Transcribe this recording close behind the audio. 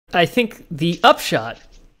I think the upshot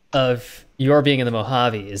of your being in the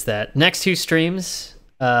Mojave is that next two streams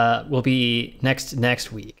will be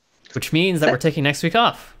next week, which means that we're taking next week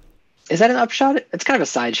off. Is that an upshot? It's kind of a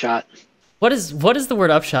side shot. What does the word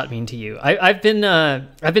upshot mean to you? I've been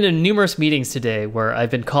in numerous meetings today where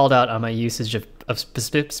I've been called out on my usage of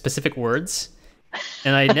specific words,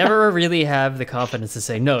 and I never really have the confidence to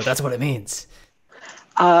say no. That's what it means.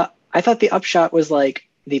 I thought the upshot was like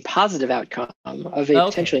the positive outcome of a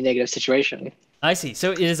potentially negative situation. I see.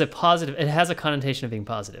 So it is a positive. It has a connotation of being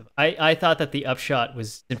positive. I thought that the upshot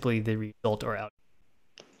was simply the result or outcome.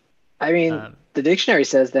 I mean, the dictionary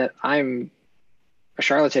says that I'm a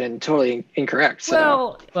charlatan and totally incorrect.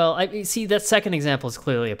 So. Well, I see that second example is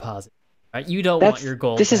clearly a positive. Right? You don't want your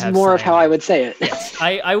gold. This to is have more cyanide. of how I would say it. Yes,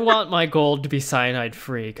 I want my gold to be cyanide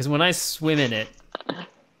free because when I swim in it,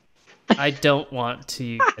 I don't want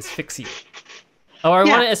to asphyxiate. Oh, I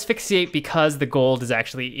want to asphyxiate because the gold is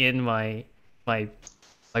actually in my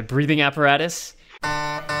breathing apparatus.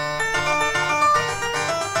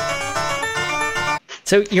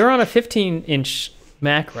 So you're on a 15-inch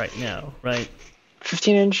Mac right now, right?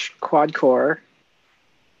 15-inch quad core.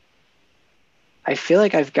 I feel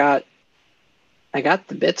like I got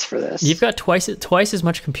the bits for this. You've got twice as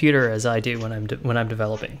much computer as I do when I'm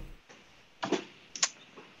developing.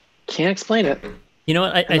 Can't explain it. You know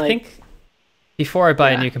what? I think before I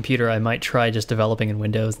buy a new computer, I might try just developing in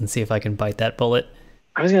Windows and see if I can bite that bullet.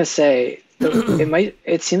 I was gonna say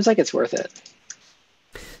it seems like it's worth it.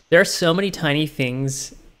 There are so many tiny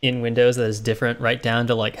things in Windows that is different, right down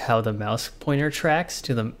to like how the mouse pointer tracks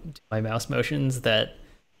to my mouse motions, that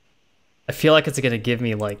I feel like it's going to give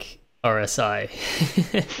me like RSI.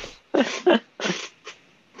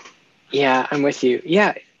 Yeah, I'm with you.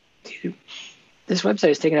 Yeah, dude, this website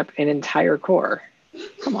is taking up an entire core.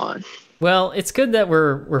 Come on. Well, it's good that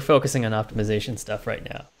we're focusing on optimization stuff right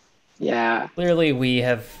now. Yeah. Clearly, we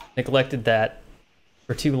have neglected that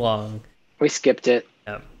for too long. We skipped it.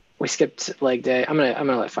 Yeah. We skipped leg day. I'm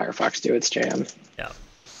gonna let Firefox do its jam. Yeah.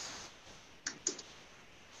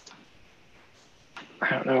 I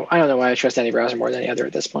don't know why I trust any browser more than any other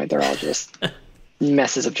at this point. They're all just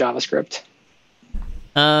messes of JavaScript.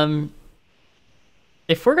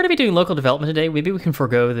 If we're going to be doing local development today, maybe we can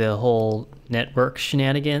forego the whole network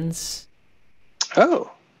shenanigans.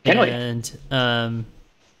 Oh, can we? And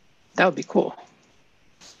that would be cool.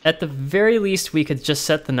 At the very least, we could just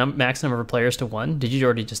set the max number of players to 1. Did you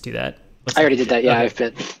already just do that? I already did that. Yeah, okay. I've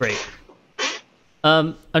been. Great.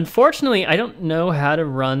 Unfortunately, I don't know how to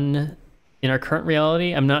run in our current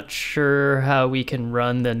reality. I'm not sure how we can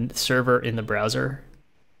run the server in the browser.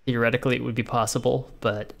 Theoretically, it would be possible,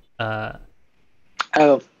 but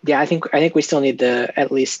oh yeah, I think we still need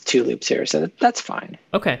at least 2 loops here, so that's fine.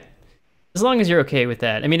 Okay. As long as you're okay with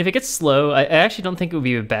that. I mean, if it gets slow, I actually don't think it would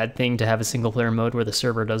be a bad thing to have a single player mode where the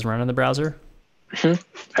server does run in the browser. Mm-hmm.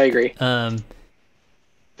 I agree.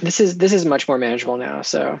 This is much more manageable now,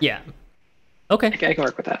 so yeah. Okay. I can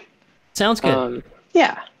work with that. Sounds good.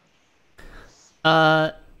 Yeah.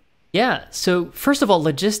 Yeah. So first of all,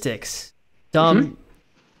 logistics. Dom,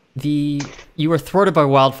 you were thwarted by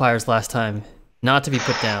wildfires last time. Not to be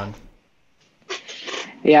put down.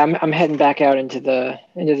 Yeah, I'm heading back out into the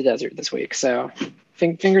desert this week. So,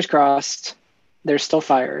 fingers crossed. There's still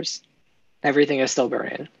fires. Everything is still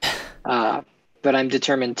burning. But I'm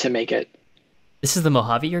determined to make it. This is the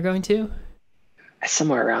Mojave you're going to?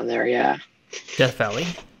 Somewhere around there, yeah. Death Valley.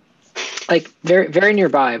 Like very very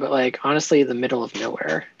nearby, but like honestly, the middle of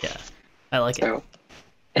nowhere. Yeah, I like it. So,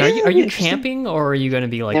 are you camping, or are you going to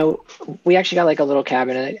be like? No, we actually got like a little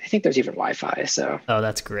cabin, and I think there's even Wi-Fi. So. Oh,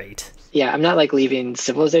 that's great. Yeah, I'm not like leaving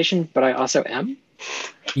civilization, but I also am.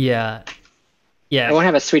 Yeah. Yeah. I won't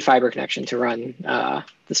have a sweet fiber connection to run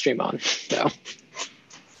the stream on. So.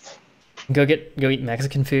 Go eat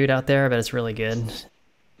Mexican food out there. I bet it's really good.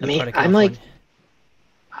 I'm like.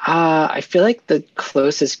 I feel like the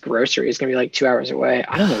closest grocery is gonna be like 2 hours away.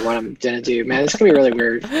 I don't know what I'm gonna do, man. It's gonna be really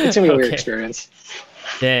weird. It's gonna be a weird experience.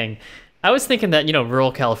 Dang. I was thinking that,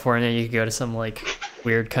 rural California, you could go to some like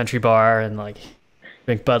weird country bar and like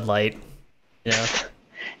drink Bud Light,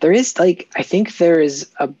 There is I think there is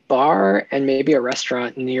a bar and maybe a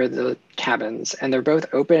restaurant near the cabins, and they're both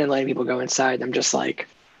open and letting people go inside. And I'm just like,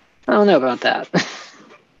 I don't know about that.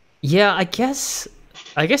 Yeah, I guess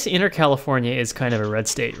Inner California is kind of a red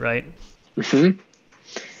state, right? Mm-hmm.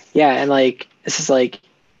 Yeah, and like this is like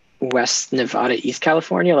West Nevada, East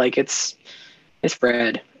California. Like it's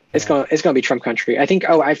red. It's gonna be Trump country. I think.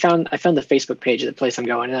 Oh, I found the Facebook page of the place I'm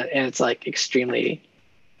going, and it's like extremely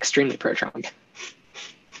pro Trump.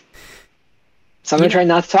 So I'm gonna try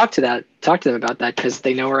not to talk to them about that because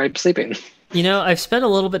they know where I'm sleeping. You know, I've spent a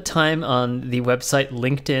little bit time on the website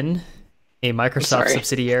LinkedIn, a Microsoft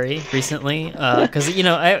subsidiary, recently, because you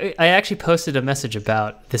know, I actually posted a message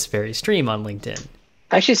about this very stream on LinkedIn.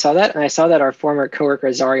 I actually saw that, and I saw that our former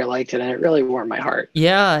coworker Zaria liked it, and it really warmed my heart.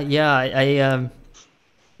 Yeah, yeah.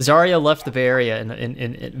 Zaria left the Bay Area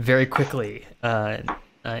in very quickly, and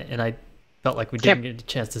I felt like we didn't get a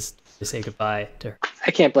chance to say goodbye to her.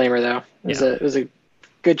 I can't blame her though. It was a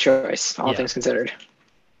good choice, all things considered.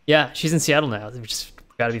 Yeah, she's in Seattle now, which has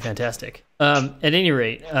got to be fantastic. At any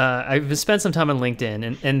rate, I've spent some time on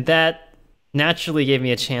LinkedIn, and that naturally gave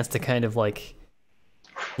me a chance to kind of like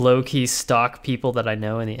low-key stalk people that I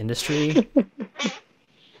know in the industry.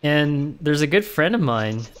 And there's a good friend of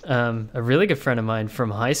mine, a really good friend of mine from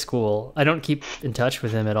high school. I don't keep in touch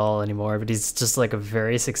with him at all anymore, but he's just like a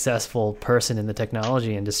very successful person in the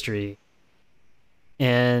technology industry.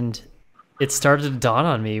 And it started to dawn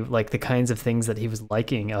on me, like the kinds of things that he was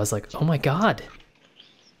liking. I was like, oh my God,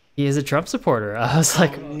 he is a Trump supporter. I was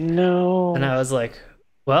like, oh, no. And I was like,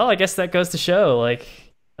 well, I guess that goes to show, like,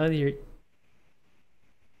 I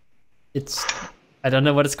don't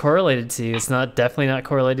know what it's correlated to. It's definitely not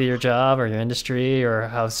correlated to your job or your industry or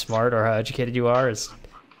how smart or how educated you are. It's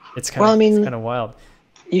kind of wild.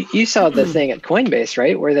 You saw the thing at Coinbase,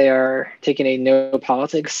 right, where they are taking a no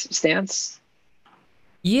politics stance?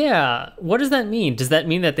 Yeah. What does that mean? Does that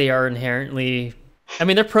mean that they are inherently... I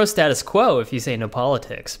mean, they're pro status quo if you say no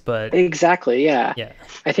politics, but... Exactly, yeah. Yeah.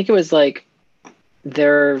 I think it was like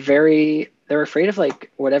they're afraid of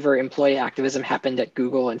like whatever employee activism happened at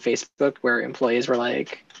Google and Facebook, where employees were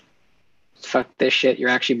like, fuck this shit,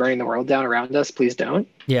 you're actually burning the world down around us, please don't.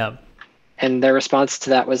 Yeah. And their response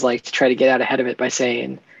to that was like to try to get out ahead of it by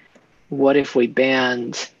saying, what if we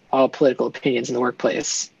banned all political opinions in the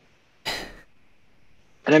workplace?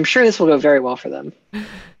 And I'm sure this will go very well for them.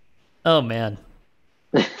 Oh man.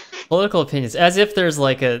 Political opinions, as if there's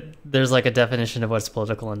like a definition of what's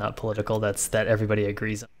political and not political that everybody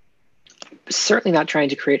agrees on. Certainly not trying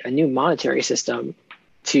to create a new monetary system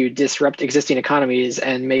to disrupt existing economies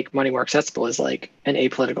and make money more accessible is like an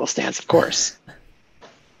apolitical stance, of course.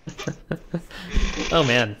 Oh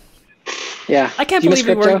man. Yeah. I can't believe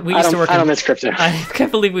we used to work I don't miss crypto. I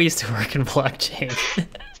can't believe we used to work in blockchain.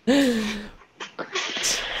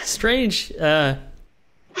 Strange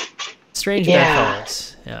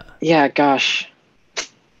bedfellows. Yeah. Yeah, gosh.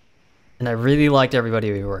 And I really liked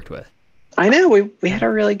everybody we worked with. I know, we had a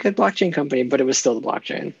really good blockchain company, but it was still the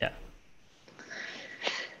blockchain. Yeah.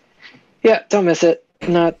 Yeah, don't miss it.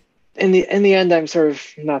 Not in the end, I'm sort of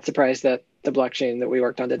not surprised that the blockchain that we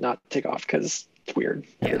worked on did not take off, because it's weird.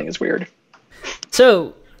 Everything is weird.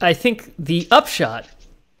 So I think the upshot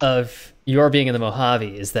of your being in the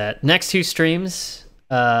Mojave is that next two streams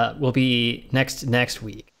will be next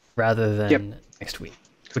week rather than next week,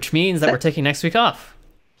 which means that we're taking next week off.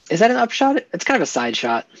 Is that an upshot? It's kind of a side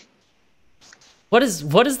shot. What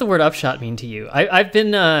does the word upshot mean to you? I've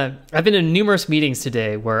been in numerous meetings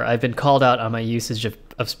today where I've been called out on my usage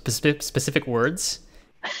of specific words,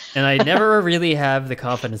 and I never really have the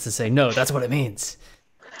confidence to say, no, that's what it means.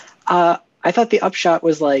 I thought the upshot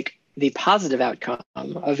was like the positive outcome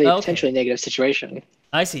of a potentially negative situation.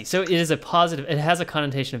 I see. So it is a positive. It has a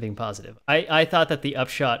connotation of being positive. I thought that the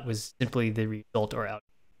upshot was simply the result or outcome.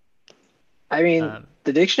 I mean,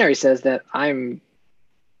 the dictionary says that I'm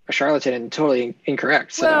a charlatan and totally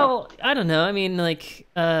incorrect. So. Well, I don't know. I mean, like,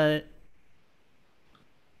 well,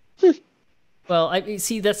 I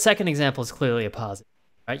see that second example is clearly a positive.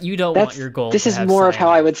 Right? You don't want your gold. This is more of how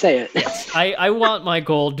I would say it. Yes. I want my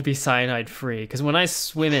gold to be cyanide free, because when I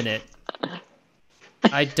swim in it,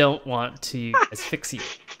 I don't want to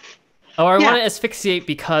asphyxiate. Oh, I want to asphyxiate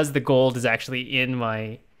because the gold is actually in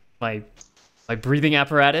my breathing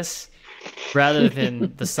apparatus, rather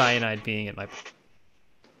than the cyanide being in my.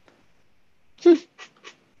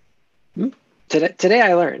 Today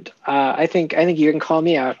I learned. I think you can call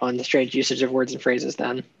me out on the strange usage of words and phrases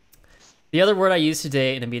then. The other word I used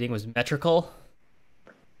today in a meeting was metrical,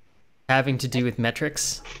 having to do with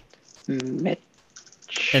metrics. And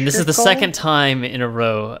this is the second time in a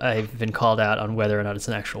row I've been called out on whether or not it's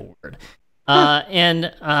an actual word. And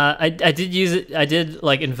I did use it. I did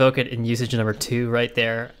like invoke it in usage number 2 right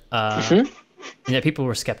there. And yet people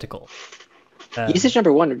were skeptical. Usage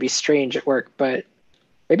number 1 would be strange at work, but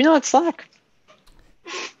maybe not at Slack.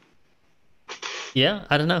 Yeah,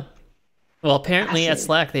 I don't know. Well, apparently at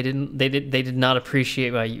Slack they did not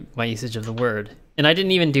appreciate my usage of the word, and I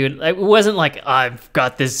didn't even do it. It wasn't like I've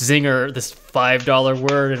got this zinger, this $5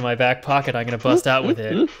 word in my back pocket. I'm gonna bust out with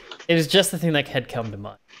it. It was just the thing that had come to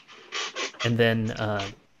mind, and then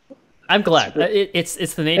I'm glad. It's the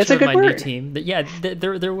It's nature a of good my new word. team. That yeah,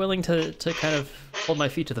 they're willing to kind of hold my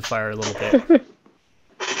feet to the fire a little bit.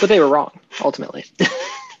 But they were wrong ultimately.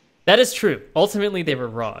 That is true. Ultimately, they were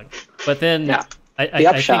wrong. But then Yeah. The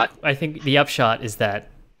upshot. I think the upshot is that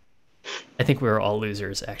I think we were all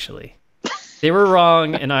losers. Actually, they were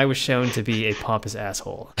wrong, and I was shown to be a pompous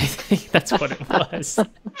asshole. I think that's what it was.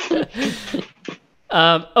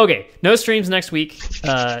 Okay, no streams next week.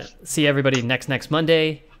 See everybody next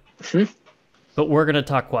Monday. Mm-hmm. But we're gonna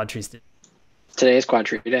talk quad trees today. Today is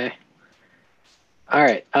quadtree day. All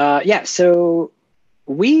right. Yeah. So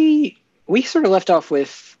we sort of left off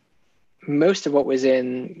with most of what was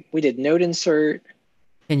in. We did node insert.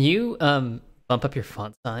 Can you bump up your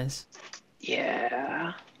font size?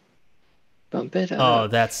 Yeah. Bump it Oh,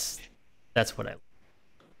 up. that's what I.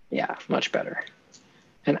 Yeah, much better.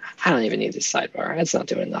 And I don't even need this sidebar. It's not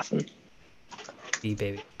doing nothing. B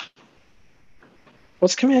baby.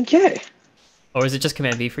 What's Command K? Or is it just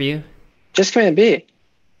Command B for you? Just Command B.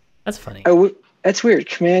 That's funny. Oh, that's weird.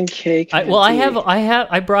 Command K. Command B.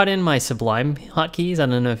 I brought in my Sublime hotkeys. I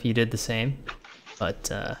don't know if you did the same, but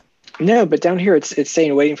No, but down here it's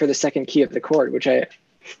saying waiting for the second key of the chord, which I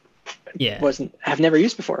have never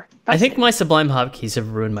used before. I think my Sublime hotkeys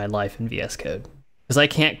have ruined my life in VS Code because I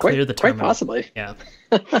can't clear the terminal. Quite possibly. Yeah.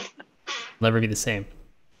 It'll never be the same.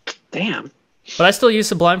 Damn. But I still use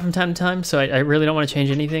Sublime from time to time, so I really don't want to change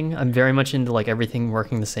anything. I'm very much into like everything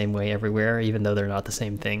working the same way everywhere, even though they're not the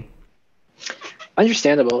same thing.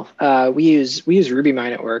 Understandable. We use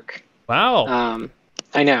RubyMine at work. Wow.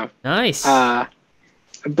 I know. Nice.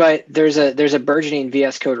 But there's a burgeoning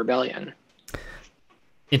VS Code rebellion.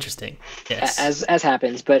 Interesting. Yes. As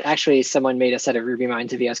happens, but actually someone made a set of RubyMine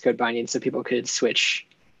to VS Code bindings so people could switch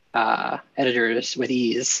editors with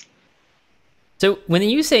ease. So when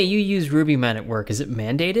you say you use RubyMine at work, is it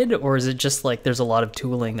mandated, or is it just like there's a lot of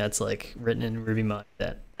tooling that's like written in RubyMine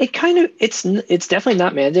that It kind of it's definitely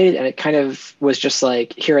not mandated, and it kind of was just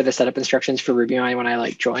like, here are the setup instructions for RubyMine when I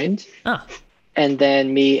like joined. Ah. And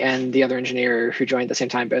then me and the other engineer who joined at the same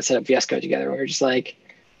time both set up VS Code together. We were just like,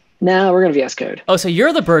 no, we're gonna VS Code. Oh, so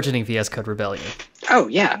you're the burgeoning VS Code rebellion. Oh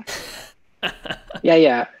yeah.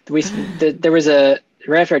 yeah. There was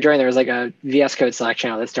right after I joined, there was like a VS Code Slack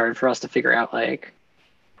channel that started for us to figure out like,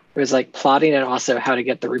 it was like plotting and also how to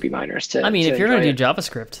get the Ruby miners to. I mean, to if you're going to enjoy do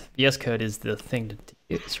JavaScript, VS Code is the thing to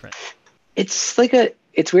use, right? it's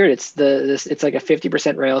weird. It's it's like a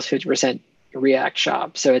 50% Rails, 50% React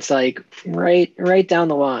shop. So it's like right down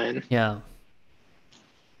the line. Yeah.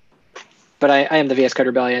 But I am the VS Code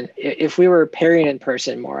rebellion. If we were pairing in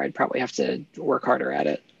person more, I'd probably have to work harder at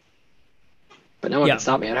it. But no one can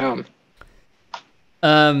stop me at home.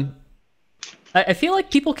 I feel like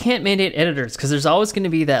people can't mandate editors because there's always going to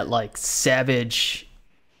be that like savage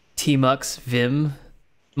Tmux Vim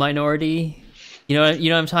minority. You know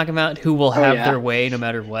what I'm talking about? Who will have their way no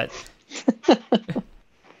matter what.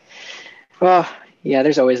 Well, yeah,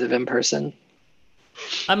 there's always the Vim person.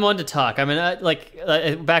 I'm one to talk. I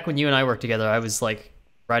mean, back when you and I worked together, I was like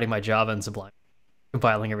writing my Java in Sublime,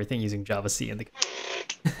 compiling everything using Java C in the.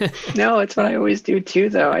 No, it's what I always do too,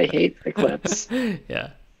 though. I hate Eclipse. Yeah.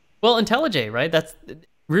 Well, IntelliJ, right? That's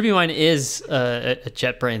RubyMine is a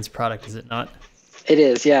JetBrains product, is it not? It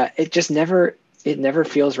is, yeah. It just never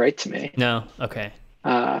feels right to me. No. Okay.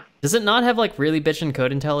 Does it not have like really bitchin'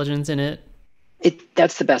 code intelligence in it?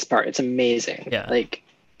 That's the best part. It's amazing. Yeah. Like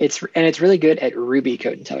it's really good at Ruby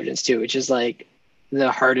code intelligence too, which is like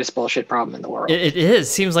the hardest bullshit problem in the world. It is.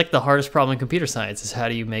 Seems like the hardest problem in computer science is how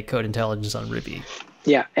do you make code intelligence on Ruby?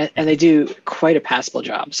 Yeah, and they do quite a passable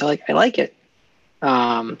job. So like I like it.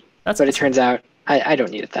 But it turns out I don't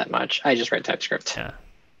need it that much. I just write TypeScript. Yeah.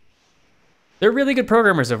 They're really good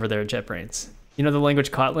programmers over there at JetBrains. You know the language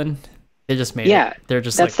Kotlin? They just made it. They're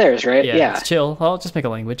just that's theirs, right? Yeah. It's chill. I'll just make a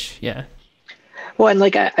language. Yeah. Well, and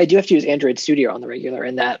like I do have to use Android Studio on the regular,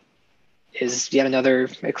 and that is yet another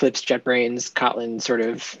Eclipse, JetBrains, Kotlin sort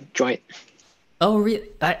of joint. Oh, really?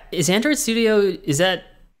 Is Android Studio, is that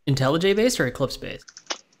IntelliJ based or Eclipse based?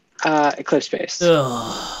 Eclipse based.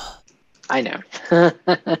 Ugh. I know.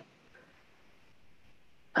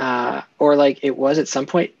 Or like it was at some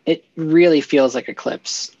point. It really feels like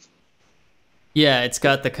Eclipse. Yeah, it's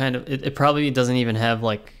got the kind of, it probably doesn't even have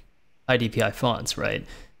like IDPI fonts, right?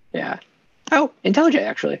 Yeah. Oh, IntelliJ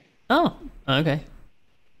actually. Oh, okay.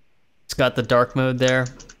 It's got the dark mode there.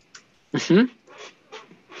 Mm-hmm.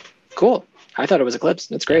 Cool. I thought it was Eclipse.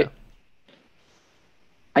 That's great. Yeah.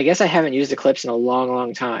 I guess I haven't used Eclipse in a long,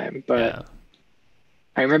 long time, but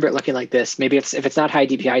I remember it looking like this. Maybe if it's not high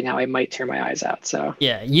DPI now, I might tear my eyes out. So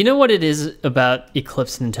yeah, you know what it is about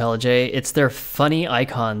Eclipse and IntelliJ? It's their funny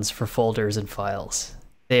icons for folders and files.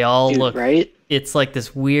 They all Dude, look right. It's like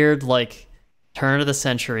this weird like turn of the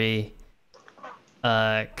century,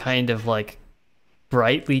 kind of like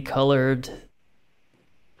brightly colored.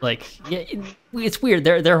 Like yeah, it's weird.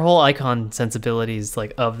 Their whole icon sensibilities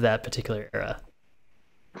like of that particular era.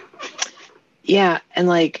 Yeah, and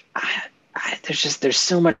like there's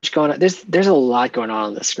so much going on. There's a lot going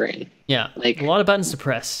on the screen. Yeah, Like a lot of buttons to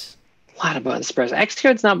press. a lot of buttons to press.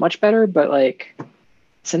 Xcode's not much better, but like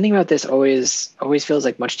something about this always feels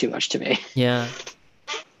like much too much to me. Yeah,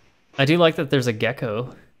 I do like that there's a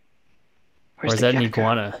gecko. Where's Or is the that an gecko?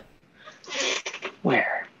 iguana?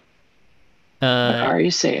 Where? What are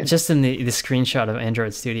you saying? Just in the screenshot of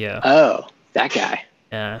Android Studio. Oh, that guy.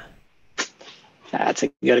 Yeah. That's a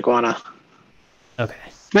good iguana. Okay.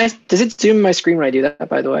 Does it zoom my screen when I do that,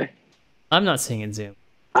 by the way? I'm not seeing it zoom.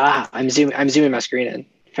 I'm zooming my screen in.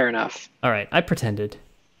 Fair enough. All right, I pretended.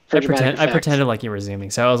 For I dramatic effect. pretended like you were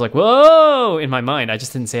zooming. So I was like, "Whoa!" in my mind. I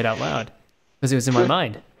just didn't say it out loud because it was in my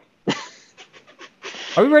mind.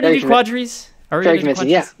 Are we ready Very to do quadries? Are we Very ready to do convincing,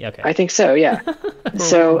 yeah. quadries? Okay. I think so, yeah.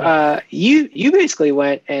 So you basically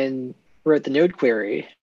went and wrote the node query,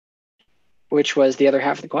 which was the other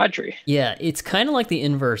half of the quad tree. Yeah, it's kind of like the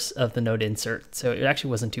inverse of the node insert, so it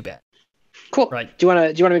actually wasn't too bad. Cool. Right. Do you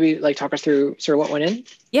wanna maybe like talk us through sort of what went in?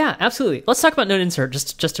 Yeah, absolutely. Let's talk about node insert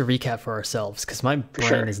just to recap for ourselves, because my brain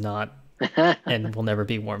sure. is not and will never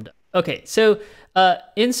be warmed up. Okay, so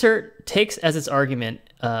insert takes as its argument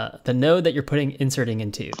the node that you're inserting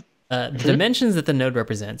into, the dimensions that the node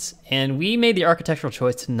represents, and we made the architectural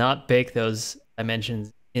choice to not bake those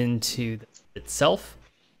dimensions into itself,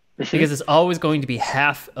 because it's always going to be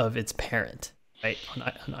half of its parent, right,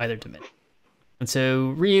 on either dimension. And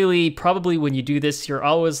so really, probably when you do this, you're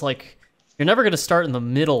always like, you're never going to start in the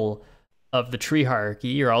middle of the tree hierarchy.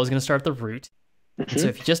 You're always going to start at the root. And so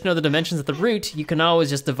if you just know the dimensions at the root, you can always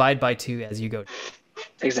just divide by 2 as you go.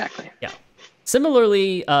 Exactly. Yeah.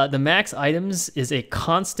 Similarly, the max items is a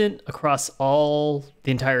constant across the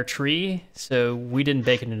entire tree. So we didn't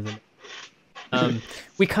bake it into the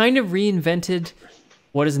we kind of reinvented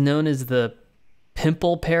what is known as the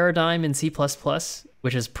pimple paradigm in C++,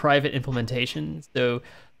 which is private implementation. So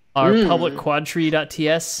our public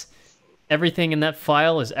quadtree.ts, everything in that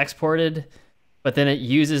file is exported, but then it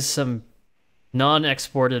uses some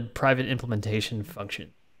non-exported private implementation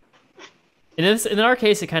function. And in our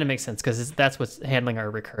case, it kind of makes sense because that's what's handling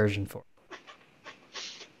our recursion for.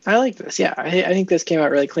 I like this. Yeah, I think this came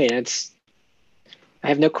out really clean. I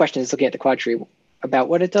have no questions looking at the quad tree about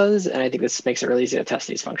what it does, and I think this makes it really easy to test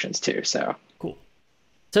these functions too. So cool.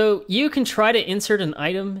 So you can try to insert an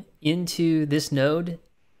item into this node,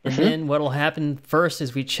 and then what will happen first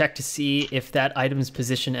is we check to see if that item's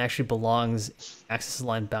position actually belongs in the access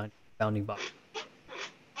line bounding box.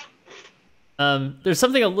 There's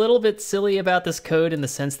something a little bit silly about this code in the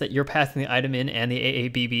sense that you're passing the item in and the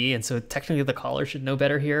AABB, and so technically the caller should know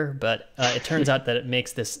better here, but it turns out that it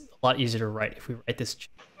makes this a lot easier to write if we write this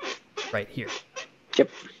right here. Yep.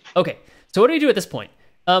 Okay, so what do we do at this point?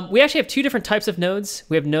 We actually have 2 different types of nodes.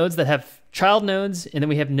 We have nodes that have child nodes, and then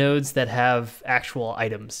we have nodes that have actual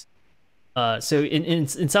items. So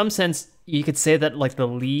in some sense, you could say that like the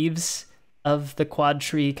leaves of the quad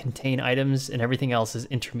tree contain items, and everything else is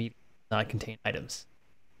intermediate, not contain items.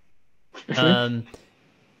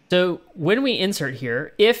 So when we insert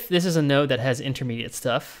here, if this is a node that has intermediate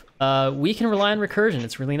stuff, we can rely on recursion.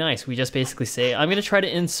 It's really nice. We just basically say, I'm going to try to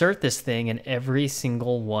insert this thing in every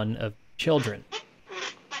single one of children.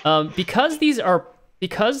 Because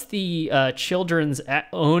the children's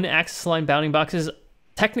own access line bounding boxes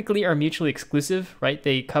technically are mutually exclusive, right?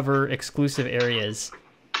 They cover exclusive areas,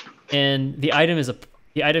 and the item is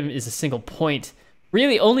a single point.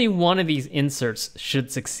 Really, only one of these inserts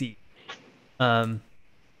should succeed.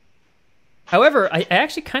 However, I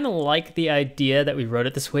actually kind of like the idea that we wrote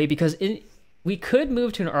it this way because we could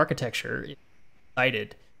move to an architecture, if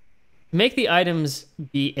decided, make the items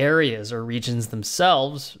be areas or regions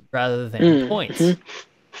themselves rather than points.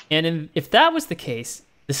 And if that was the case,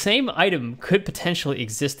 the same item could potentially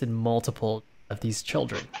exist in multiple of these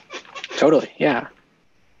children. Totally, yeah.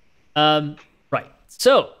 Right.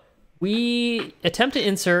 So we attempt to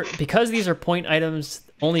insert, because these are point items,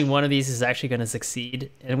 only one of these is actually going to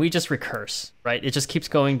succeed, and we just recurse, right? It just keeps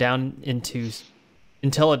going down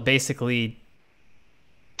until it basically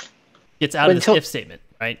gets out of this if statement,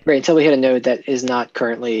 right? Right, until we hit a node that is not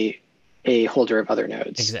currently a holder of other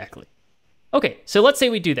nodes. Exactly. Okay, so let's say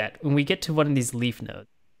we do that. When we get to one of these leaf nodes,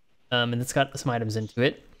 and it's got some items into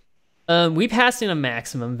it, we pass in a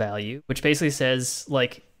maximum value, which basically says,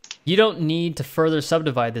 like, you don't need to further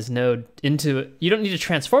subdivide this node you don't need to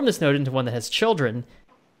transform this node into one that has children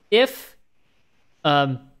if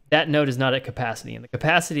that node is not at capacity, and the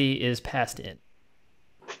capacity is passed in.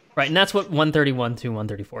 Right, and that's what 131 through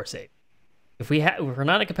 134 say. If we're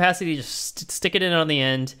not at capacity, just stick it in on the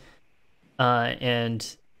end,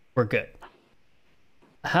 and we're good.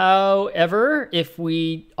 However, if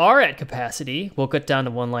we are at capacity, we'll get down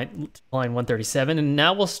to line 137, and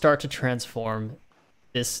now we'll start to transform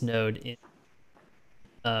this node in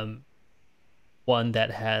one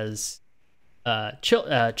that has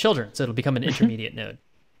children, so it'll become an intermediate node.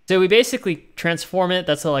 So we basically transform it.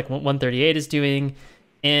 That's what 138 is doing.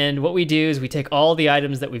 And what we do is we take all the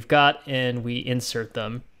items that we've got and we insert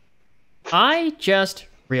them. I just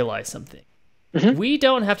realized something. We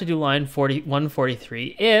don't have to do line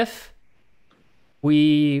 143 if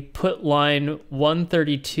we put line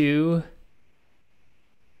 132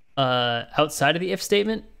 outside of the if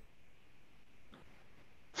statement.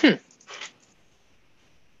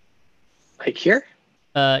 Like here?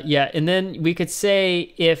 Yeah, and then we could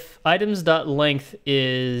say if items.length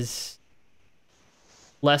is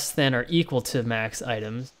less than or equal to max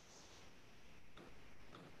items.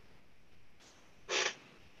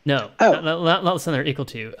 No, not less than or equal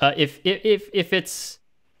to. If it's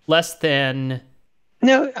less than...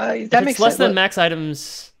 No, that makes sense. Less than max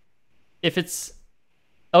items, if it's...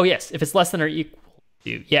 Oh, yes, if it's less than or equal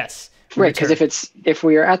to, yes. Right, because if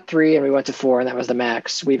we are at 3 and we went to 4 and that was the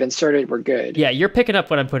max, we've inserted, we're good. Yeah, you're picking up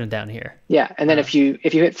what I'm putting down here. Yeah, and then if you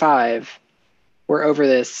hit 5, we're over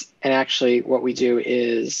this, and actually what we do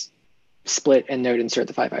is split and node insert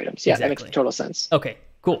the 5 items. Yeah, exactly. That makes total sense. Okay,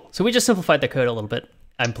 cool. So we just simplified the code a little bit.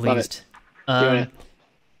 I'm pleased. Yeah,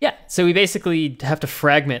 so we basically have to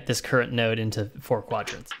fragment this current node into 4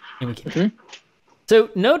 quadrants. And we can. So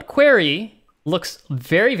node query looks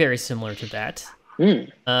very, very similar to that.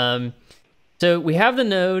 So we have the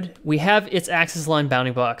node, we have its axis line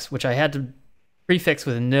bounding box, which I had to prefix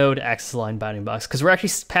with a node axis line bounding box, because we're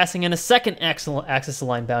actually passing in a second axis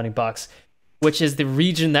line bounding box, which is the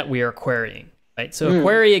region that we are querying, right? So a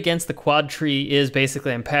query against the quad tree is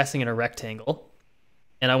basically I'm passing in a rectangle,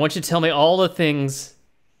 and I want you to tell me all the things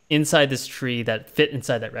inside this tree that fit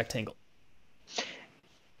inside that rectangle.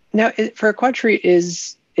 Now, for a quad tree,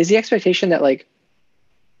 is the expectation that, like,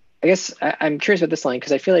 I guess I'm curious about this line,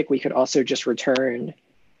 because I feel like we could also just return,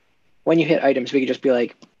 when you hit items, we could just be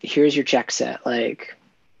like, here's your check set, like,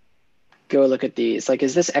 go look at these. Like,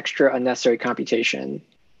 is this extra unnecessary computation?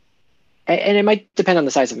 And it might depend on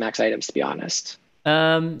the size of max items, to be honest.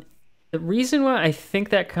 The reason why I think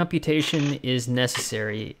that computation is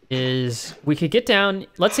necessary is we could get down,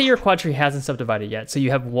 let's say your quad tree hasn't subdivided yet, so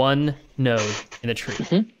you have one node in the tree,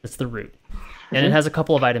 that's the root, and it has a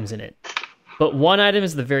couple of items in it. But one item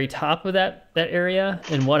is the very top of that area,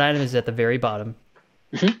 and one item is at the very bottom.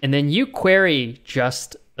 And then you query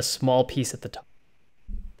just a small piece at the top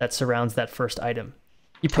that surrounds that first item.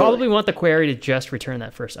 You probably want the query to just return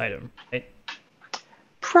that first item, right?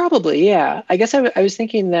 Probably, yeah. I guess I was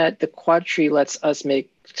thinking that the quad tree lets us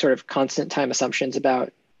make sort of constant time assumptions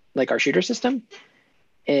about, like, our shooter system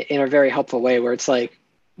in a very helpful way, where it's like,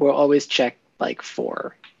 we'll always check like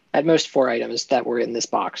 4. At most 4 items that were in this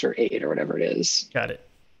box, or 8, or whatever it is. Got it.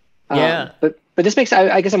 Yeah. But this makes,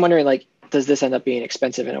 I guess I'm wondering, like, does this end up being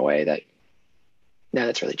expensive in a way that, no,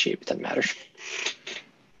 that's really cheap. It doesn't matter.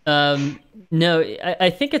 No, I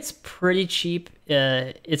think it's pretty cheap.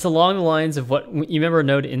 It's along the lines of what, you remember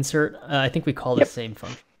node insert? I think we call the same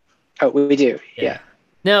function. Oh, we do. Yeah.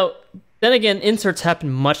 Now, then again, inserts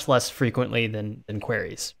happen much less frequently than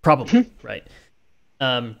queries, probably, right?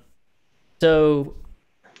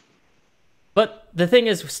 But the thing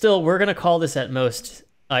is, still, we're going to call this at most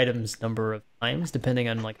items number of times, depending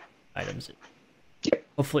on, like, items. Yep.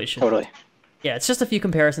 Hopefully it should. Totally. Yeah, it's just a few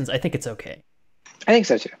comparisons. I think it's okay. I think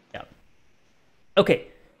so, too. Yeah. Okay.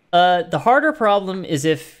 The harder problem is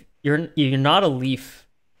if you're not a leaf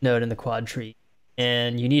node in the quad tree,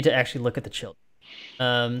 and you need to actually look at the children.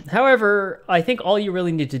 However, I think all you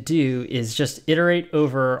really need to do is just iterate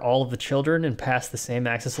over all of the children and pass the same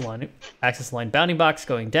axis line bounding box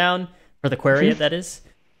going down, for the query, that is.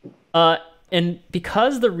 And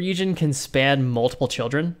because the region can span multiple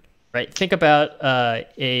children, right? Think about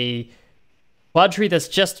a quad tree that's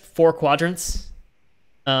just 4 quadrants,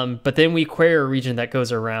 but then we query a region that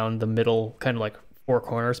goes around the middle, kind of like 4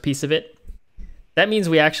 corners piece of it. That means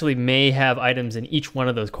we actually may have items in each one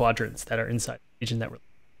of those quadrants that are inside the region that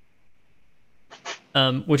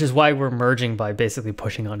we're... which is why we're merging by basically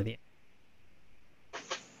pushing onto the end.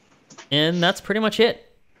 And that's pretty much it.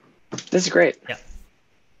 This is great. Yeah.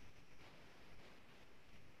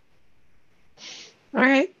 All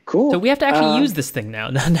right, cool. So we have to actually use this thing now.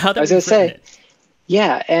 Now that I was going to say,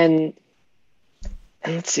 yeah, and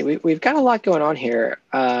And let's see, we've got a lot going on here,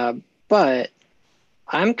 but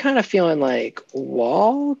I'm kind of feeling like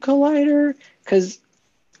wall collider because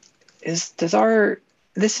does our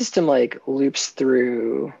this system like loops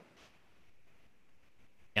through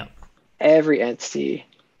every entity.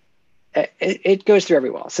 It goes through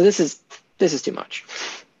every wall. So this is too much.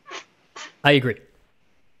 I agree.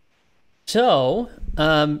 So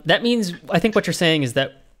that means, I think what you're saying is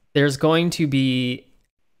that there's going to be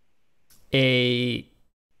a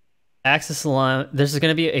axis line. There's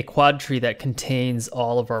going to be a quad tree that contains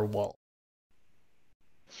all of our walls.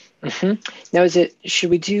 Now,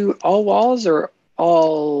 should we do all walls or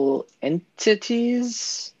all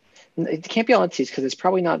entities? It can't be all entities because it's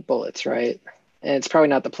probably not bullets, right? And it's probably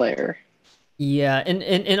not the player. Yeah,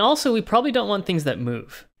 and also we probably don't want things that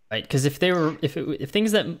move, right? Because if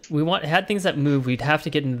things that we want had things that move, we'd have to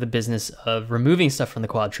get into the business of removing stuff from the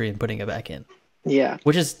quad tree and putting it back in. Yeah,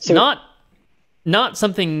 which is not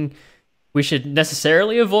something we should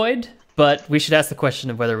necessarily avoid, but we should ask the question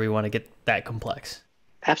of whether we want to get that complex.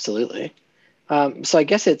 Absolutely. So I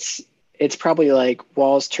guess it's probably like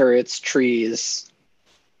walls, turrets, trees.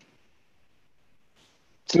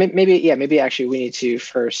 So maybe actually we need to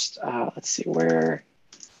first, let's see, where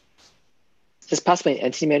there's possibly an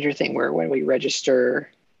entity manager thing where when we register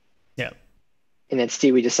an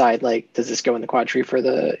entity, we decide like, does this go in the quad tree for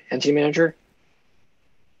the entity manager?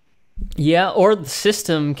 Yeah, or the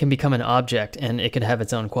system can become an object and it could have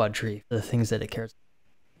its own quad tree for the things that it cares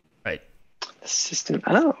about. Right. The system,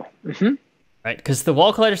 Right, because the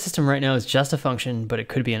wall collider system right now is just a function, but it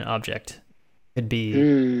could be an object. It could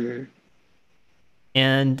be...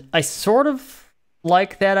 And I sort of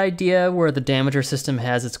like that idea where the damager system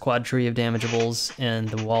has its quad tree of damageables and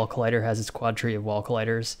the wall collider has its quad tree of wall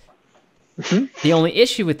colliders. The only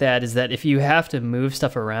issue with that is that if you have to move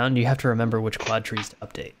stuff around, you have to remember which quad trees to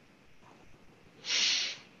update.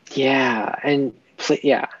 Yeah, and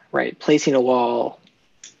right. Placing a wall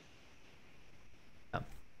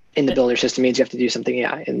in the builder system means you have to do something,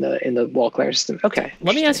 in the wall collider system. Okay.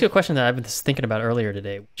 Let me ask you a question that I was thinking about earlier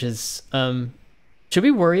today, which is, should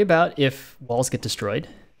we worry about if walls get destroyed?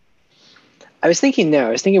 I was thinking no. I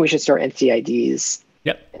was thinking we should store entity IDs.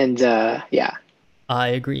 Yep. And I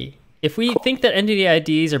agree. If we think that entity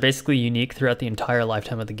IDs are basically unique throughout the entire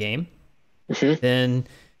lifetime of the game, then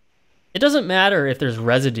it doesn't matter if there's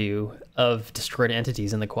residue of destroyed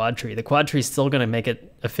entities in the quad tree. The quad tree is still going to make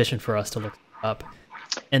it efficient for us to look up.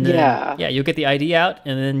 And then, you'll get the ID out,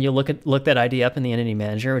 and then you'll look that ID up in the entity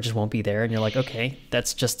manager, which just won't be there, and you're like, okay,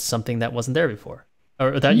 that's just something that wasn't there before.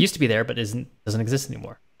 Or that used to be there, but doesn't exist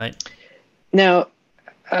anymore, right? Now,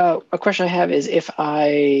 a question I have is if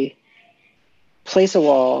I place a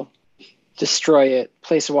wall, destroy it,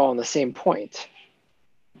 place a wall on the same point,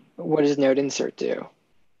 what does node insert do?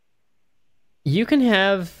 You can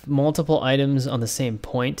have multiple items on the same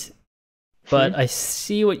point, but I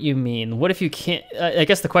see what you mean. What if you can't? I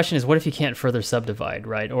guess the question is, what if you can't further subdivide,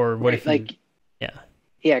 right? Or what if you,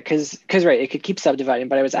 Yeah, because right, it could keep subdividing,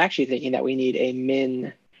 but I was actually thinking that we need a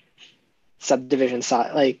min subdivision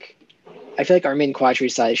size. Like, I feel like our min quad tree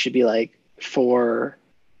size should be like 4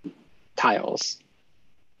 tiles.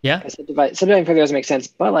 Yeah. Subdividing further doesn't make sense,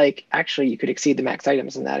 but like actually you could exceed the max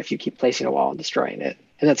items in that if you keep placing a wall and destroying it,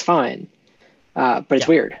 and that's fine. But it's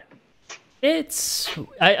weird.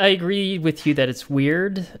 I agree with you that it's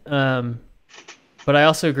weird. But I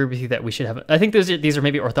also agree with you that we should have. I think these are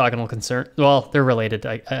maybe orthogonal concerns. Well, they're related.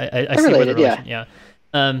 I see related, the relation.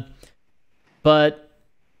 Yeah. But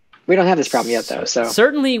we don't have this problem yet, though. So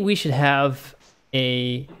certainly we should have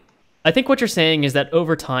a. I think what you're saying is that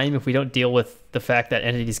over time, if we don't deal with the fact that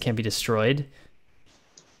entities can be destroyed,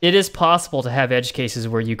 it is possible to have edge cases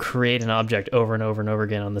where you create an object over and over and over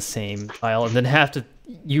again on the same tile, and then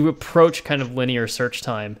you approach kind of linear search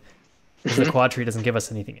time because the quad tree doesn't give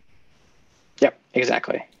us anything. Yep,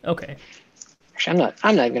 exactly. Okay. Actually,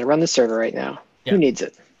 I'm not even going to run the server right now. Yeah. Who needs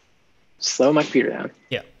it? Slow my computer down.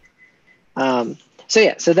 Yeah.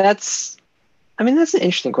 So that's an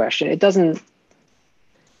interesting question. It doesn't.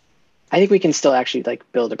 I think we can still actually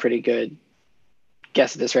like build a pretty good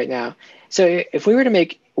guess at this right now. So if we were to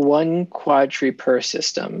make one quad tree per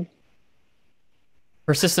system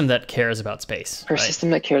that cares about space. System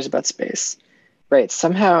that cares about space. Right.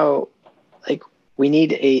 Somehow, like, we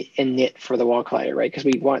need a init for the wall collider, right? Because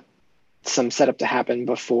we want some setup to happen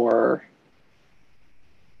before.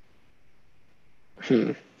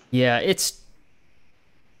 Yeah, it's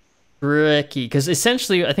tricky because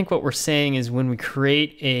essentially I think what we're saying is when we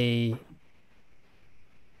create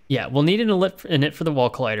we'll need an init for the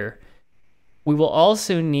wall collider. We will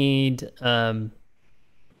also need,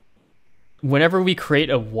 whenever we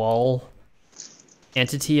create a wall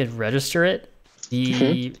entity and register it,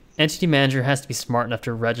 the entity manager has to be smart enough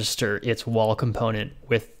to register its wall component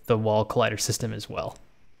with the wall collider system as well.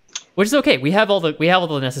 Which is okay. We have all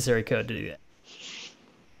the necessary code to do that.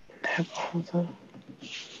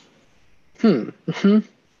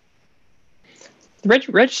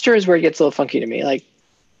 Register is where it gets a little funky to me. Like,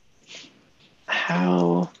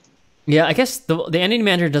 how? Yeah, I guess the entity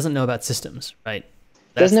manager doesn't know about systems, right?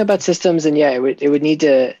 Doesn't know about systems, and yeah, it would need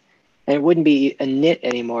to, and it wouldn't be a init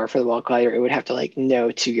anymore for the wall collider. It would have to like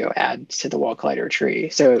know to go add to the wall collider tree.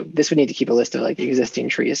 So this would need to keep a list of like existing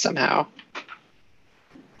trees somehow.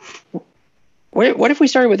 What if we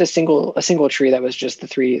started with a single tree that was just the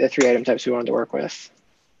three item types we wanted to work with?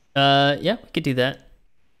 Yeah, we could do that.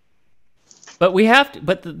 But we have to.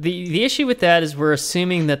 But the issue with that is we're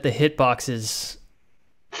assuming that the hitboxes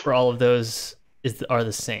for all of those are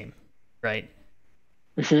the same, right?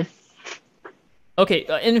 Okay.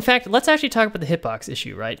 In fact, let's actually talk about the hitbox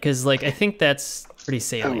issue, right? Because like I think that's pretty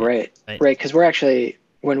salient. Oh, right. Because we're actually,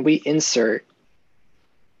 when we insert,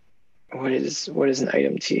 what is an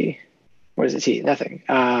item T? What is a T? Nothing.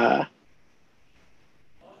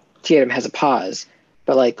 T item has a pause,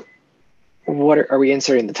 but like, what are we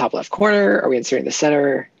inserting? The top left corner? Are we inserting the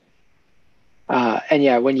center? And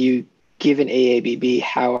yeah, when you give an AABB,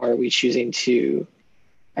 how are we choosing to?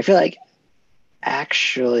 I feel like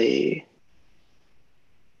actually,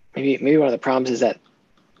 maybe one of the problems is that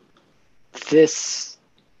this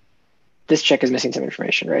check is missing some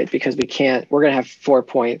information, right? Because we're gonna have 4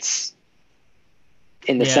 points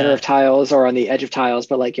in the center of tiles or on the edge of tiles,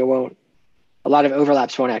 but like a lot of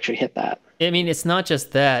overlaps won't actually hit that. I mean, it's not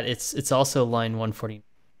just that, it's also line 140.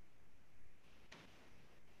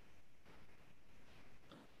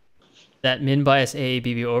 That min bias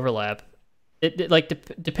AABB overlap.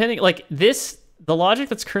 Depending, like this, the logic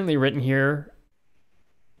that's currently written here,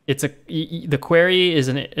 the query is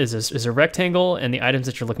a rectangle, and the items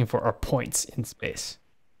that you're looking for are points in space.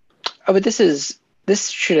 Oh, but this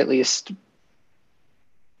should at least,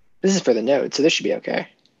 this is for the node, so this should be okay.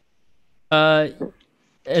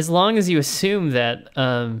 As long as you assume that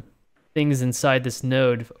things inside this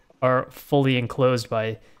node are fully enclosed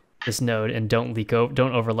by this node and don't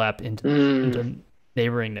overlap into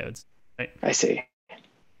neighboring nodes. Right? I see.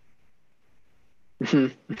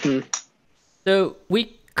 So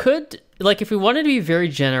we could, like, if we wanted to be very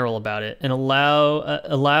general about it and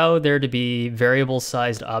allow there to be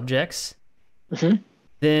variable-sized objects,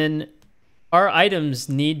 then our items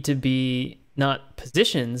need to be not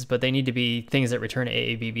positions, but they need to be things that return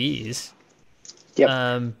AABBs. Yep.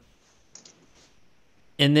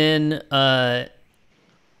 And then our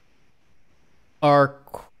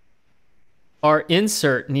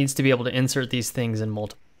insert needs to be able to insert these things in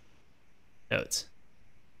multiple nodes,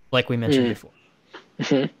 like we mentioned before.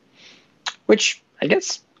 Which I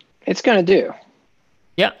guess it's gonna do.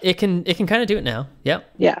 Yeah, it can kind of do it now.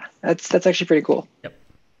 Yep. Yeah, that's actually pretty cool. Yep.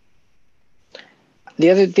 The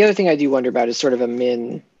other thing I do wonder about is sort of a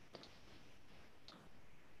min.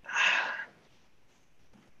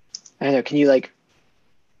 I don't know. Can you like?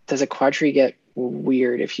 Does a quadtree get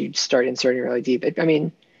weird if you start inserting really deep? I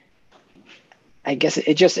mean, I guess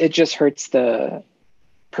it just hurts the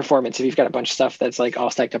performance if you've got a bunch of stuff that's like all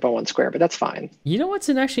stacked up on one square, but that's fine. You know what's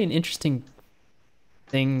actually an interesting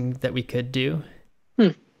thing that we could do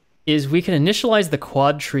is we can initialize the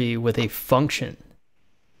quadtree with a function.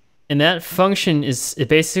 And that function it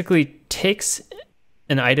basically takes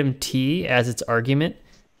an item T as its argument,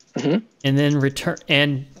 and then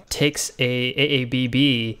takes a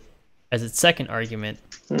AABB as its second argument.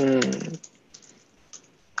 I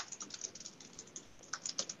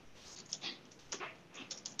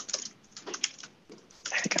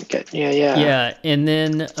think I'm good. Yeah. And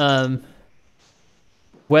then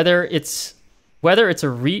whether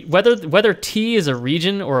T is a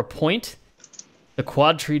region or a point, the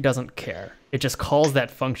quadtree doesn't care. It just calls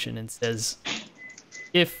that function and says,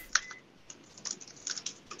 if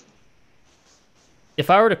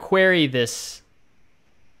I were to query this,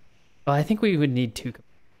 well, I think we would need two.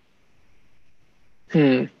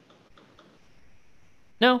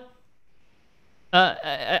 No.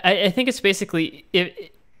 I think it's basically,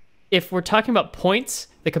 if we're talking about points,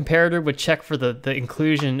 the comparator would check for the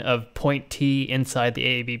inclusion of point T inside the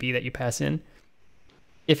AABB that you pass in.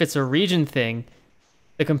 If it's a region thing,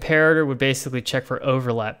 the comparator would basically check for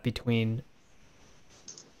overlap between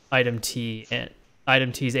item T and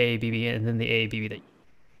item T's AABB and then the AABB that.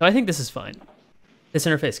 So I think this is fine. This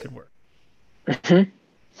interface could work.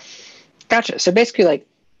 Gotcha. So basically, like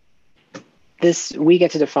this, we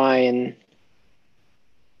get to define.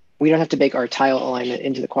 We don't have to bake our tile alignment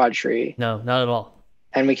into the quadtree. No, not at all.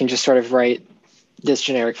 And we can just sort of write This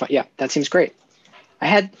generic font. Yeah, that seems great.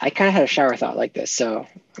 I kind of had a shower thought like this, so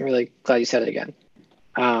I'm really glad you said it again.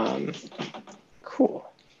 Cool.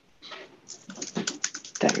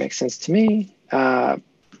 That makes sense to me. I'm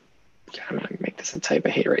gonna make this a type. I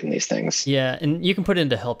hate writing these things. Yeah, and you can put it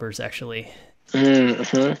into helpers actually, Mm-hmm.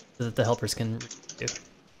 so that the helpers can do.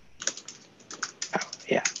 Oh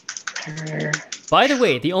yeah. By the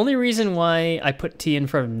way, the only reason why I put T in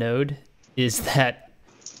front of node is that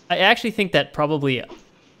I actually think that probably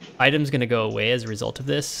item's going to go away as a result of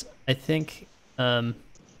this, I think. And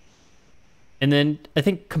then I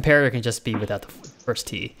think comparator can just be without the first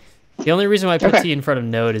T. The only reason why I put T in front of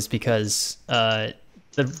node is because the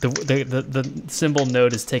symbol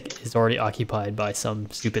node is already occupied by some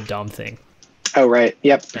stupid DOM thing. Oh, right.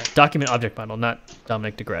 Yep. Document object model, not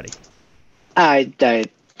Dominic DeGrady. I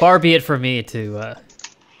Far be it from me to,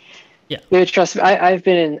 yeah. Dude, trust me, I've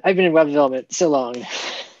been in web development so long.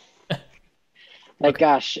 Like,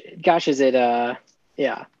 okay. gosh, is it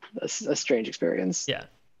yeah, a strange experience. Yeah.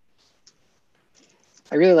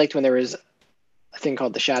 I really liked when there was a thing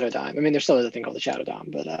called the Shadow DOM. I mean, there still is a thing called the Shadow DOM,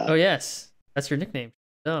 but oh yes, that's your nickname.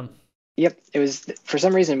 Yep, it was. For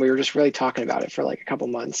some reason, we were just really talking about it for like a couple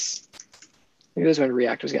months. Maybe it was when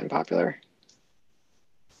React was getting popular.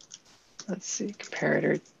 Let's see,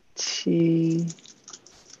 comparator T.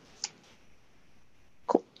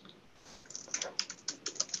 Cool.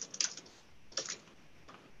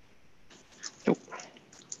 Nope.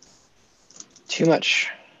 Too much.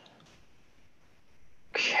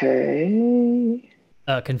 Okay.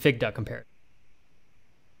 Config.compare.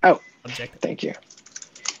 Oh, object. Thank you.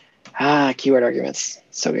 Keyword arguments.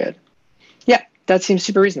 So good. Yeah, that seems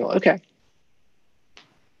super reasonable. Okay.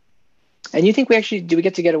 And you think do we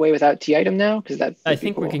get to get away without T item now? Because I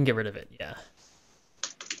think we can get rid of it. Yeah.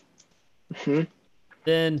 Mm-hmm.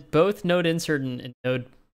 Then both node insert and node,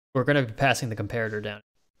 we're going to be passing the comparator down.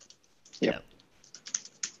 Yep.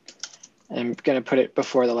 Yeah. I'm going to put it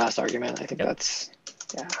before the last argument. I think that's,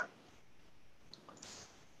 yeah.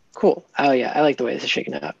 Cool. Oh yeah, I like the way this is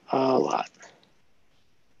shaking up a lot.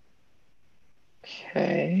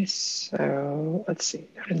 Okay, so let's see.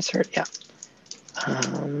 Node insert, yeah.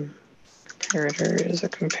 Comparator is a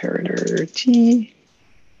comparator T.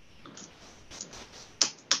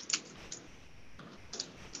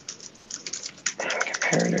 And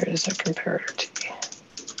comparator is a comparator T.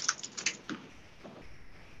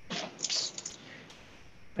 Oops.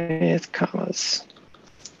 With commas.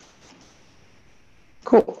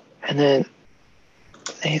 Cool. And then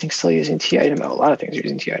anything still using T item? Oh, a lot of things are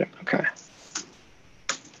using T item. Okay.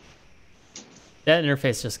 That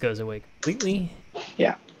interface just goes away completely.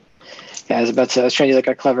 Yeah. Yeah, I was trying to do like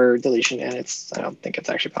a clever deletion, and I don't think it's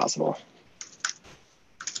actually possible.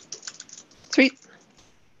 Sweet.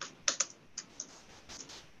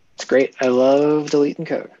 It's great. I love deleting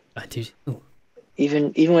code.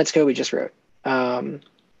 Even when it's code we just wrote.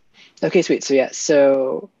 Okay, sweet. So yeah,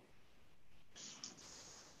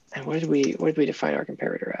 and what did we define our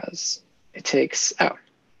comparator as? It takes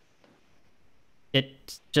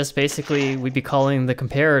It just basically, we'd be calling the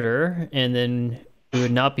comparator, and then we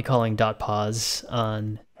would not be calling .pos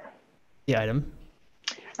on the item.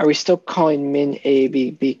 Are we still calling min a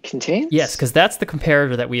b contains? Yes, because that's the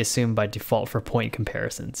comparator that we assume by default for point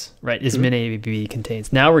comparisons, right? Is min a b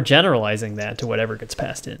contains. Now we're generalizing that to whatever gets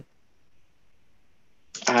passed in.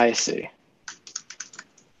 I see.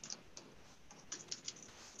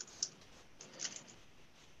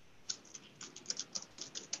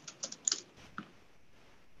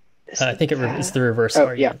 I think it's the reverse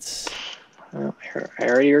arguments. Yeah. Oh, I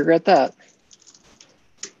already regret that.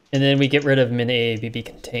 And then we get rid of min AABB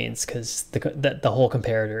contains because the whole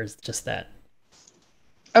comparator is just that.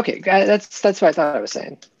 Okay, that's what I thought I was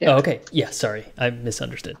saying. Yeah. Oh, okay. Yeah, sorry. I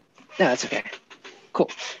misunderstood. No, that's okay.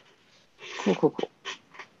 Cool. Cool.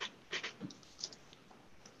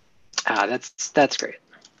 That's great.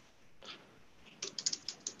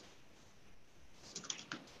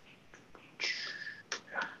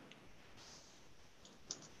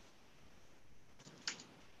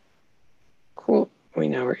 Cool. We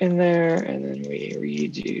know we're in there, and then we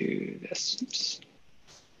redo this. Oops.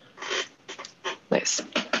 Nice.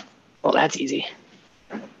 Well, that's easy.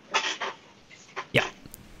 Yeah.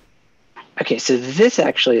 Okay, so this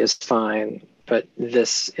actually is fine, but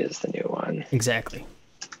this is the new one. Exactly.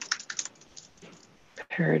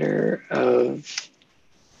 Comparator of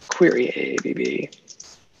query AABB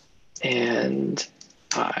and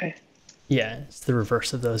I. Yeah, it's the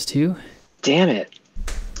reverse of those two. Damn it.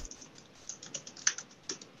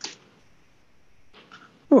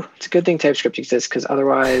 Ooh, it's a good thing TypeScript exists, because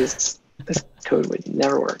otherwise this code would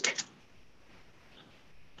never work.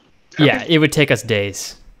 Yeah, Okay. it would take us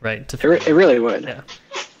days, right? It really would.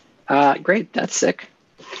 Yeah. Great. That's sick.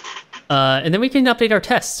 And then we can update our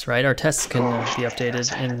tests, right? Our tests can be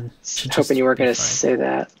updated and should Hoping just you weren't be going to fine. say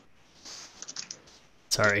that.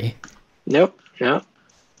 Sorry. Nope. No.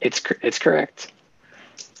 It's correct.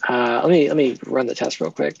 Let me run the test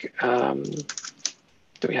real quick.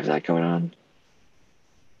 Do we have that going on?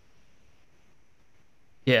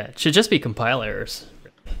 Yeah, it should just be compile errors.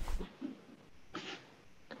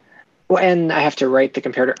 Well, and I have to write the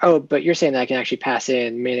comparator. Oh, but you're saying that I can actually pass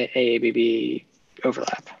in min AABB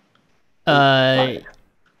overlap.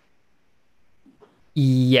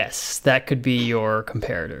 Yes, that could be your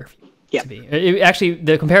comparator. Yeah. Actually,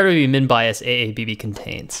 the comparator would be min bias AABB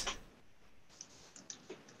contains.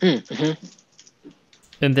 Mm-hmm.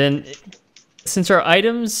 And then, since our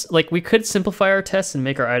items, like we could simplify our tests and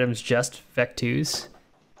make our items just vec2s.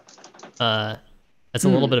 That's a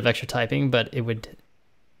little bit of extra typing, but it would.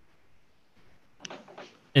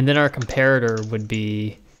 And then our comparator would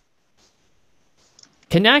be.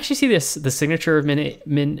 Can you actually see this? The signature of min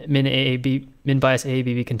bias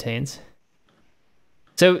AABB contains.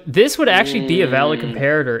 So this would actually be a valid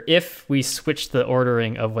comparator if we switch the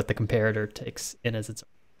ordering of what the comparator takes in as its.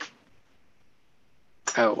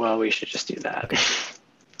 Oh well, we should just do that. Okay.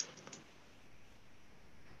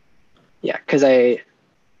 Yeah, because I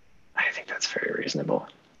think that's very reasonable.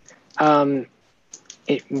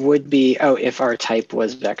 It would be if our type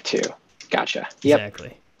was vec2. Gotcha. Yep.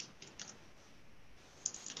 Exactly.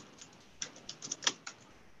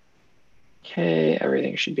 Okay,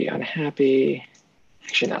 everything should be unhappy.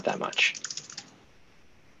 Actually, not that much.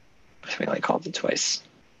 We only called it twice.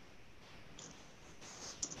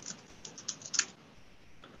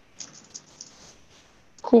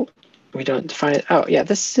 Cool. We don't define it. Oh, yeah,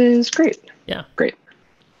 this is great. Yeah. Great.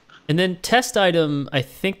 And then test item, I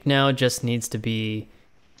think now just needs to be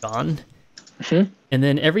gone. Mm-hmm. And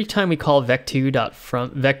then every time we call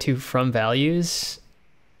vec2 from values,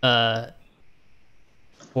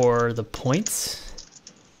 for the points.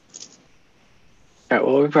 All right,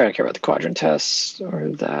 well, we probably don't care about the quadrant test or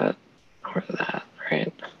that,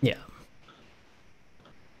 right? Yeah.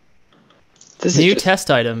 This New is just... test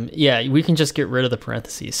item. Yeah, we can just get rid of the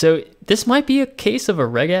parentheses. So this might be a case of a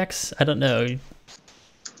regex. I don't know.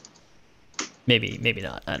 Maybe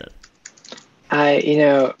not. I don't.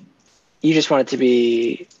 You just want it to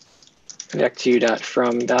be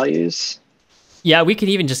vec2.from values. Yeah, we could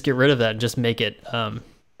even just get rid of that and just make it.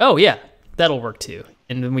 Oh yeah, that'll work too.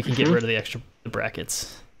 And then we can get rid of the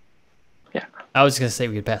brackets. Yeah. I was gonna say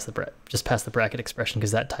we could pass the bracket expression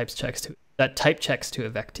because that type checks to a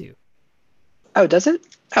vec2. Oh, does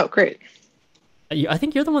it? Oh, great. I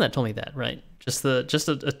think you're the one that told me that, right? Just a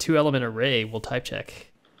 2-element array will type check.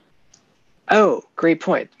 Oh, great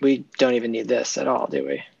point. We don't even need this at all, do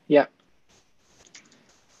we? Yep.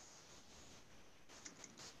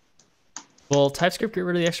 Will TypeScript get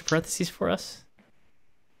rid of the extra parentheses for us?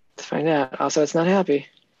 Let's find out. Also, it's not happy.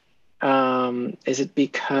 Is it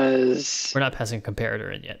because... We're not passing a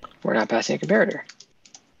comparator in yet. We're not passing a comparator.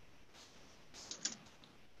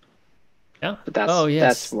 Yeah. But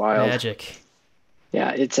that's wild. Magic.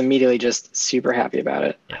 Yeah, it's immediately just super happy about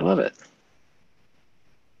it. Yeah. I love it.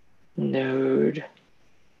 Node.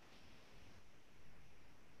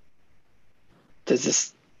 Does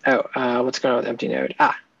this... what's going on with empty node?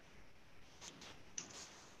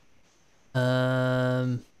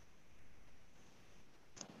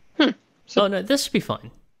 Oh no, this should be fine.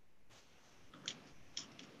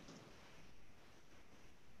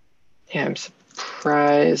 Yeah, I'm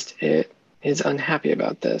surprised it is unhappy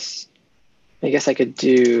about this. I guess I could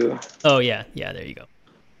do... Oh yeah, there you go.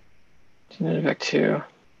 vec2.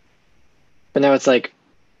 But now it's like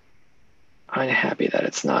unhappy that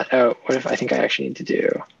it's not. Oh, what if I think I actually need to do...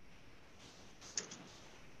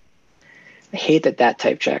 I hate that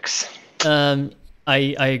type checks. I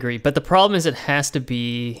agree, but the problem is it has to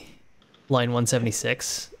be line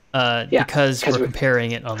 176 because we're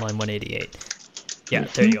comparing it on line 188. Yeah,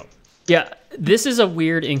 there you go. Yeah, this is a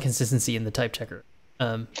weird inconsistency in the type checker.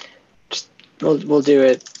 We'll do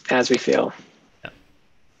it as we feel. Yeah.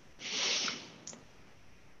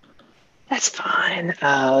 That's fine.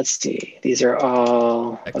 Let's see. These are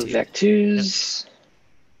all vec2s. Yep.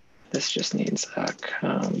 This just needs a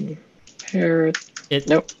compare.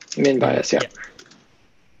 Nope. Min bias. Yeah.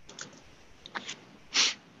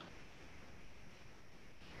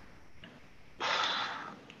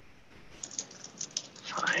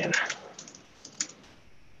 Fine.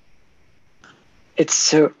 It's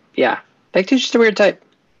so vec2 is just a weird type.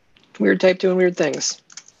 Weird type doing weird things.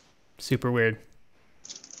 Super weird.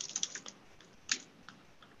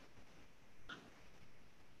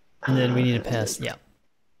 And then we need to pass, yeah.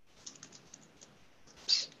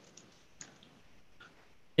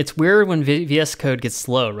 It's weird when VS Code gets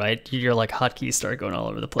slow, right? Your like hotkeys start going all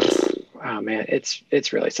over the place. Oh man,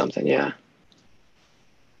 it's really something, yeah.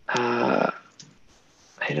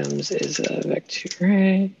 Items is a vector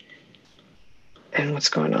array. And what's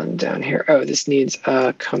going on down here? Oh, this needs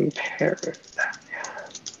a compare. That, yeah.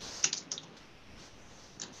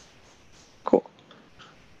 Cool.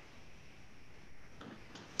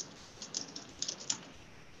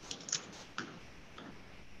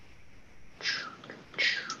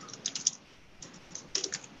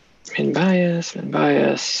 Min bias.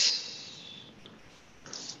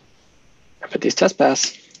 I put these tests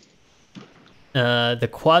pass. The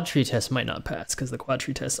quadtree test might not pass because the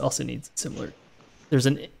quadtree test also needs similar. There's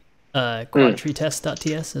an quadtree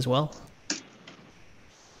test.ts as well.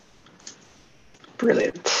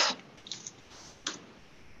 Brilliant.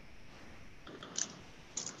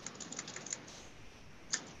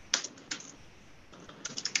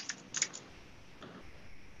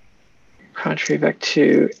 Quadtree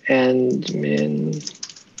vec2 and min.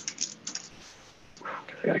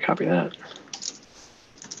 I gotta copy that.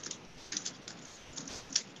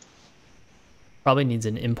 Probably needs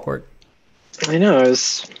an import. I know. I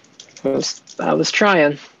was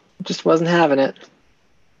trying. Just wasn't having it.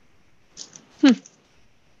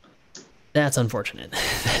 That's unfortunate.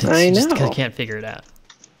 I know. Just can't figure it out.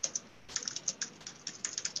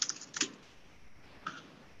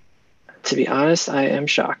 To be honest, I am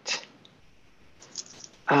shocked.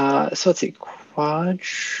 So let's see.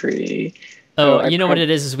 Quadtree. Oh, you know what it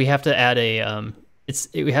is we have to add a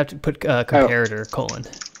we have to put comparator colon.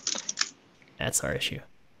 That's our issue.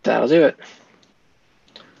 That'll do it.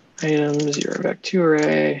 Item 0 vec2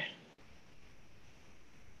 array.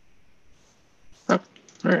 Oh,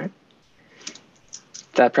 all right.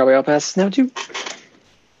 That probably all passes now too.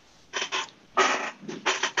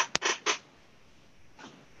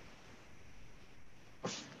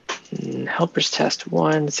 Helpers test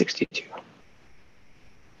 162.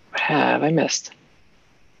 What have I missed?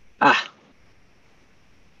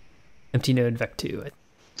 Empty node vec2.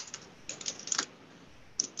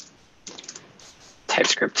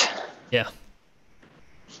 TypeScript. Yeah.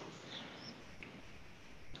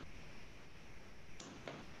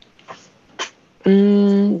 Wait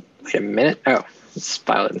a minute. Oh, let's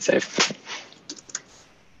file it and save.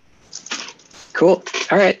 Cool.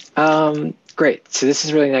 All right. Great. So this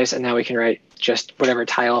is really nice, and now we can write just whatever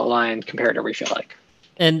tile align comparator we feel like.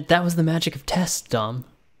 And that was the magic of tests, Dom.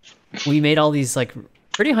 We made all these like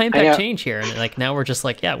pretty high impact change here, and like now we're just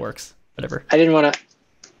like, yeah, it works. Whatever. I didn't want to.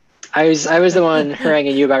 I was the one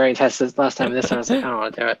haranguing you about writing tests last time, and this time I was like, I don't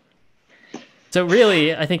want to do it. So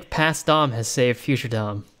really, I think past Dom has saved future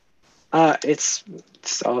Dom. It's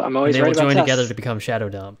I'm always right about tests. They will join together to become Shadow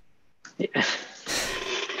Dom. Yeah.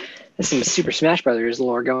 There's some Super Smash Brothers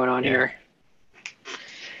lore going on here.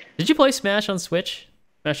 Did you play Smash on Switch?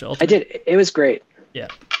 Smash Ultimate? I did. It was great. Yeah.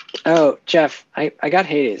 Oh, Jeff, I got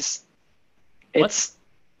Hades. It's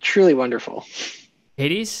truly wonderful.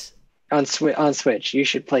 Hades? On Switch. You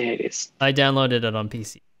should play Hades. I downloaded it on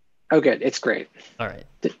PC. Oh, good. It's great. All right.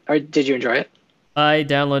 Did you enjoy it? I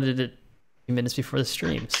downloaded it a few minutes before the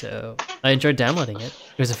stream, so I enjoyed downloading it.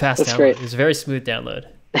 It was a fast download. Great. It was a very smooth download.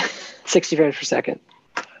 60 frames per second.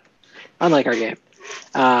 Unlike our game.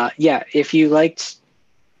 Yeah, if you like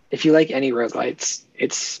any roguelites,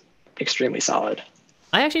 it's extremely solid.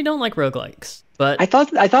 I actually don't like roguelikes, but I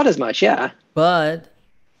thought as much, yeah. But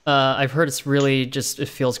I've heard it's really it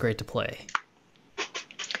feels great to play.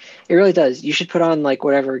 It really does. You should put on like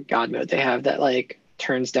whatever god mode they have that like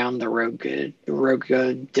turns down the rogue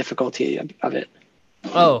good difficulty of it.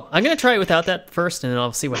 Oh, I'm gonna try it without that first, and then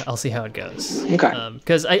I'll see how it goes. Okay.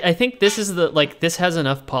 Because I think this is this has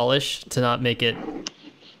enough polish to not make it.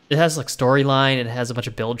 It has like storyline. It has a bunch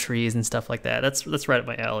of build trees and stuff like that. That's right up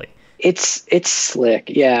my alley. It's slick,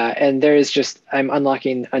 yeah. And there is I'm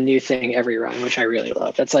unlocking a new thing every run, which I really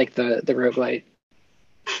love. That's like the roguelite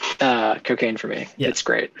cocaine for me. Yeah. It's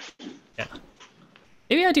great. Yeah.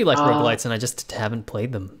 Maybe I do like roguelites, and I just haven't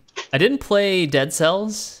played them. I didn't play Dead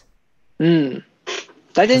Cells. That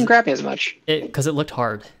didn't grab me as much. Because it looked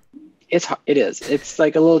hard. It is. It's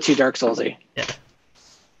like a little too Dark Soulsy. Yeah.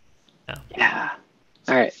 Yeah.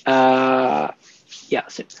 All right. Yeah.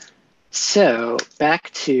 So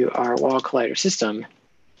back to our wall collider system.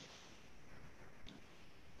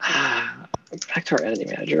 Back to our editing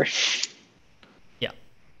manager. Yeah.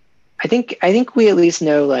 I think we at least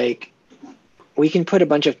know like we can put a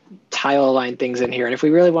bunch of tile aligned things in here, and if we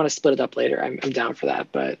really want to split it up later, I'm down for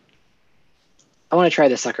that. But I want to try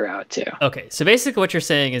this sucker out too. Okay, so basically what you're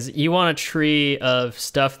saying is you want a tree of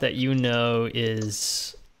stuff that you know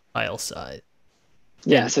is tile size.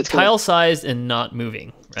 Yeah, And so it's tile sized and not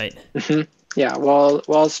moving, right? Mm-hmm. Yeah,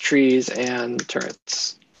 walls, trees, and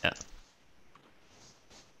turrets. Yeah.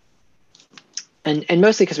 And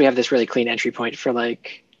mostly because we have this really clean entry point for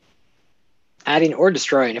like adding or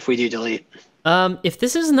destroying if we do delete. If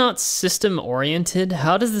this is not system oriented,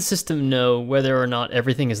 how does the system know whether or not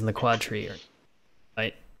everything is in the quad tree?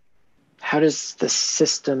 Right? How does the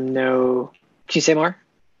system know? Can you say more?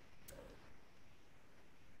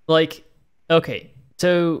 Like, okay,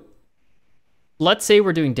 so let's say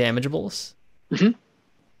we're doing damageables. Mm-hmm.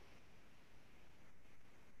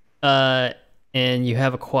 And you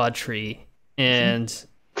have a quad tree, and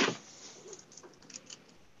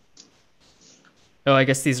oh, I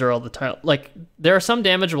guess these are all the tile. Like, there are some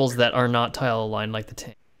damageables that are not tile aligned, like the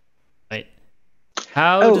tank, right?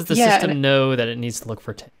 How does the system know that it needs to look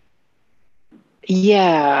for tank?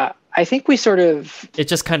 Yeah, I think we sort of. It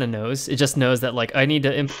just kind of knows. It just knows that like I need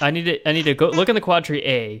to go look in the quad tree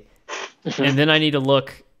A, and then I need to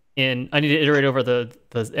iterate over the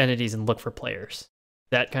entities and look for players.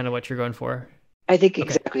 That kind of what you're going for? I think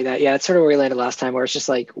exactly that. Yeah, it's sort of where we landed last time, where it's just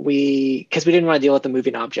like because we didn't want to deal with the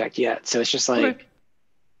moving object yet, so it's just like,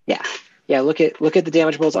 yeah. Look at the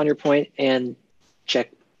damageables on your point and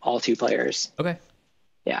check all 2 players. Okay.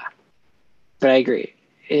 Yeah, but I agree,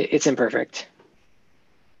 it's imperfect.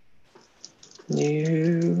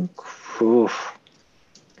 New,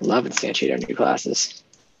 love instantiate our new classes.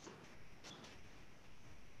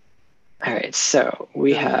 All right, so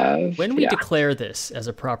we have... When we declare this as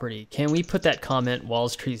a property, can we put that comment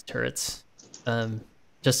walls, trees, turrets?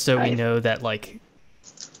 Just so we know that, like,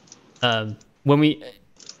 when we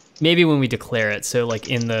declare it, so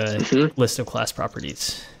like in the list of class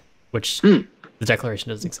properties, which the declaration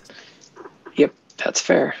doesn't exist. Yep, that's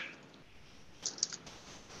fair.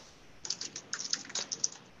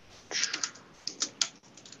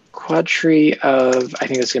 Quad tree of, I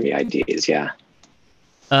think it's going to be IDs, yeah.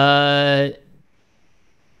 I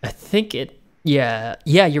think yeah,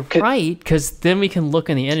 you're right, because then we can look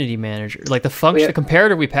in the entity manager, like the function, the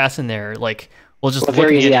comparator we pass in there, like we'll just look in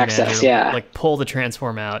the entity manager, like pull the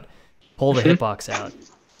transform out, pull the hitbox out.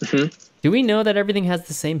 Do we know that everything has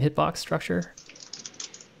the same hitbox structure?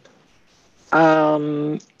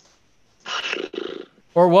 Or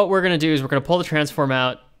what we're gonna do is we're gonna pull the transform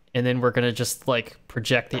out, and then we're gonna just like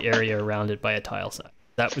project the area around it by a tile size.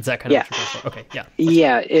 Is that kind of what you're going for? Okay, yeah.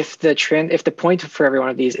 Yeah, if the point for every one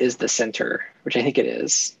of these is the center, which I think it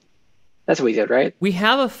is. That's what we did, right? We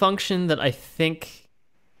have a function that I think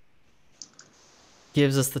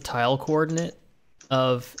gives us the tile coordinate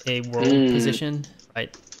of a world position,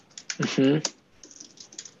 right?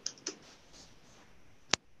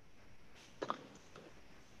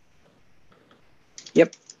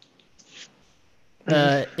 Yep.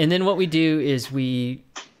 And then what we do is we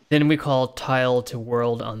call tile to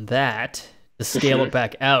world on that to scale it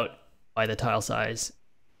back out by the tile size.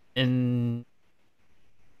 And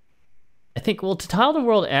I think, well, to tile to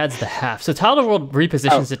world adds the half. So tile to world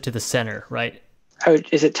repositions it to the center, right? Oh,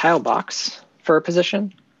 is it tile box for a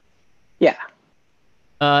position? Yeah.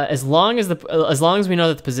 As long as we know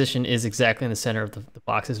that the position is exactly in the center of the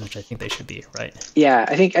boxes, which I think they should be, right? Yeah,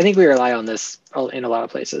 I think we rely on this in a lot of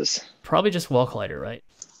places. Probably just wall collider, right?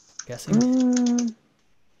 I'm guessing.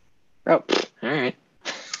 Oh, all right.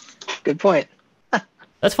 Good point.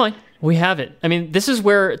 That's fine. We have it. I mean, this is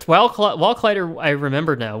where wall collider, I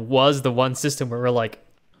remember now, was the one system where we're like,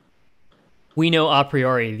 we know a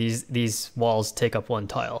priori these walls take up 1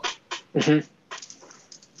 tile.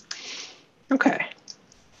 Okay.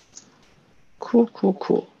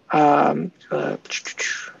 Cool.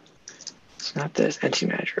 It's not this entity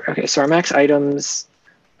manager. Okay, so our max items.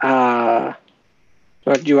 Do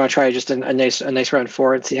you want to try just a nice round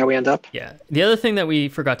 4 and see how we end up? Yeah. The other thing that we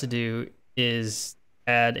forgot to do is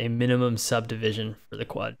add a minimum subdivision for the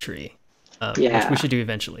quad tree, which we should do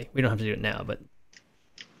eventually. We don't have to do it now, but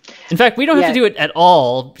in fact, we don't have to do it at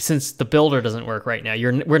all since the builder doesn't work right now.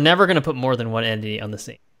 We're never going to put more than 1 entity on the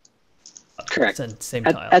same. Correct. Same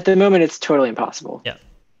tile. At the moment, it's totally impossible. Yeah.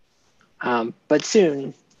 But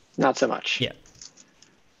soon, not so much. Yeah.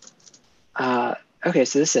 Okay,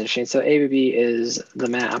 so this is interesting. So ABB is the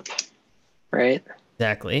map, right?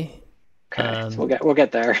 Exactly. Okay, so we'll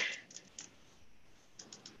get there.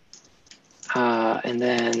 And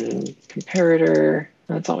then comparator.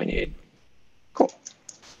 That's all we need. Cool.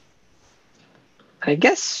 I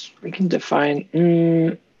guess we can define.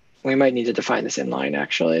 We might need to define this inline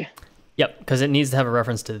actually. Yep, because it needs to have a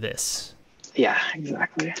reference to this. Yeah,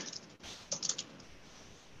 exactly.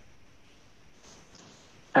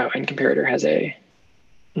 Oh, and comparator has a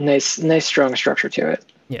nice strong structure to it.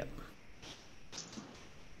 Yeah.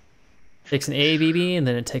 Takes an AABB and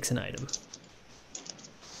then it takes an item.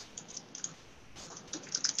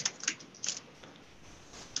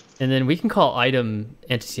 And then we can call item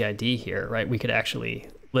entity ID here, right? We could actually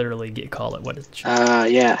literally call it what it should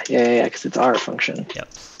be. Yeah, because it's our function. Yep.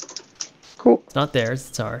 Cool. It's not theirs,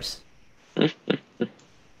 it's ours.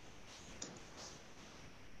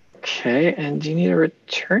 Okay, and do you need a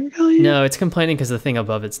return value? No, it's complaining because the thing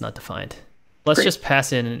above it's not defined. Let's Great. just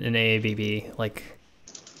pass in an AABB, like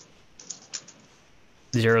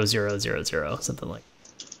 0000, something like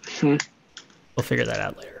that. We'll figure that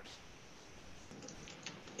out later.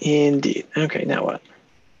 Indeed. Okay, now what?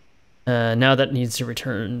 Now that needs to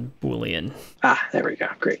return Boolean. Ah, there we go.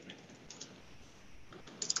 Great.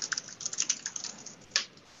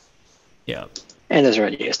 Yeah. And those are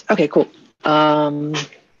unused. Okay, cool.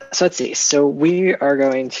 So let's see. So we are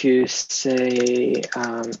going to say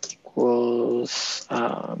equals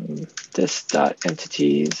this dot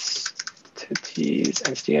entities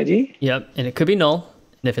entity ID. Yep, and it could be null.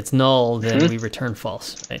 And if it's null, then we return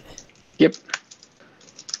false, right? Yep.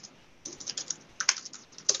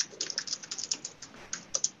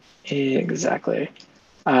 Exactly.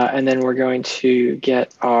 And then we're going to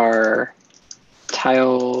get our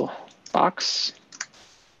tile box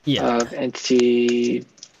of entity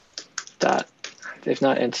dot, if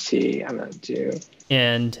not entity, I'm going to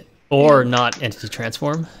do. Or not entity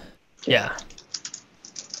transform. Yeah.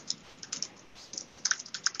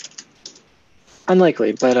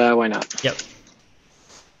 Unlikely, but why not? Yep.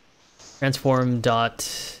 Transform dot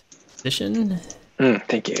position.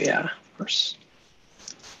 Thank you. Yeah, of course.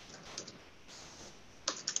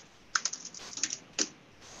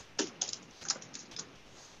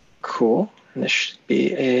 Cool. And this should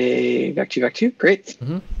be a vec2. Great.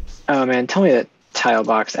 And tell me that tile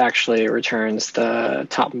box actually returns the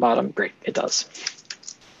top and bottom. Great, it does.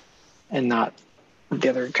 And not the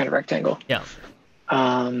other kind of rectangle. Yeah.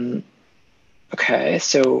 Okay,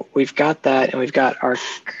 so we've got that, and we've got our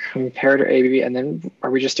comparator ABB, and then are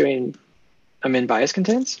we just doing a min bias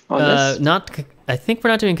contains on this? I think we're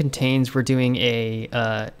not doing contains. We're doing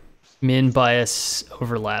a min bias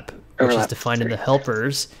overlap, which is defined in the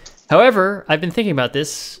helpers. However, I've been thinking about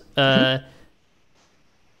this.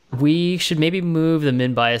 We should maybe move the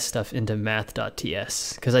min bias stuff into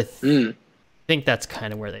math.ts because I think that's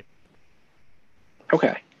kind of where they.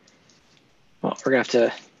 Okay. Well, we're gonna have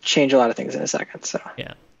to change a lot of things in a second. So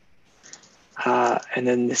yeah. And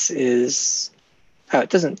then this is. Oh, it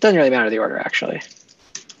doesn't really matter the order actually.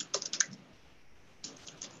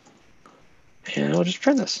 And we'll just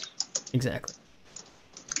return this. Exactly.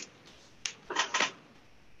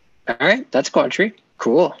 All right, that's quadtree.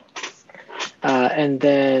 Cool. And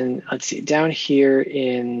then let's see, down here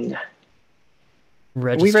in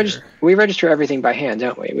register. We register everything by hand,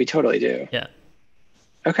 don't we? We totally do. Yeah.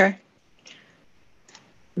 Okay.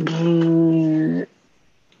 Yeah,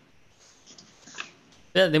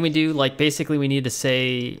 then we do basically we need to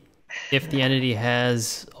say if the entity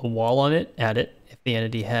has a wall on it, add it. If the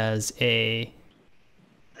entity has a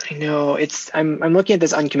I know, I'm looking at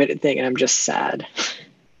this uncommitted thing and I'm just sad.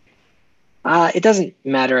 It doesn't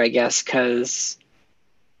matter, I guess, because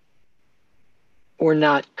we're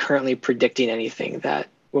not currently predicting anything that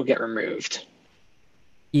will get removed.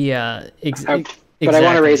 Yeah, exactly. But I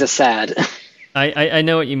want to raise a sad. I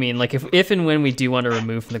know what you mean. Like if and when we do want to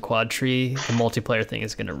remove from the quad tree, the multiplayer thing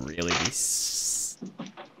is going to really be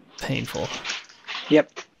painful.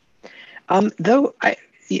 Yep. Though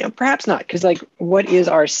perhaps not, because what is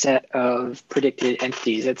our set of predicted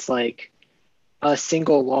entities? It's like a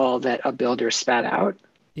single wall that a builder spat out.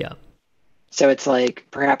 Yeah. So it's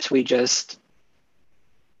perhaps we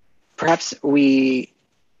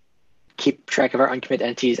keep track of our uncommitted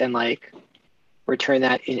entities and return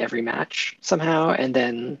that in every match somehow, and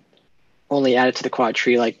then only add it to the quad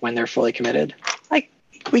tree when they're fully committed.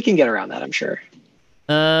 We can get around that, I'm sure.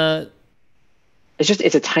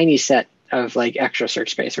 It's a tiny set of extra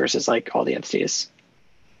search space versus all the entities.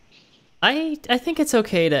 I think it's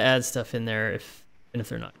okay to add stuff in there if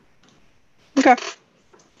they're not. Okay.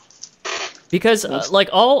 Because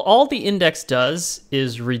all the index does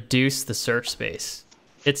is reduce the search space.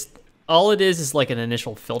 It's all it is an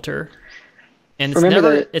initial filter, and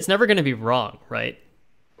it's never going to be wrong, right?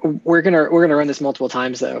 We're gonna run this multiple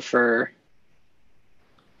times though for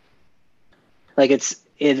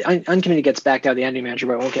uncommitted gets backed out of the entity manager,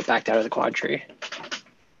 but it won't get backed out of the quad tree.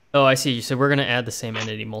 Oh, I see. So we're going to add the same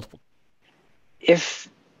entity multiple.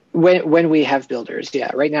 When we have builders,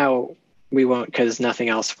 yeah. Right now we won't because nothing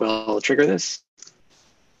else will trigger this.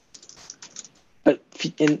 But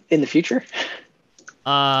in the future.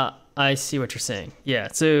 I see what you're saying. Yeah,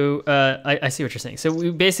 so I see what you're saying. So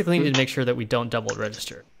we basically need to make sure that we don't double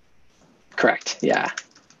register. Correct. Yeah.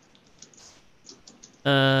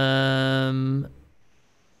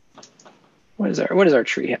 What is our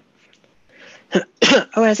tree?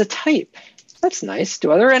 Oh, it has a type. That's nice.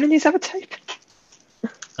 Do other enemies have a type?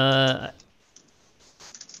 Oh,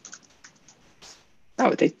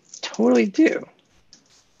 they totally do.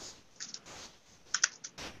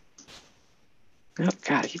 Oh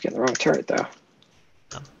God, I keep getting the wrong turret though.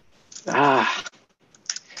 Ah,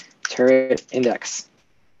 turret index.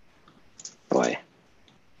 Boy.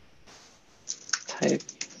 Type.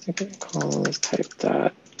 I think it calls type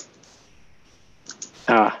dot.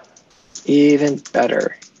 Ah, even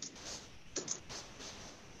better.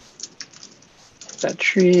 That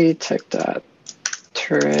tree type dot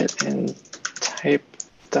turret and type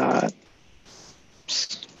dot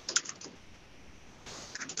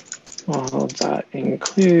wall dot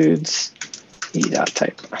includes e dot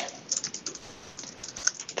type.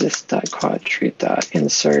 This dot quadtree dot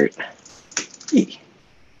insert e.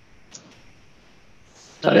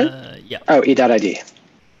 Is that it? Yeah. Oh, e dot id.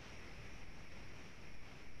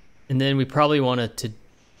 And then we probably wanted to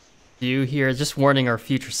do here, just warning our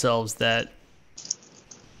future selves that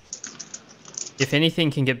if anything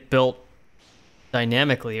can get built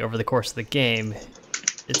dynamically over the course of the game,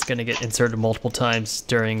 it's going to get inserted multiple times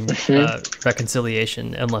during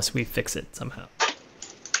reconciliation unless we fix it somehow.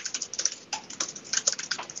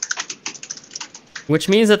 Which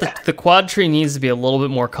means that the quad tree needs to be a little bit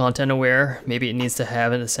more content aware. Maybe it needs to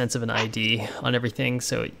have a sense of an ID on everything,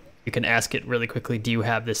 so you can ask it really quickly, do you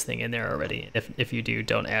have this thing in there already? If you do,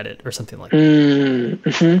 don't add it, or something like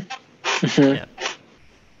that.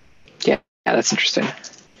 Yeah. Yeah, that's interesting.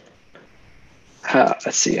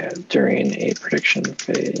 Let's see, during a prediction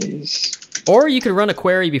phase. Or you could run a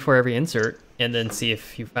query before every insert and then see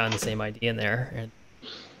if you found the same ID in there. And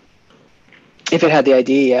if it had the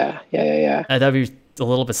ID, yeah. that'd be a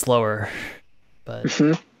little bit slower, but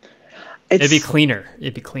it'd be cleaner.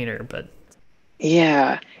 But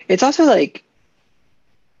yeah, it's also like,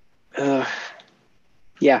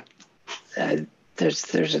 yeah,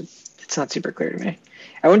 it's not super clear to me.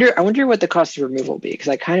 I wonder what the cost of removal will be, because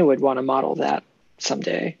I kind of would want to model that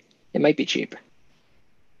someday. It might be cheap.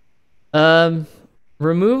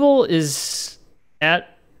 Removal is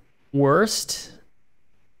at worst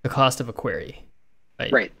the cost of a query,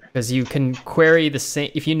 right? Because you can query the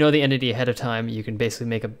same, if you know the entity ahead of time, you can basically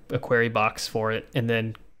make a query box for it and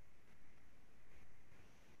then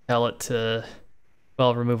tell it to,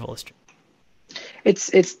 well, removal is true.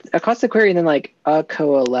 It's a cost of query and then like a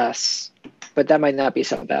coalesce, but that might not be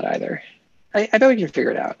so bad either. I bet we can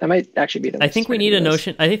figure it out. That might actually be the. I think we need a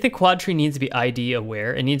notion. I think the quad tree needs to be ID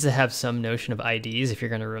aware. It needs to have some notion of IDs if you're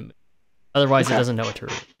going to remove. Otherwise, it doesn't know what to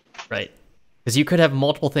remove, right? Because you could have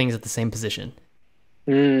multiple things at the same position.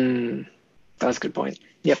 That's a good point.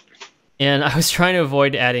 Yep. And I was trying to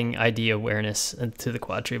avoid adding ID awareness to the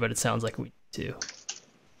quad tree, but it sounds like we need to.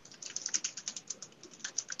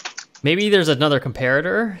 Maybe there's another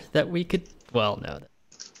comparator that we could. Well, no.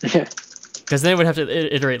 Because then it would have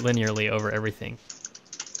to iterate linearly over everything.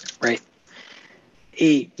 Right.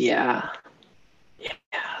 Yeah.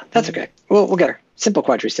 That's okay. We'll get her. Simple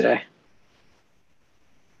quad trees today.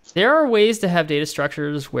 There are ways to have data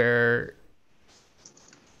structures where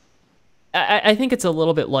I think it's a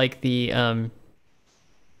little bit like the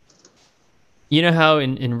you know how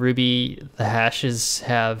in Ruby the hashes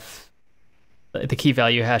have the key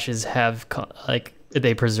value hashes have like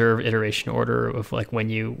they preserve iteration order of like when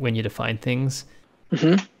you define things.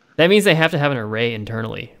 That means they have to have an array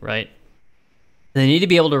internally, right? And they need to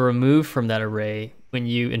be able to remove from that array when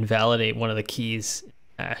you invalidate one of the keys in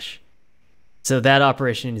the hash. So that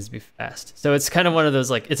operation needs to be fast. So it's kind of one of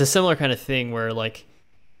those, like, it's a similar kind of thing where like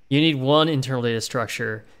you need one internal data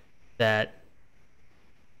structure that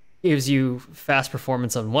gives you fast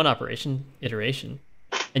performance on one operation, iteration,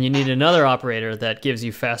 and you need another operator that gives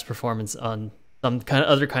you fast performance on some kind of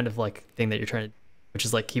other kind of like thing that you're trying to, which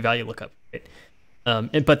is like key value lookup, right?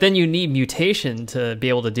 But then you need mutation to be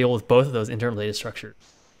able to deal with both of those internal data structures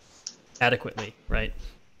adequately, right?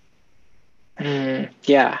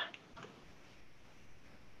 Yeah.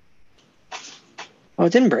 Well,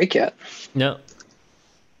 it didn't break yet. No.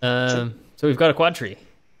 So we've got a quad tree.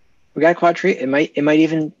 We got a quad tree. It might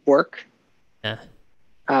even work. Yeah.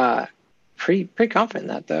 Pretty confident in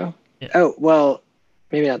that though. Yeah. Oh well,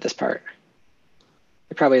 maybe not this part.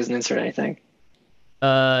 It probably doesn't insert anything.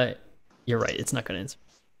 You're right. It's not going to insert.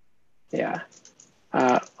 Yeah.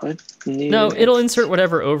 No, it'll insert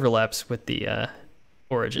whatever overlaps with the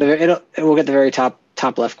origin. We'll get the very top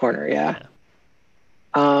Top left corner, yeah.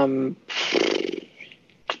 Yeah.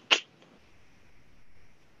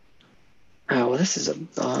 Oh, well, this is a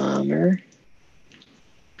bummer.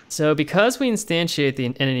 So because we instantiate the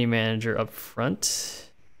entity manager up front,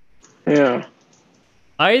 Yeah.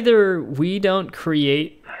 either we don't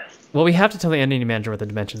create... Well, we have to tell the entity manager what the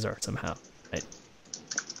dimensions are somehow, right?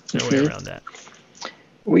 No way around that.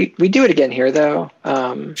 We do it again here, though.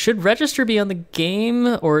 Should register be on the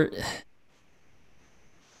game, or...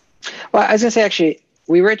 Well, I was gonna say actually,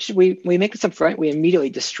 we make this up front. We immediately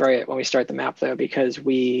destroy it when we start the map, though, because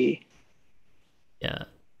we. Yeah.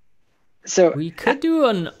 So We could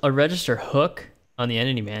do a register hook on the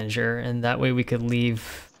entity manager, and that way we could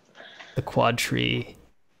leave the quad tree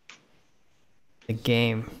the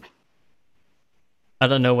game. I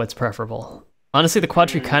don't know what's preferable. Honestly, the quad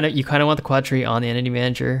tree you kind of want the quad tree on the entity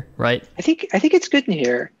manager, right? I think it's good in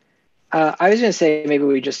here. I was gonna say maybe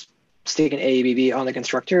we just stick an AABB on the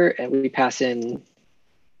constructor and we pass in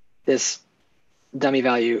this dummy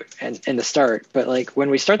value in the start. But like when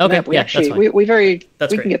we start the map, we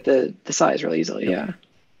can get the size really easily. Yeah.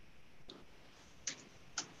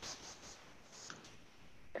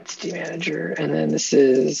 Entity manager, and then this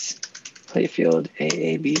is playfield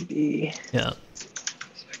AABB. Yeah.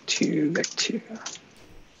 Vec2.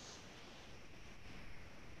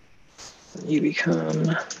 You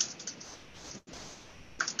become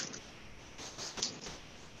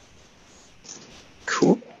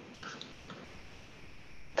cool.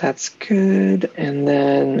 That's good. And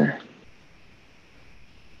then,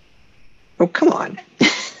 oh, come on.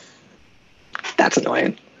 That's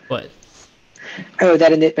annoying. What? Oh,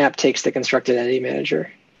 that init map takes the constructed entity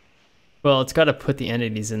manager. Well, it's got to put the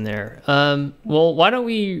entities in there. Well, why don't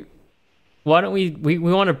we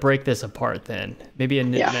want to break this apart then? Maybe a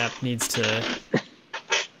init map needs to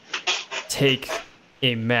take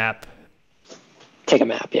a map. Take a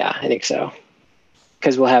map, yeah, I think so.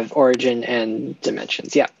 Because we'll have origin and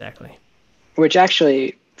dimensions, yeah. Exactly. Which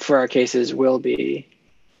actually, for our cases, will be,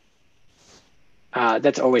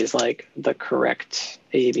 that's always like the correct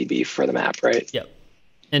AABB for the map, right? Yep.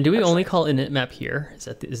 And do we only call init map here? Is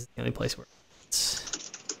that the only place where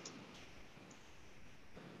it's...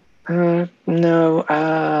 No,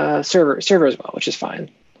 server as well, which is fine.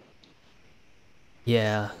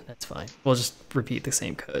 Yeah, that's fine. We'll just repeat the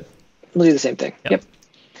same code. We'll do the same thing. Yep.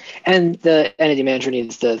 And the entity manager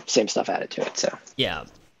needs the same stuff added to it. So yeah.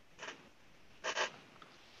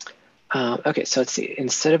 Okay, so let's see.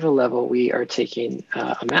 Instead of a level, we are taking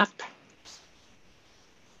a map.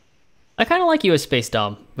 I kind of like US Space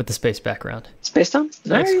DOM with the space background. Space DOM?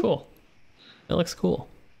 That looks cool. It looks cool.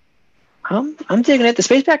 I'm digging it. The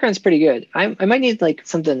space background's pretty good. I might need like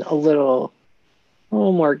something a little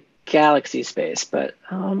more galaxy space, but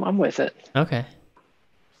I'm with it. Okay.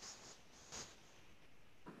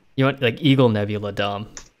 You want like Eagle Nebula DOM?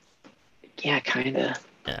 Yeah, kind of.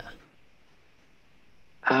 Yeah.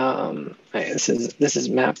 Right, this is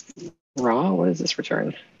map raw. What does this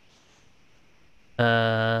return?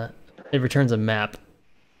 It returns a map.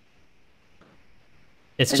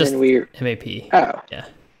 It's and just MAP. Oh. Yeah.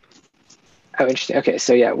 Oh, interesting. Okay,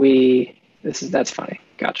 so yeah, that's funny.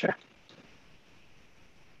 Gotcha.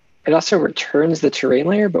 It also returns the terrain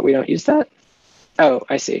layer, but we don't use that. Oh,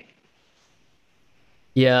 I see.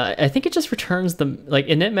 Yeah, I think it just returns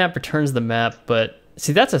init map returns the map, but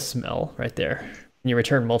see, that's a smell right there. When you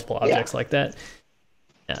return multiple objects like that.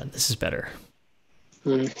 Yeah, this is better.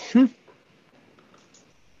 Mm-hmm.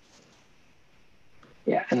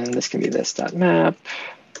 Yeah, and then this can be this dot map.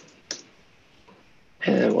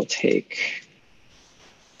 And then we'll take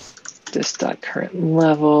this dot current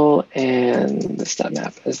level and this dot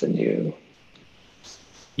map as the new.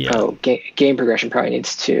 Yeah. Oh, game progression probably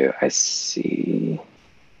needs to. I see.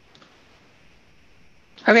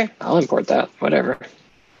 Okay, I'll import that. Whatever.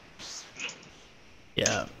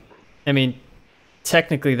 Yeah, I mean,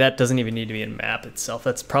 technically that doesn't even need to be in map itself.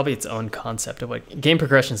 That's probably its own concept of what game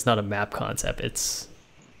progression is. Not a map concept. It's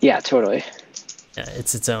totally. Yeah,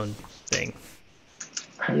 it's its own thing.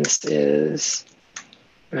 And this is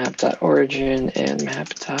map.origin and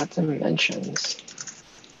map.dimensions.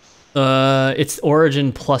 It's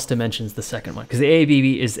origin plus dimensions, the second one, because the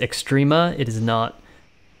AABB is extrema. It is not.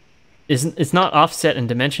 It's not offset in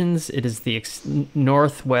dimensions. It is the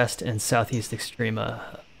northwest and southeast extrema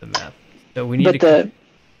of the map. So we need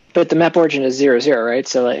but the map origin is 0, 0, right?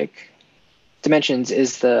 So like dimensions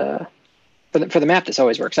is for the map. This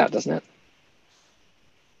always works out, doesn't it?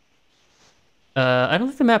 I don't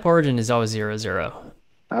think the map origin is always 0, 0.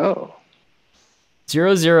 Oh.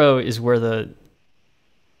 0, 0 is where the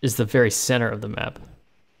very center of the map.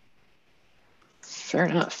 Fair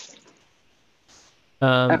enough.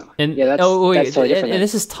 And yeah, that's totally different. and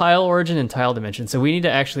this is tile origin and tile dimension, so we need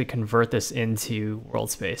to actually convert this into world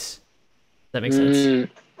space. That makes sense.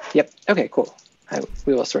 Yep. Okay. Cool.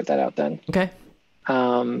 We will sort that out then. Okay.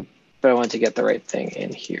 But I want to get the right thing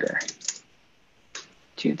in here.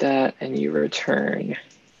 Do that, and you return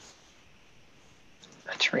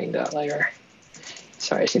a terrain.layer.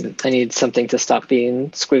 Sorry, I need something to stop being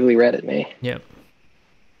squiggly red at me. Yep.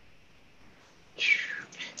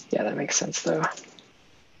 Yeah, that makes sense though.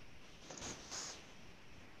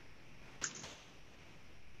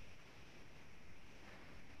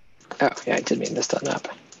 Oh, yeah, I did mean this done up.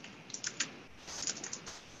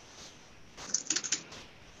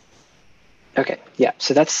 Okay, yeah,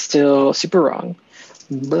 so that's still super wrong,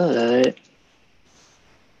 but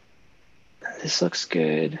this looks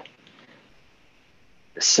good.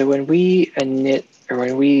 So when we init, or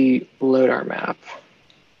when we load our map,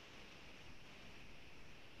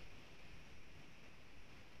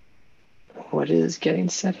 what is getting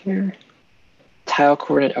set here? Tile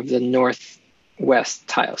coordinate of the northwest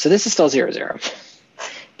tile. So this is still 0, 0,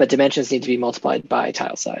 but dimensions need to be multiplied by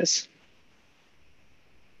tile size.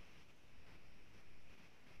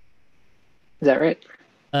 Is that right?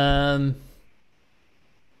 I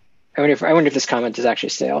wonder if this comment is actually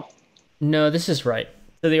stale. No, this is right.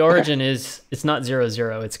 So the origin is, it's not 0,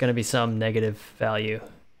 0. It's going to be some negative value.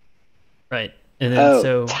 Right. And then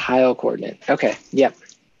so tile coordinate. Okay. Yep.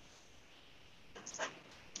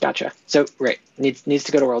 Gotcha. So right, needs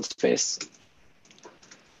to go to world space.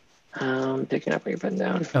 Picking up what you're putting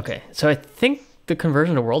down. Okay. So I think the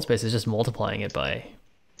conversion to world space is just multiplying it by.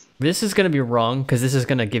 This is going to be wrong because this is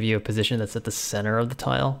going to give you a position that's at the center of the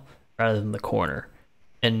tile rather than the corner.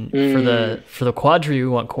 And for the quadtree, we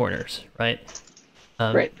want corners, right?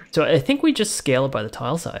 Right. So I think we just scale it by the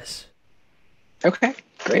tile size. Okay,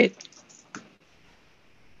 great.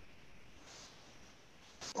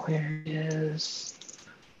 Where is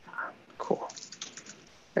cool?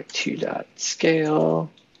 Like 2.scale.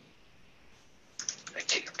 Like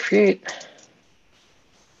 2 create.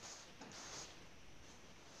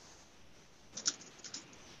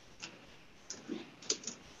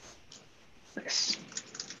 Nice.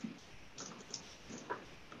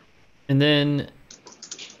 And then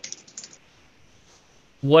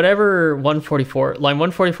whatever line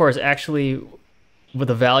 144 is actually with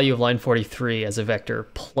a value of line 43 as a vector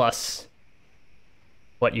plus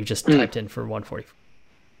what you just typed in for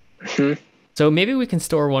 144. So maybe we can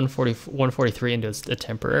store 143 into a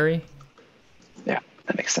temporary. Yeah,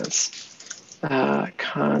 that makes sense.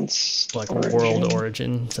 Const like origin. World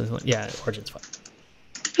origin, something like, yeah, origin's fine.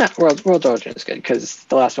 Yeah, world origin is good because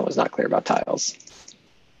the last one was not clear about tiles.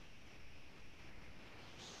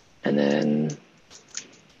 And then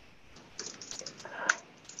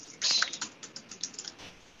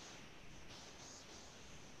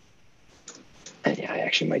and yeah, I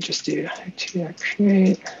actually might just do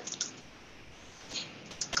 2.create.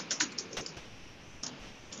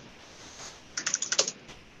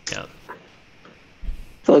 Yeah.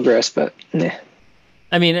 It's a little gross, but nah.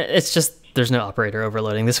 I mean, it's just there's no operator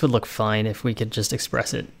overloading. This would look fine if we could just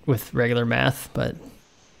express it with regular math, but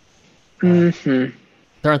there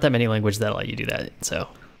aren't that many languages that let you do that. So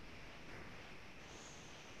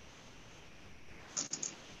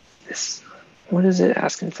this, what is it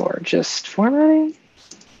asking for? Just formatting?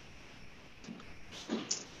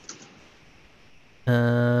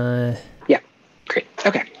 Yeah, great.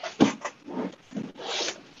 Okay.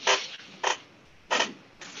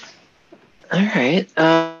 All right.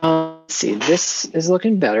 Let's see. This is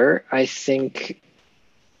looking better. I think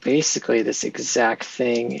basically this exact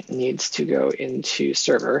thing needs to go into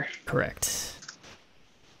server. correct.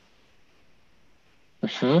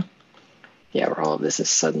 Yeah, where all of this is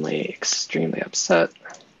suddenly extremely upset.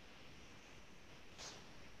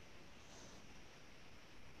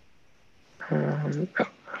 Oh,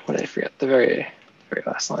 what did I forget? The very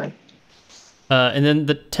last line. And then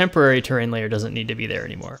the temporary terrain layer doesn't need to be there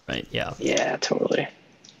anymore, right? Yeah. Yeah, totally.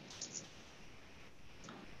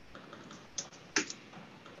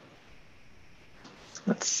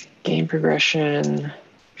 Let's see. Game progression.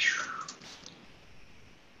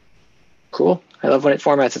 Cool. I love when it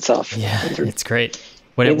formats itself. Yeah, it's great.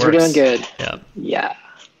 When it works. We're doing good. Yeah. Yeah.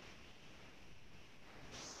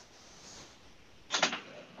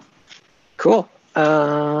 Cool.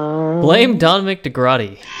 Blame Don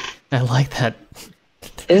McDegrotty. I like that.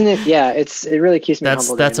 Isn't it? Yeah, it really keeps me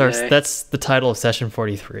humble. That's the title of session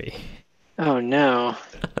 43. Oh no.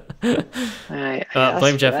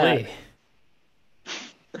 Blame Jeff Lee.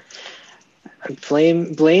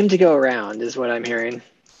 Blame to go around is what I'm hearing.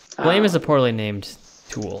 Blame is a poorly named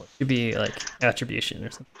tool. It could be like attribution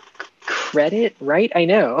or something. credit, right? I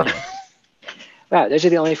know. Wow, those are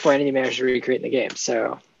the only 4 entity managers to recreate in the game.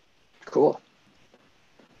 So cool.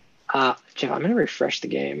 Jeff, I'm gonna refresh the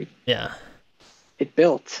game. Yeah. It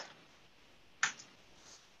built.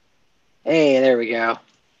 Hey, there we go.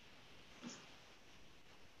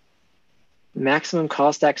 Maximum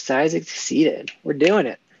call stack size exceeded. We're doing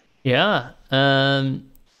it. Yeah.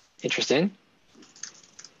 Interesting.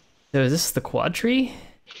 So is this the quadtree?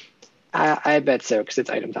 I bet so, because it's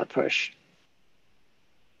item.push.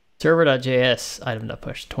 Server.js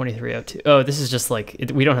item.push 2302. Oh, this is just like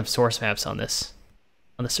we don't have source maps on this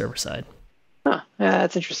on the server side. Huh. Yeah,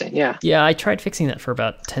 that's interesting. Yeah. Yeah, I tried fixing that for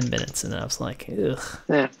about 10 minutes and then I was like, ugh.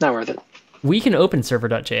 Not worth it. We can open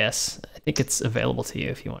server.js. I think it's available to you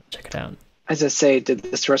if you want to check it out. As I say, did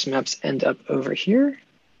the source maps end up over here?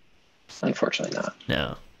 Unfortunately not.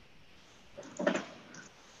 No.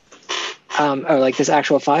 Oh, like this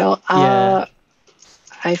actual file? Yeah.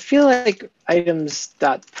 I feel like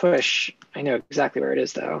items.push. I know exactly where it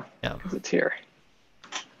is though. Yeah. Because it's here.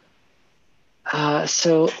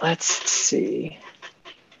 So let's see.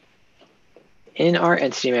 In our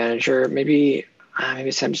entity manager, maybe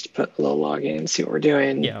it's time just to put a little log in and see what we're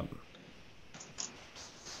doing. Yeah.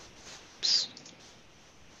 Oops.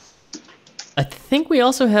 I think we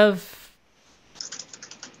also have.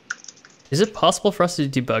 Is it possible for us to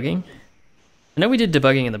do debugging? I know we did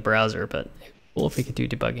debugging in the browser, but cool if we could do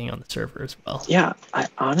debugging on the server as well. Yeah, I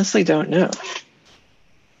honestly don't know.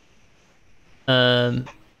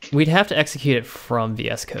 We'd have to execute it from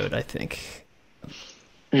VS Code, I think.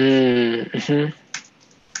 Mm-hmm.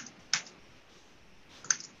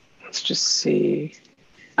 Let's just see.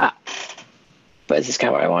 But this is kind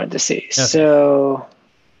of what I wanted to see. Okay. So.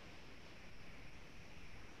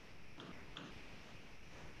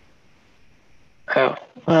 Oh,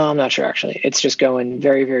 well, I'm not sure actually. It's just going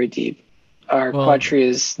very, very deep. Our quadtree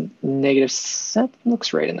is -7.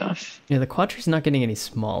 Looks right enough. Yeah, the quadtree's not getting any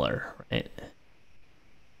smaller, right?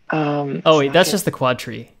 Oh wait, that's just the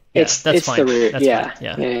quadtree. Yeah, that's fine. The root. That's yeah. Fine.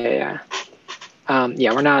 Yeah.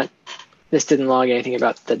 Yeah, we're not. This didn't log anything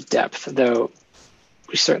about the depth, though.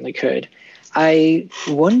 We certainly could. I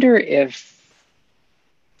wonder if.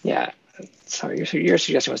 Yeah. Sorry, your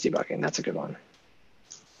suggestion was debugging. That's a good one.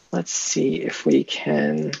 Let's see if we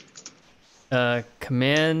can.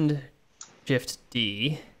 Command Shift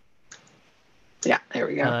D. Yeah, there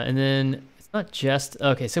we go. And then it's not just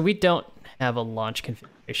okay. So we don't have a launch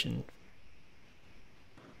configuration.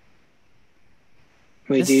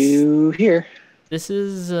 We do here. This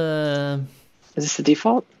is. Is this the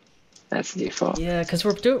default? That's the default. Yeah, because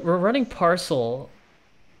we're running parcel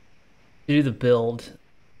to do the build.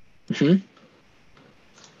 Mm-hmm.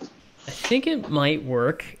 I think it might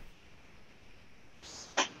work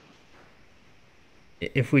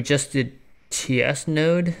if we just did TS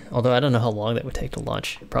node, although I don't know how long that would take to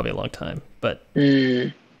launch. Probably a long time, but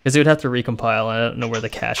because it would have to recompile, and I don't know where the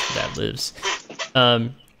cache for that lives.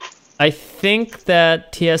 I think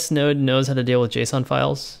that TS node knows how to deal with JSON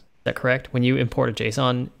files. Is that correct? When you import a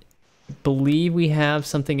JSON, I believe we have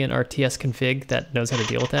something in our TS config that knows how to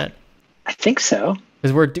deal with that. I think so.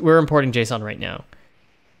 Because we're importing JSON right now.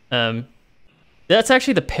 That's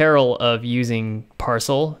actually the peril of using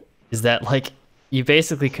Parcel, is that like you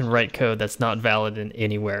basically can write code that's not valid in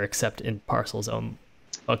anywhere except in Parcel's own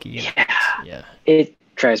funky interface. Yeah. It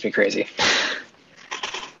drives me crazy.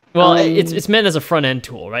 Well, it's meant as a front end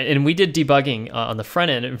tool, right? And we did debugging on the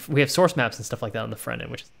front end. We have source maps and stuff like that on the front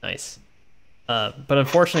end, which is nice. But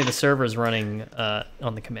unfortunately, the server is running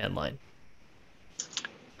on the command line.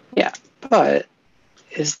 Yeah, but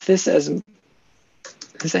is this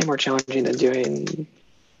any more challenging than doing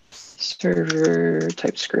server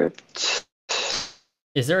TypeScript?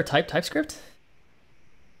 Is there a TypeScript?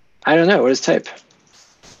 I don't know. What is type?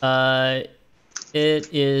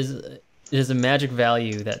 It is a magic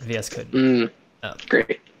value that VS Code.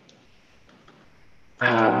 Great.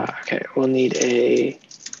 Okay, we'll need a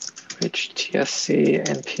which TSC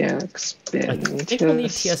npx bin. I think we'll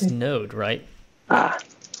need TS node, right?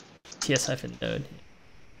 TS-node.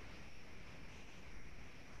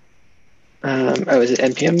 Is it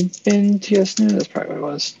npm bin TS node? That's probably what it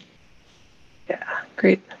was. Yeah,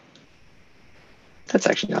 great. That's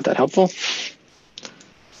actually not that helpful.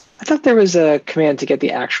 I thought there was a command to get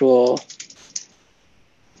the actual.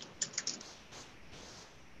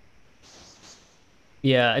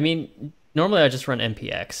 Yeah, I mean, normally I just run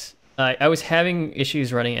npx. I was having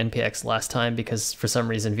issues running npx last time because for some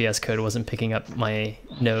reason VS Code wasn't picking up my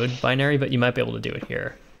node binary, but you might be able to do it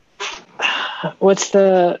here. What is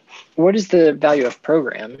the value of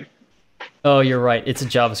program? Oh, you're right. It's a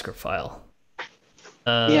JavaScript file.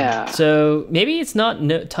 Yeah. So maybe it's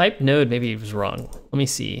not type node. Maybe it was wrong. Let me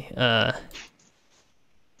see.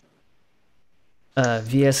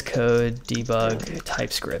 VS Code debug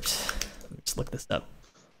TypeScript. Let's look this up.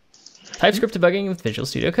 TypeScript debugging with Visual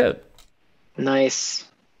Studio Code. Nice.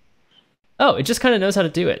 Oh, it just kind of knows how to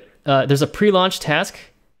do it. There's a pre-launch task.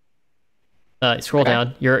 Scroll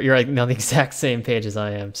down. You're like on the exact same page as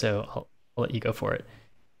I am, so I'll let you go for it.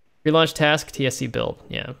 Pre-launch task, TSC build.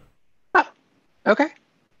 Yeah. Oh, okay.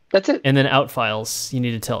 That's it. And then out files. You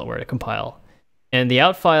need to tell it where to compile. And the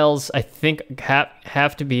out files, I think,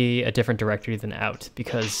 have to be a different directory than out,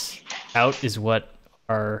 because out is what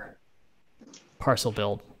our parcel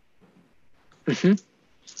build. Mm-hmm.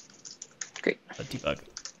 Great. Debug.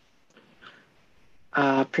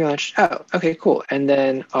 Pre-launch. Oh, okay, cool. And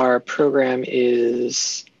then our program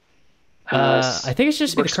is. I think it's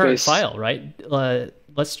just the current workspace. file, right?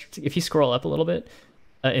 If you scroll up a little bit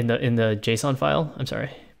in the JSON file. I'm sorry.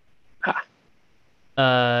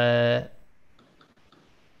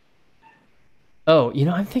 Oh,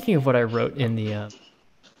 I'm thinking of what I wrote in the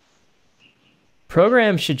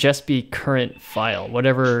program. Should just be current file,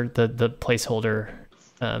 whatever the placeholder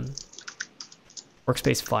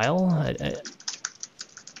workspace file.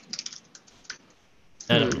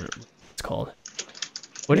 I don't remember what it's called.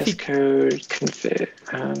 What if you code config?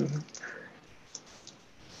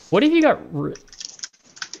 What if you got?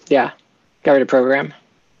 Yeah, got rid of program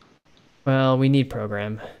Well, we need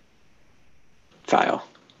program. file.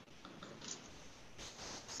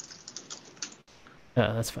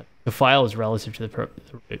 That's fine. The file is relative to the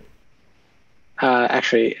root.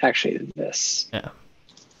 Actually, this. Yeah,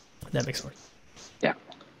 that makes sense. Yeah.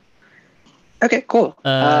 Okay, cool.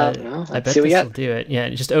 I let's bet see what we this got. will do it. Yeah,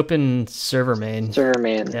 just open server main. Server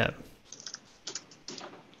main. Yeah.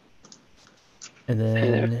 And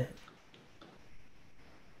then.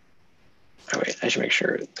 Oh wait, I should make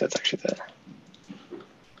sure that's actually the.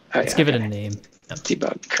 Let's give it a name. Yeah.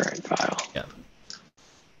 Debug current file. Yeah.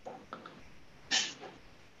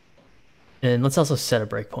 And let's also set a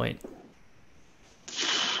breakpoint.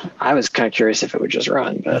 I was kind of curious if it would just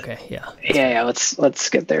run, but Okay, yeah. yeah. Let's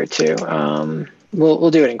get there too.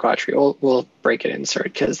 We'll do it in quadtree. We'll break it insert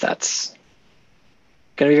because that's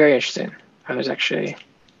gonna be very interesting. There's actually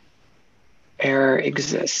error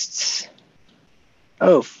exists.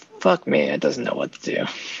 Oh fuck me! It doesn't know what to do.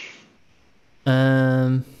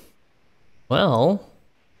 Well.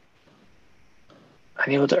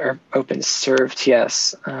 Unable to open serve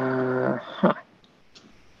TS. Huh.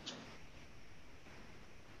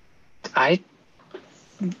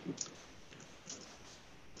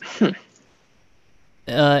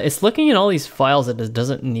 It's looking at all these files that it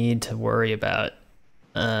doesn't need to worry about.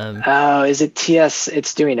 Oh, is it TS?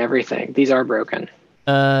 It's doing everything. These are broken.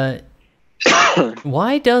 Why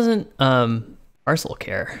doesn't Parcel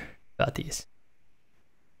care about these?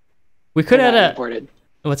 We could add imported.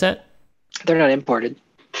 What's that? They're not imported.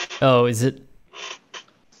 Oh, is it?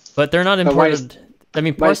 But they're not imported. I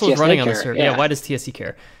mean, Parcel is running on the server. Yeah. Why does TSC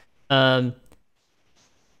care? Can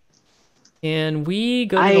we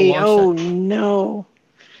go to the launch? Oh no!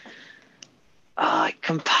 Oh, I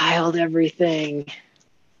compiled everything.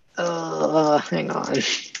 Hang on.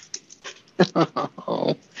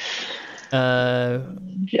 Oh.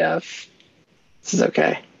 Jeff, this is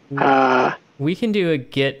okay. We can do a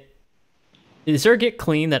git. Is there a git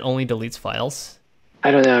clean that only deletes files?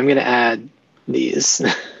 I don't know. I'm gonna add these.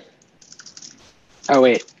 Oh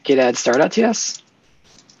wait, git add star.ts.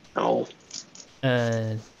 Oh.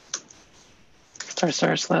 //star.ts.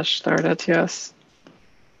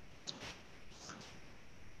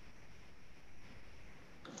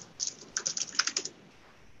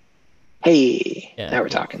 Hey, now we're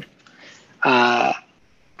talking.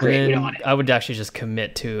 Great. We don't want it. I would actually just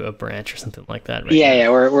commit to a branch or something like that. Right Yeah,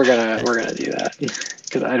 we're gonna do that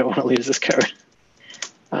because I don't want to lose this code.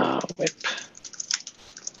 Whip.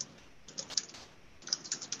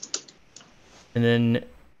 And then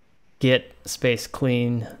git space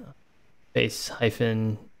clean space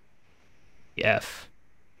hyphen df.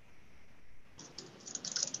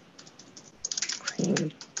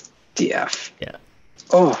 Clean df. Yeah.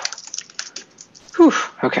 Oh. Whew.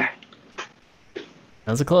 Okay.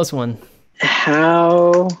 That was a close one.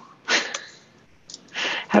 How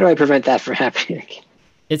do I prevent that from happening?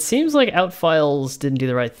 It seems like out files didn't do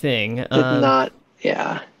the right thing. Did not.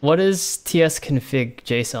 Yeah. What does tsconfig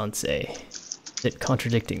JSON say? Is it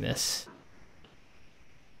contradicting this?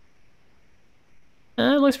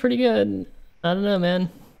 It looks pretty good. I don't know, man.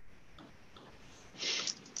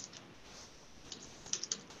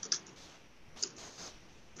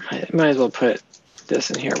 I might as well put this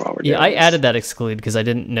in here while we're doing I this. added that exclude because I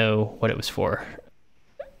didn't know what it was for.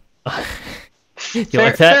 You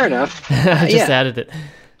like that? Fair enough. I just Yeah, added it.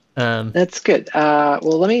 that's good.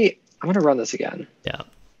 Well, I'm going to run this again. Yeah.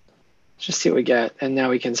 Just see what we get, and now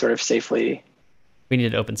we can sort of safely. We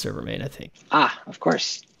need an open server main, I think. Of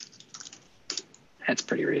course. That's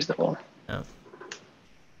pretty reasonable. Yeah.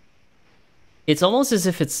 It's almost as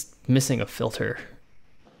if it's missing a filter.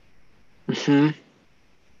 Hmm.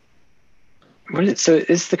 What is it? So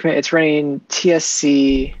is the command? It's running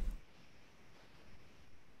TSC.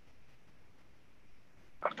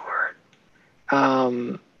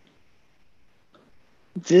 Abort.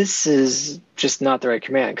 This is just not the right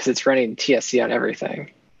command because it's running TSC on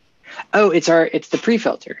everything. Oh, it's the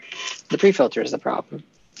pre-filter. The pre-filter is the problem.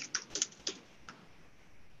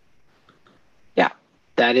 Yeah,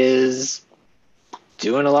 that is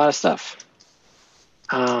doing a lot of stuff.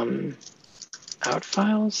 Out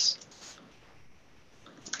files.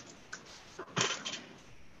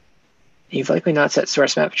 You've likely not set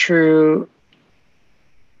source map true.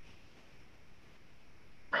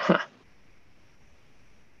 Huh.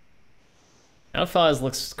 Out files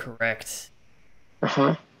looks correct.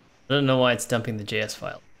 Uh-huh. I don't know why it's dumping the JS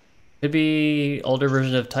file. Could be older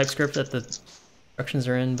version of TypeScript that the instructions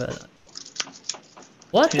are in, but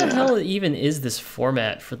what the hell even is this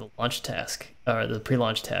format for the launch task or the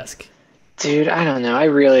pre-launch task? Dude, I don't know.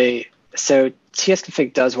 So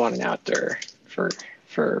tsconfig does want an outdoor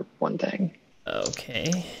for one thing.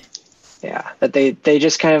 Okay. Yeah, that they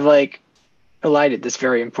just kind of like elided this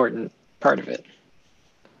very important part of it.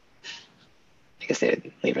 I guess they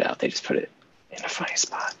didn't leave it out. They just put it in a funny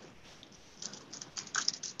spot.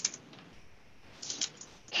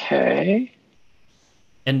 Okay.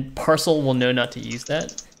 And Parcel will know not to use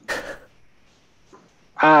that?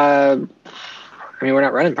 I mean, we're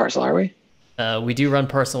not running Parcel, are we? We do run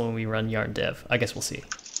Parcel when we run yarn dev. I guess we'll see.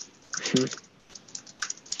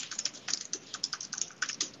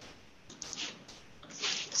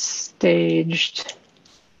 Staged.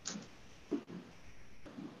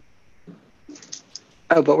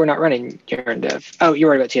 Oh, but we're not running yarn dev. Oh, you're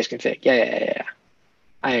worried about tsconfig. Yeah.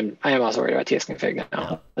 I am also worried about tsconfig now.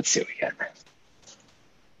 Yeah. Let's see what we get.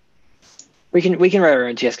 We can write our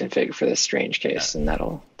own tsconfig for this strange case, and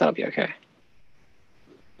that'll be okay.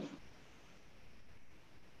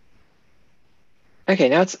 Okay,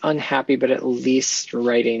 now it's unhappy, but at least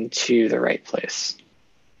writing to the right place.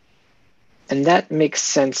 And that makes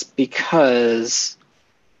sense because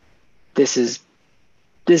this is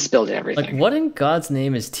building everything. Like, what in God's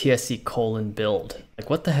name is TSC : build? Like,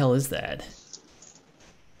 what the hell is that?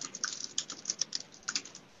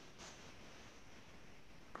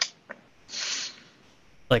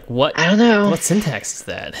 Like, what? I don't know. What syntax is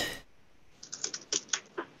that?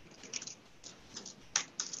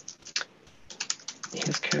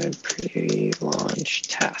 Use code pre-launch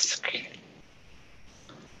task.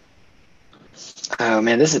 Oh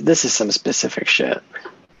man, this is some specific shit.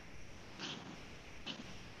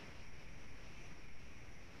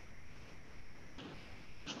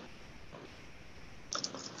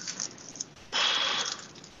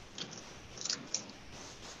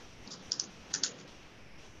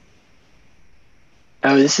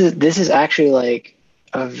 Oh, this is actually like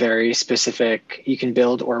a very specific, you can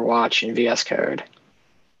build or watch in VS Code.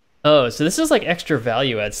 Oh, so this is like extra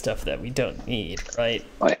value add stuff that we don't need, right?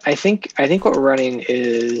 I think what we're running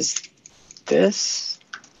is this.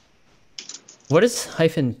 What is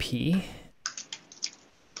 -p?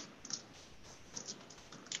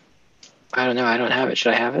 I don't know. I don't have it.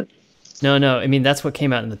 Should I have it? No. I mean, that's what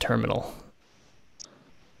came out in the terminal.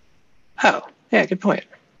 Oh, yeah, good point.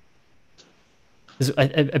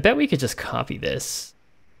 I bet we could just copy this.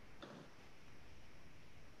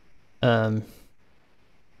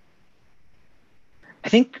 I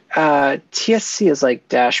think TSC is like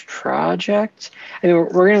dash project. I mean, we're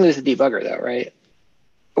going to lose the debugger though, right?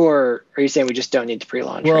 Or are you saying we just don't need to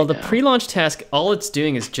pre-launch? Well, right the now? pre-launch task, all it's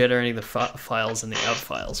doing is generating the files and the out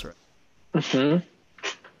files, right?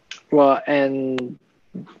 Mm-hmm. Well, and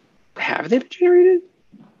have they been generated?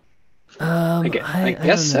 I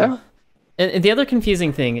guess so. And the other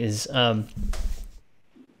confusing thing is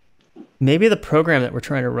maybe the program that we're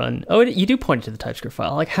trying to run. Oh, you do point to the TypeScript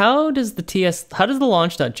file. Like, how does the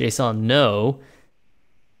launch.json know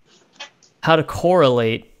how to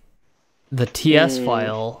correlate the TS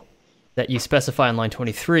file that you specify on line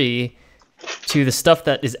 23 to the stuff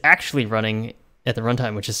that is actually running at the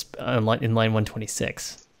runtime, which is in line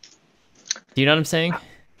 126? Do you know what I'm saying?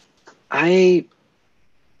 I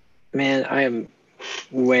am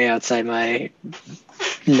way outside my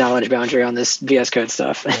knowledge boundary on this VS Code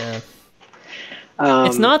stuff. Yeah.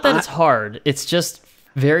 It's not that it's hard. It's just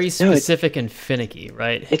very specific and finicky,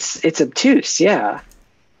 right? It's obtuse, yeah.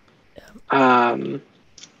 I'm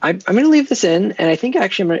going to leave this in, and I think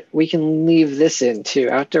actually we can leave this in too.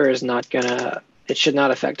 Outdoor is not gonna. It should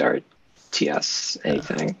not affect our TS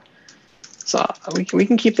anything. So we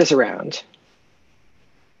can keep this around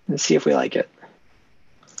and see if we like it.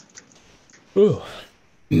 Ooh.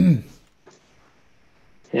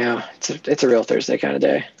 Yeah, it's a real Thursday kind of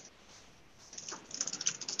day.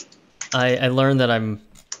 I learned that I'm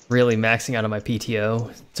really maxing out on my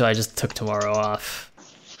PTO, so I just took tomorrow off.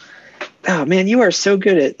 Oh man, you are so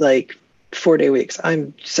good at like 4-day weeks.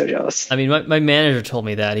 I'm so jealous. I mean, my manager told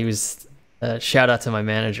me that. He was shout out to my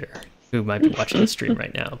manager, who might be watching the stream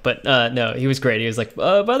right now. But no, he was great. He was like,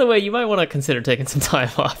 by the way, you might want to consider taking some time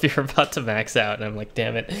off. You're about to max out. And I'm like,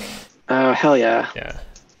 damn it. Oh, hell yeah. Yeah.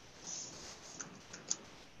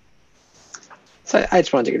 So I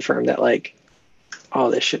just wanted to confirm that like all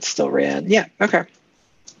this shit still ran. Yeah, okay.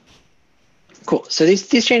 Cool. So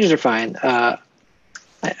these changes are fine. I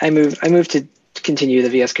move to continue the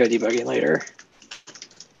VS Code debugging later.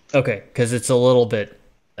 Okay, because it's a little bit,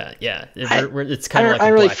 yeah. It's kind of like I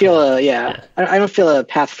really feel hole. I don't feel a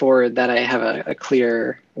path forward that I have a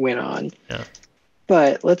clear win on. Yeah.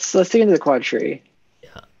 But let's dig into the quad tree.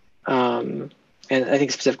 Yeah. And I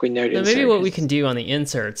think specifically node insert. Maybe what we can do on the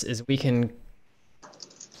inserts is we can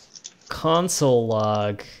console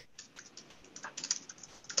log.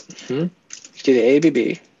 Do the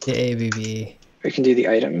ABB. The ABB. We can do the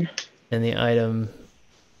item. And the item.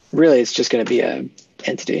 Really, it's just going to be a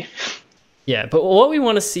entity. Yeah, but what we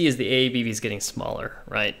want to see is the ABB is getting smaller,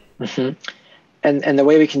 right? Mm-hmm. And the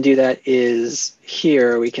way we can do that is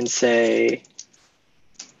here we can say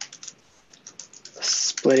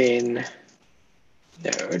splitting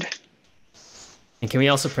node. And can we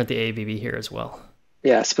also print the ABB here as well?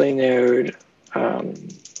 Yeah, splitting node,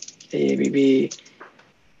 ABB.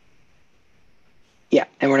 Yeah,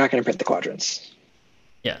 and we're not going to print the quadrants.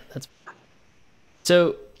 Yeah, that's...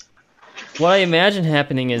 So what I imagine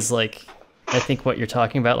happening is like, I think what you're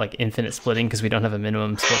talking about, like infinite splitting, because we don't have a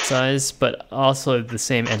minimum split size, but also the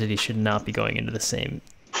same entity should not be going into the same...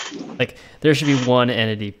 Like, there should be one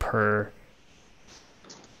entity per...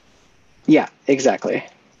 Yeah, exactly.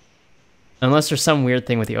 Unless there's some weird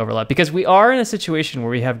thing with the overlap. Because we are in a situation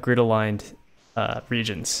where we have grid-aligned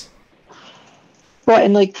regions. Well,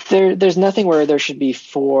 and like there's nothing where there should be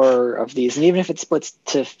 4 of these, and even if it splits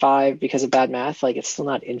to 5 because of bad math, like it's still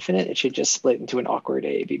not infinite. It should just split into an awkward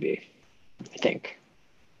ABB, I think.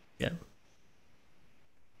 Yeah.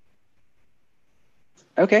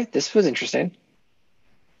 Okay, this was interesting.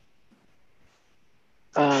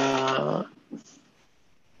 So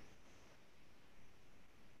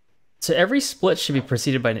every split should be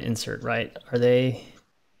preceded by an insert, right? Is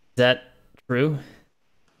that true?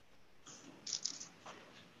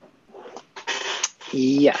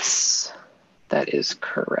 Yes, that is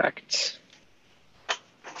correct.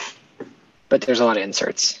 But there's a lot of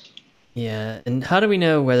inserts. Yeah, and how do we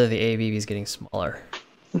know whether the ABB is getting smaller?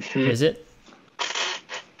 Is it?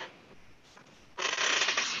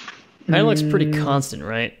 Kind of looks pretty constant,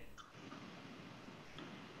 right?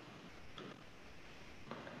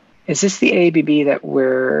 Is this the ABB that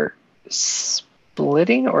we're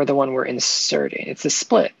splitting or the one we're inserting? It's a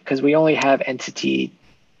split because we only have entity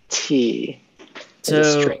T. So a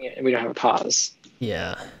string, and we don't have a pause.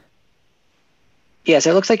 Yeah. Yeah,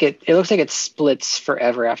 so it looks like it splits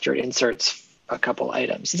forever after it inserts a couple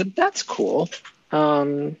items. So that's cool.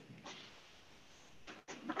 So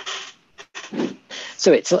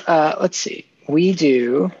let's see. We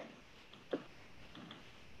do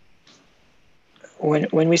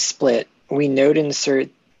when we split, we node insert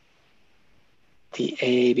the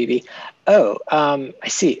ABB. Oh, I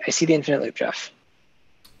see the infinite loop, Jeff.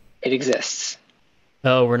 It exists.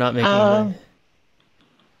 Oh, we're not making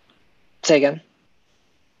Say again.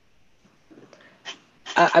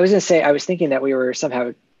 I was going to say, I was thinking that we were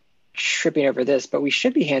somehow tripping over this, but we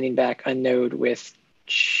should be handing back a node with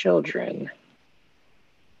children.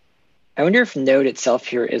 I wonder if node itself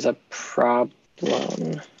here is a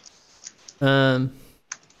problem.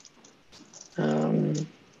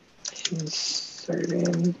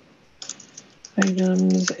 Inserting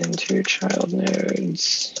items into child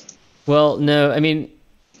nodes. Well, no, I mean,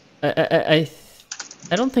 I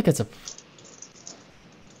don't think it's a...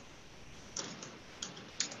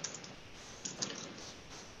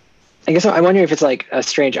 I guess I'm wondering if it's like a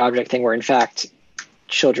strange object thing where, in fact,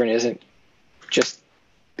 children isn't just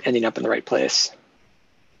ending up in the right place.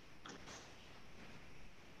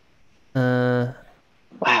 Wow,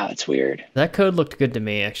 it's weird. That code looked good to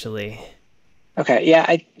me, actually. Okay, yeah,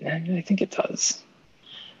 I think it does.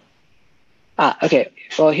 Okay,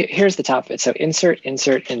 well, here's the top of it. So insert,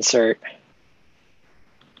 insert, insert.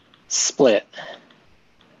 split.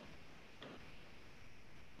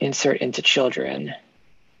 Insert into children.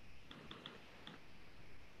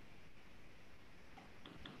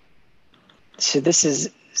 So this is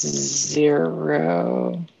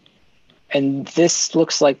 0. And this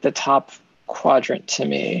looks like the top quadrant to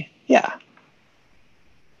me. Yeah.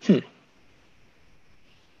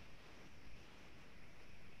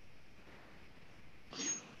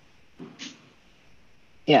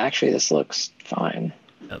 Yeah, actually, this looks fine.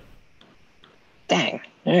 Yep. Dang.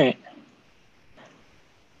 All right.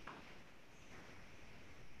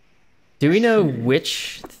 Do we know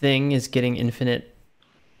which thing is getting infinite?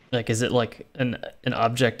 Like, is it like an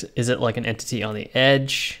object? Is it like an entity on the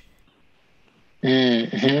edge?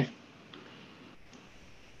 Mm-hmm.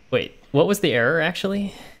 Wait, what was the error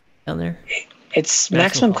actually down there? It's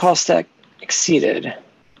maximum call stack exceeded.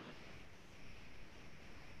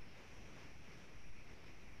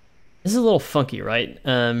 This is a little funky, right?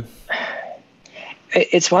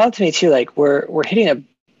 It's wild to me too. Like we're hitting a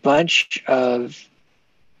bunch of.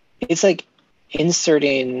 It's like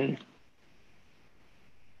inserting.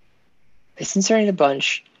 It's inserting a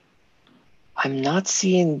bunch. I'm not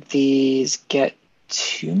seeing these get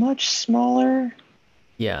too much smaller.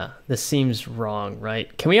 Yeah, this seems wrong,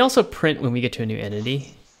 right? Can we also print when we get to a new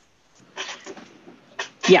entity?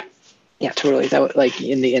 Yeah, totally. That would, like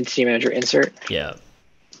in the entity manager insert. Yeah,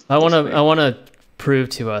 I want to prove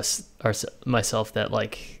to myself that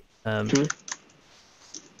like Print.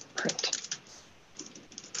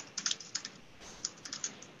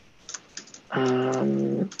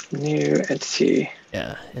 New entity.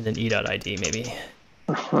 Yeah, and then e.id maybe.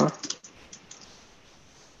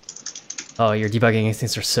 Oh, your debugging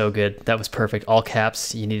instincts are so good. That was perfect. All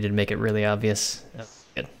caps. You needed to make it really obvious. That was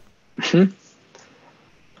good.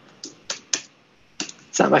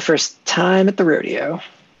 It's not my first time at the rodeo.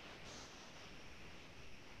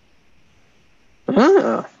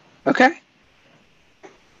 Oh, okay.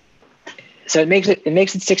 So it makes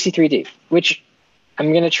it 63 deep, which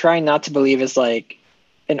I'm gonna try not to believe is like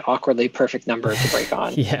an awkwardly perfect number to break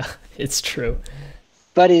on. Yeah, it's true.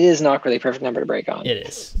 But it is an awkwardly perfect number to break on. It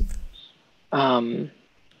is. And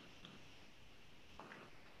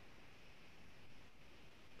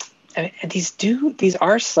these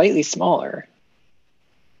are slightly smaller.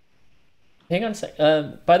 Hang on a sec.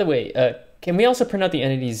 By the way, can we also print out the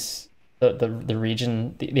entities, the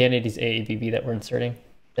region, the entities AABB that we're inserting?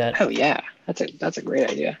 Oh yeah, that's a great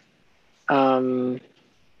idea. We'll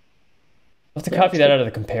have to copy that out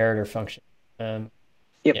of the comparator function. Yep.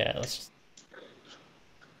 Yeah, let's just.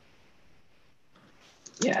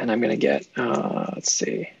 Yeah, and I'm gonna get let's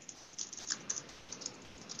see,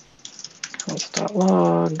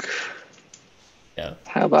 const.log. Yeah.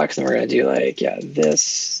 Tile box, and we're gonna do like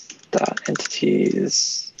this dot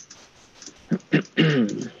entities.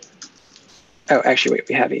 Oh, actually, wait,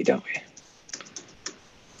 we have E, don't we?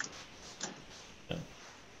 Yeah.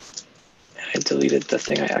 I deleted the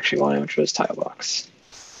thing I actually wanted, which was tile box.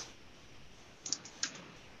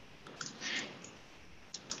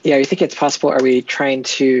 Yeah, you think it's possible? Are we trying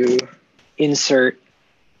to insert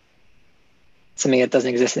something that doesn't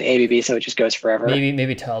exist in ABB, so it just goes forever?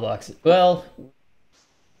 Maybe tile box. Well,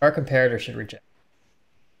 our comparator should reject.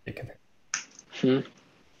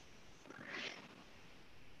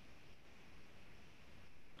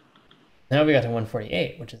 Now we got to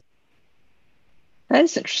 148, which is. That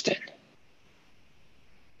is interesting.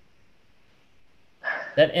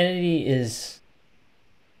 That entity is.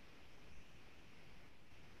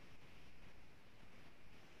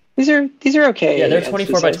 These are okay. Yeah, they're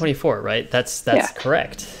 24 by 24, right? That's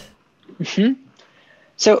correct.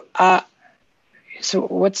 So so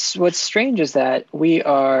what's strange is that we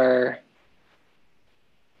are.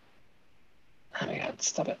 Oh my God!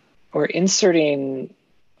 Stop it. We're inserting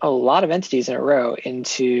a lot of entities in a row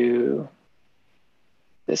into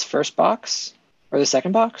this first box or the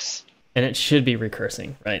second box. And it should be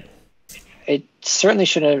recursing, right? It certainly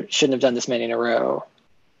shouldn't have done this many in a row.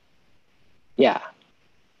 Yeah.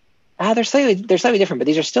 They're slightly different, but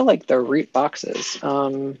these are still like the root boxes.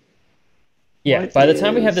 Yeah, by the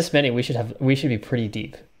time we have this many, we should be pretty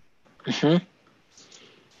deep.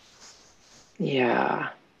 Yeah.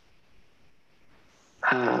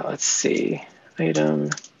 Let's see. Item.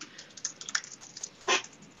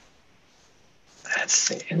 Let's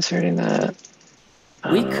see. Inserting that.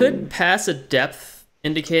 We could pass a depth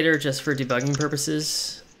indicator just for debugging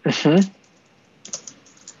purposes.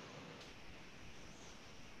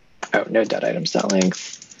 Oh, no dot items dot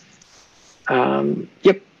length.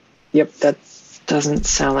 Yep. That doesn't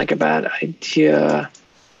sound like a bad idea.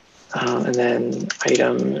 And then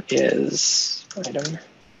item is item.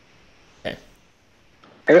 Okay.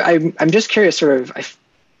 I'm just curious. Sort of, I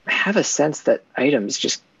have a sense that items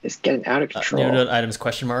just is getting out of control. Items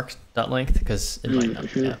question mark dot length because it might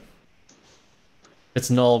not. Yeah. If it's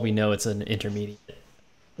null, we know it's an intermediate.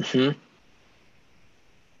 Mm-hmm.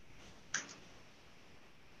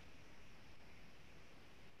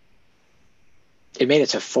 It made it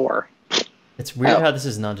to 4. It's weird how this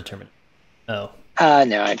is non-determinate. Oh.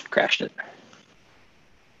 No, I crashed it.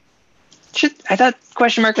 I thought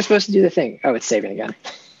question mark was supposed to do the thing. Oh, it's saving again.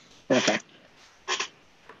 Okay.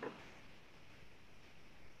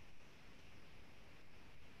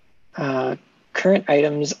 Current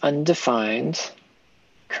items undefined.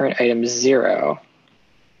 Current items 0.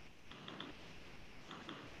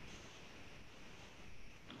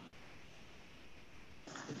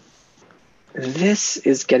 This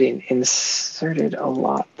is getting inserted a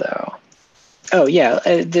lot, though. Oh, yeah.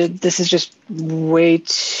 This is just way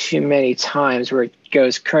too many times where it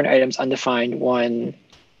goes current items undefined 1,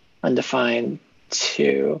 undefined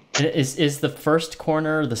 2. And is the first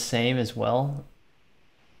corner the same as well?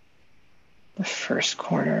 The first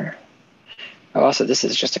corner. Oh, also, this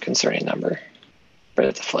is just a concerning number, but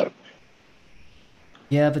it's a float.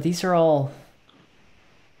 Yeah, but these are all...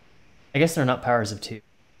 I guess they're not powers of 2.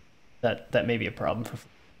 That may be a problem for...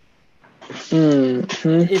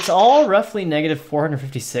 Mm-hmm. It's all roughly negative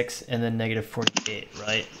 456 and then negative 48,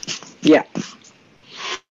 right? Yeah.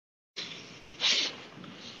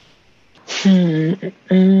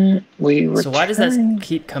 So why does that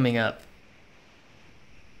keep coming up?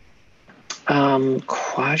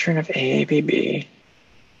 Quadrant of A, B, B.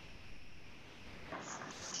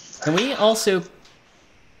 Can we also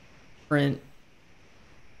print...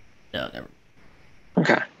 No, never.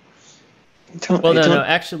 Okay. No.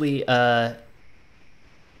 Actually, can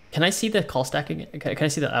I see the call stack again? Can I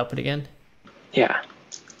see the output again? Yeah.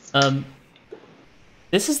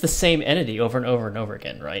 This is the same entity over and over and over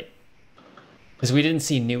again, right? Because we didn't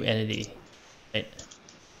see new entity, right?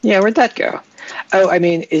 Yeah, where'd that go? Oh, I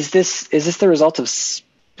mean, is this the result of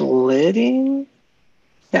splitting?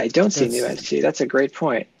 Yeah, I don't see new entity. That's a great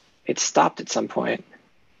point. It stopped at some point.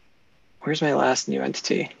 Where's my last new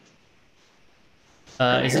entity?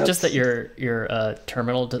 Is it just that your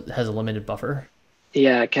terminal has a limited buffer?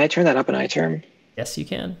 Yeah, can I turn that up in iTerm? Yes, you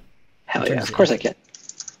can. Hell yeah, of course I can.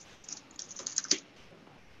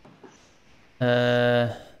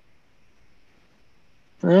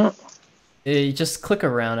 Well, you just click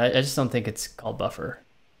around. I just don't think it's called buffer.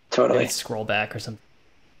 Totally. Maybe scroll back or something.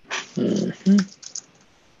 Mm-hmm.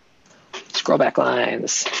 Scroll back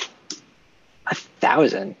lines.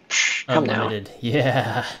 1,000. Come Unlimited. Now.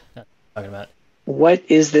 Yeah. That's what I'm talking about. What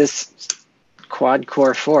is this quad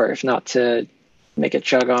core for, if not to make it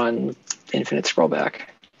chug on infinite scroll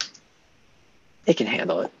back? It can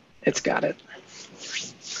handle it. It's got it.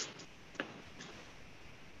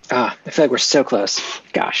 I feel like we're so close.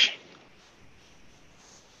 Gosh.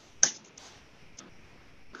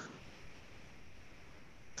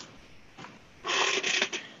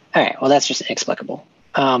 All right, well, that's just inexplicable.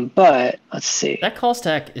 But let's see. That call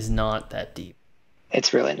stack is not that deep.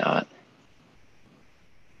 It's really not.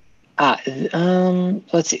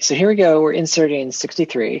 Let's see. So here we go. We're inserting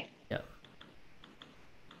 63. Yeah.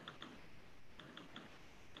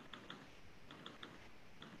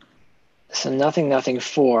 So nothing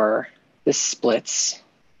 4. This splits.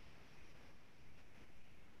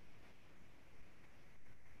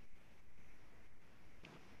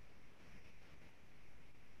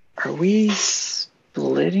 Are we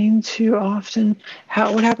splitting too often?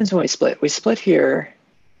 What happens when we split? We split here.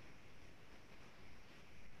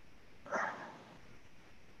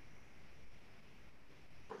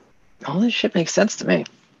 All this shit makes sense to me.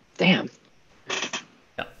 Damn.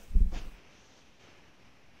 Yeah.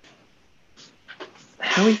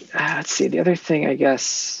 Let's see, the other thing, I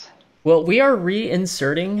guess. Well, we are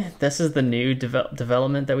reinserting. This is the new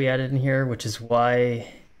development that we added in here, which is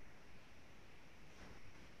why...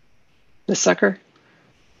 This sucker?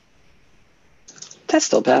 That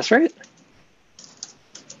still passed, right?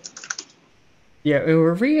 Yeah,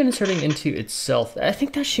 we're reinserting into itself. I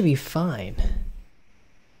think that should be fine.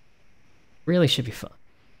 Really should be fine.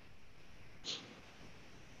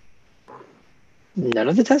 None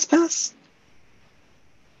of the tests pass?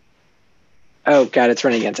 Oh god, it's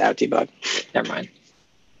running against out debug. Never mind.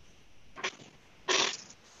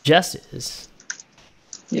 Just is.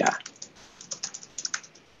 Yeah.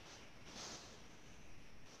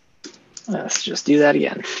 Let's just do that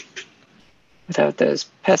again. Without those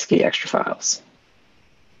pesky extra files.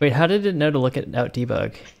 Wait, how did it know to look at out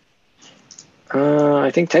debug?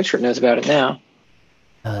 I think TypeScript knows about it now.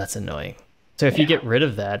 Oh, that's annoying. So if you get rid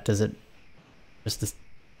of that, does it just...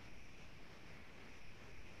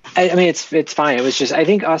 I mean, it's fine. It was just, I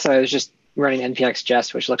think also I was just running npx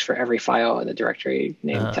jest, which looks for every file in the directory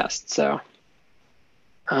named test. So,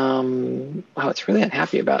 wow, it's really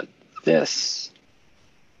unhappy about this.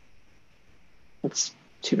 That's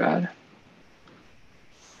too bad.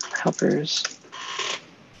 Helpers.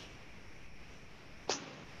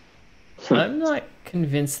 I'm not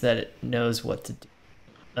convinced that it knows what to do.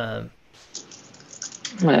 I'm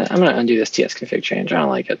gonna undo this tsconfig change. I don't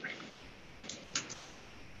like it.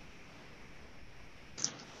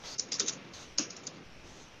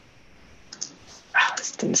 Oh,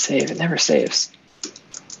 this didn't save. It never saves.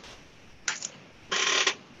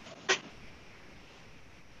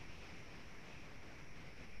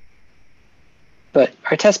 But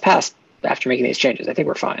our test passed after making these changes. I think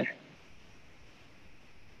we're fine.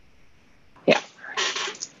 Yeah.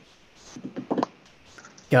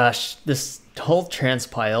 Gosh, this whole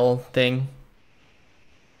transpile thing.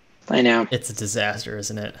 I know. It's a disaster,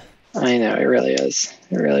 isn't it? I know. It really is.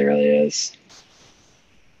 It really, really is.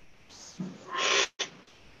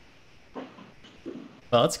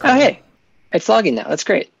 Well, it's cool. Oh, hey. It's logging now. That's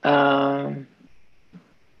great. But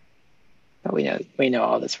we know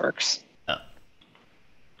all this works.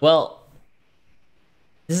 Well,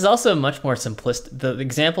 this is also much more simplistic. The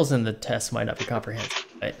examples in the test might not be comprehensive,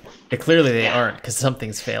 right? But clearly they aren't because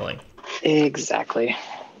something's failing. Exactly.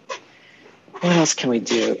 What else can we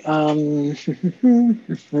do? Can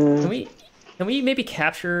we maybe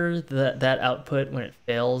capture that output when it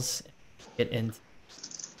fails, get into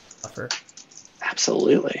buffer?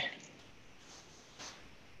 Absolutely.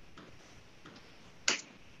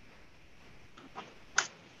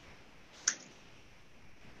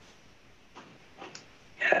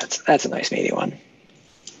 Yeah, that's a nice meaty one.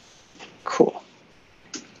 Cool.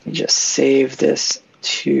 You just save this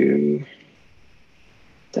to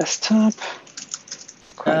desktop.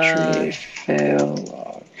 Quadtree fail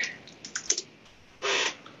log.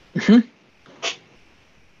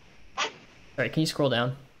 All right, can you scroll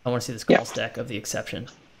down? I want to see this call stack of the exception.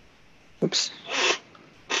 Oops.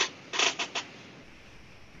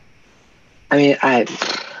 I mean,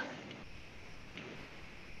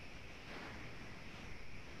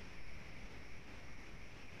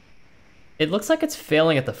 It looks like it's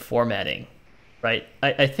failing at the formatting, right?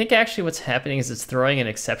 I think actually what's happening is it's throwing an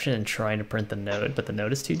exception and trying to print the node, but the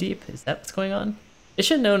node is too deep. Is that what's going on? It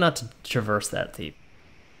should know not to traverse that deep.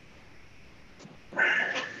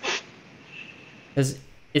 Because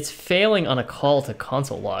it's failing on a call to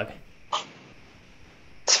console log.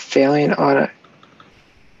 It's failing on a...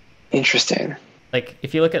 Interesting. Like,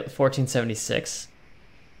 if you look at 1476...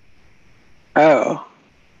 Oh.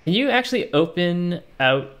 Can you actually open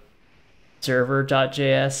out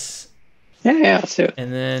server.js? Yeah, let's do it.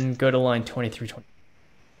 And then go to line 2320.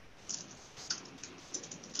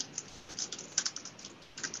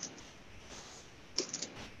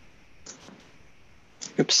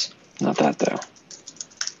 Oops, not that though.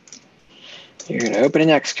 You're going to open an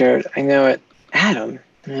Xcode. I know it. Adam.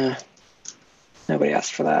 Nobody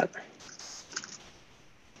asked for that.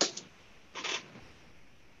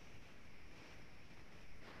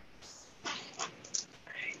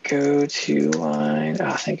 Go to line,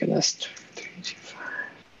 oh, thank goodness. 325.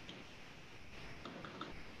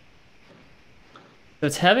 So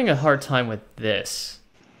it's having a hard time with this.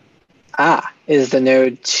 Is the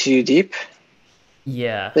node too deep?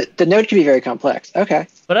 Yeah. The node can be very complex. Okay.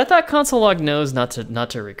 But I thought console log knows not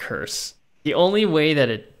to recurse. The only way that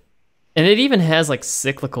it, and it even has like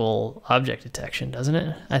cyclical object detection, doesn't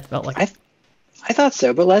it? I felt like I thought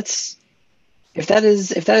so, but let's, if that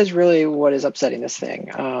is really what is upsetting this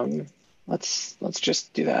thing, let's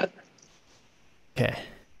just do that. Okay.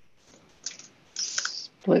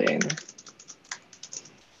 Splitting.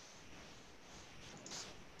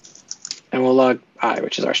 And we'll log I,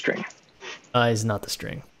 which is our string. I is not the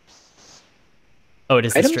string. Oh, it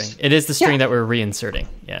is Items? the string. It is the string that we're reinserting.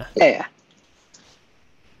 Yeah. Yeah.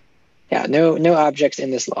 Yeah, no objects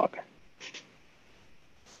in this log.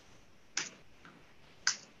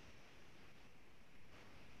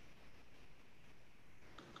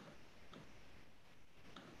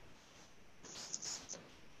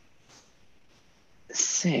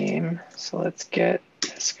 Same. So let's get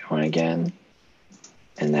this going again.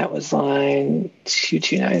 And that was line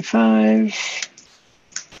 2295.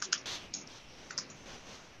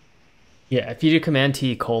 Yeah, if you do Command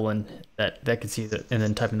T colon, that could see that, and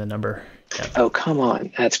then type in the number. Yeah. Oh, come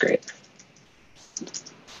on. That's great.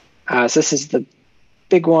 So this is the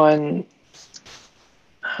big one.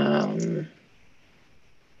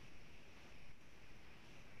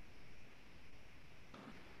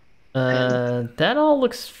 That all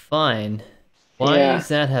looks fine. Why is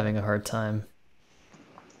that having a hard time?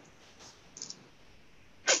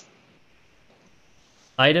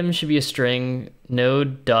 Item should be a string.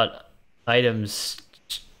 Node dot items.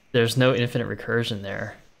 There's no infinite recursion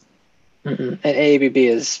there. And AABB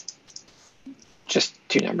is just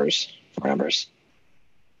 4 numbers.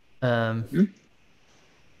 I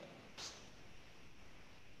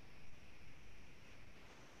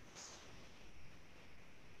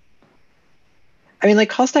mean,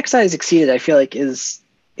 like call stack size exceeded, I feel like it's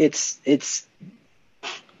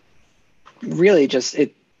really just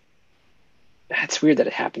it. It's weird that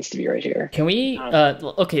it happens to be right here. Can we?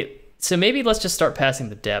 Okay, so maybe let's just start passing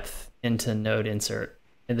the depth into node insert,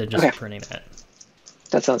 and then just printing that.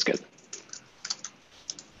 That sounds good.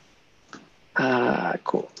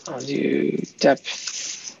 Cool. I'll do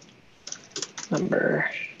depth number.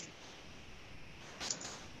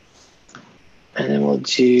 And then we'll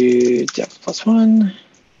do depth +1.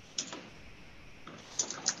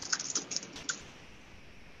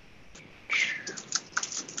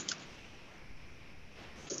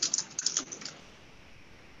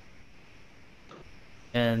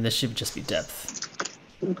 And this should just be depth.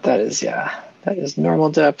 That is normal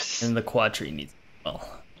depth. And the quadtree needs well.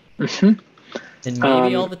 Mm-hmm. And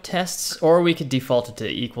maybe all the tests, or we could default it to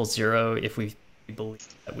equals 0 if we believe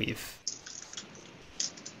that we've.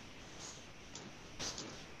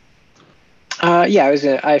 Yeah, I was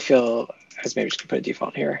maybe just gonna put a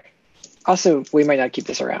default here. Also, we might not keep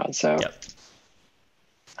this around, so. Yep.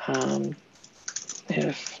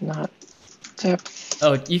 If not depth.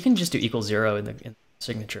 Oh, you can just do equals 0 in the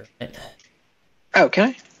signature, right? Oh, can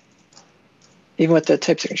I? Even with the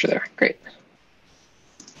type signature there, great.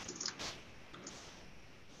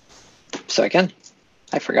 So again,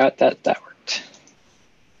 I forgot that worked.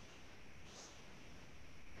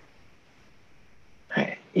 All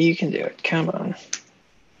right, you can do it. Come on.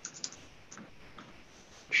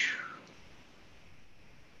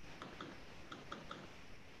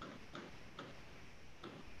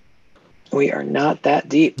 We are not that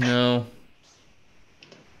deep. No.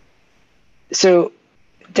 So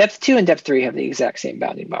depth 2 and depth 3 have the exact same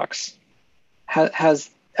bounding box. Oh,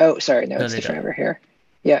 sorry, no, it's different over here.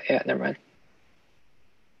 Yeah, never mind.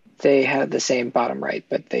 They have the same bottom right,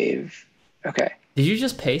 but they've, okay. Did you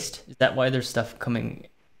just paste? Is that why there's stuff coming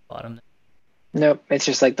bottom? Nope, it's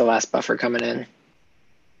just like the last buffer coming in.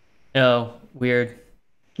 Oh, weird.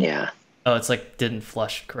 Yeah. Oh, it's like didn't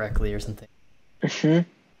flush correctly or something. Mm-hmm.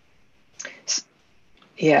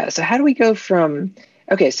 Yeah, so how do we go from,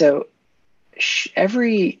 okay, so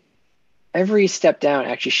every step down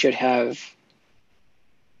actually should have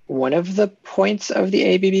one of the points of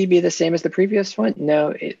the ABB be the same as the previous one? No,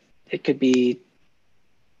 it could be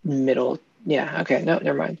middle. Yeah, okay, no,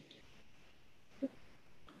 never mind.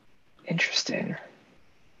 Interesting.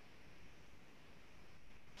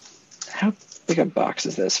 How big a box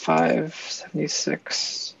is this?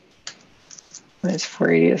 576 minus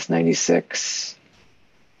 480 is 96.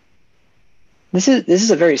 This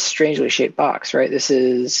is a very strangely shaped box, right? This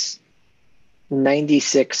is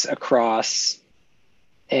 96 across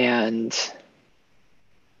and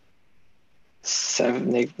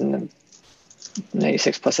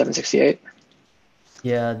 96 plus 768.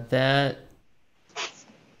 Yeah, that.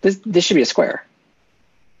 This should be a square.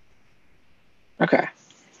 Okay,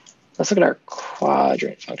 let's look at our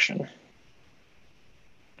quadrant function.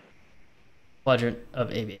 Quadrant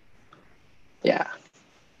of AB. Yeah.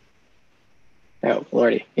 Oh,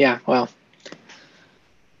 lordy. Yeah, well.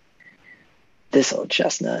 This old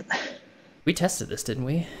chestnut. We tested this, didn't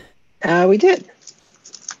we? We did.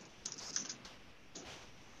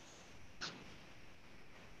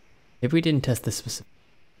 Maybe we didn't test this specific.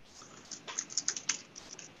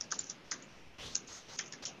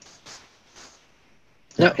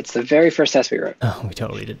 No, it's the very first test we wrote. Oh, we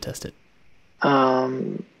totally did test it.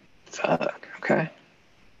 Fuck. Okay.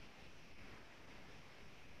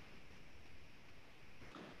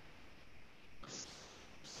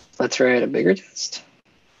 Let's write a bigger test.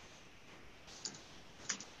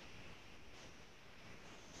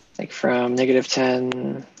 Like from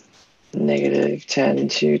 -10 to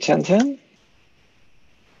 1010.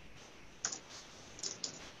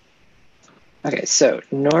 Okay, so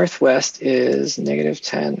northwest is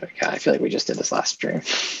 -10. God, I feel like we just did this last stream.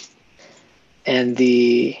 And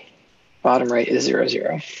the bottom right is 0,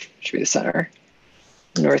 0. Should be the center.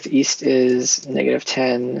 Northeast is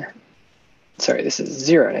 -10. Sorry, this is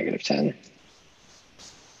 0, -10.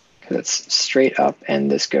 Because it's straight up,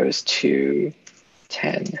 and this goes to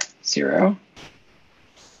 10, 0.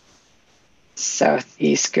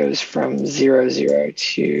 Southeast goes from 0, 0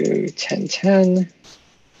 to 10, 10.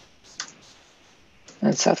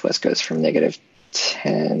 And southwest goes from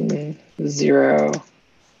 -10, 0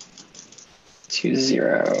 to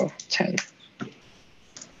 0, 10.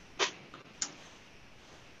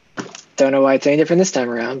 Don't know why it's any different this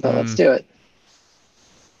time around, but let's do it.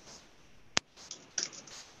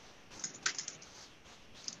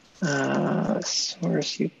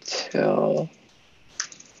 Source util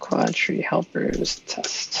quadtree helpers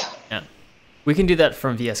test. Yeah, we can do that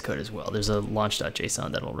from VS Code as well. There's a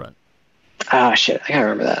launch.json that'll run. Ah, shit, I gotta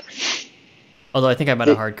remember that. Although I think I might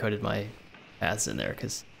have hard coded my paths in there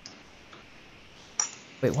because.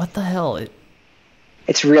 Wait, what the hell?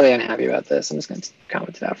 It's really unhappy about this. I'm just going to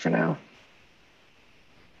comment it out for now.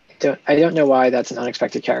 I don't know why that's an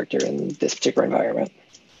unexpected character in this particular environment.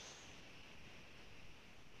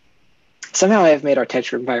 Somehow I have made our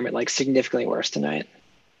TypeScript environment like significantly worse tonight.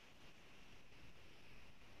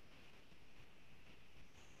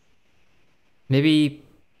 Maybe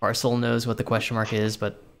Parcel knows what the question mark is,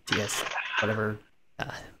 but yes, whatever.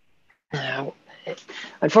 No,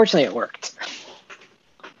 unfortunately, it worked.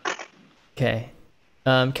 Okay.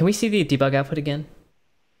 Can we see the debug output again?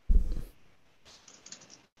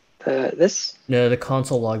 This? No, the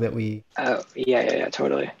console log that we... Oh, yeah,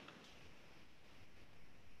 totally.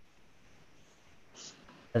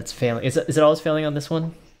 That's failing. Is it always failing on this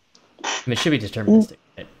one? I mean, it should be deterministic,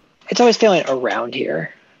 right? It's always failing around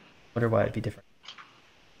here. Wonder why it'd be different.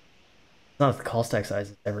 It's not the call stack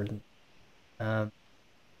size it's ever... and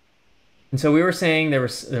so we were saying there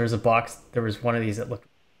was a box, there was one of these that looked...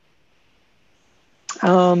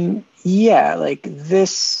 Yeah, like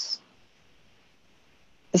this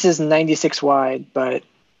is 96 wide, but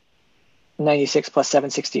 96 plus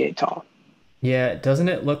 768 tall. Yeah, doesn't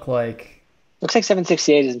it look like... Looks like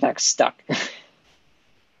 768 is in fact stuck. Is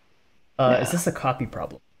this a copy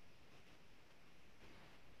problem?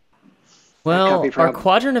 Well, our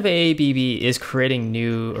quadrant of AABB is creating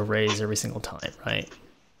new arrays every single time, right?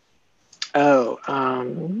 Oh,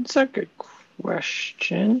 that's a good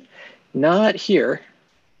question. Not here.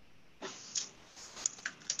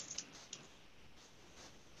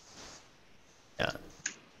 Yeah.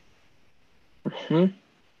 And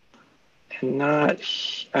not,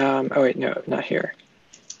 oh wait, no, not here.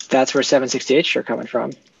 That's where 768 are coming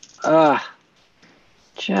from.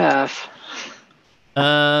 Jeff.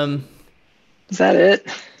 Is that it?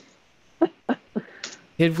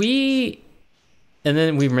 Did we, and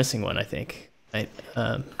then we're missing one, I think. Right?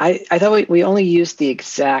 I thought we only used the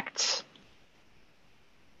exact,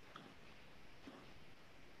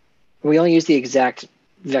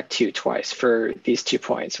 vec2 twice for these 2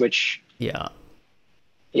 points, which... Yeah.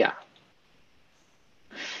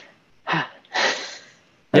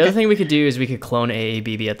 The other thing we could do is we could clone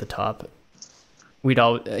AABB at the top. We'd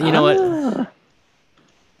all, you know what?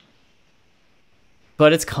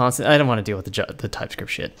 But it's constant. I don't want to deal with the TypeScript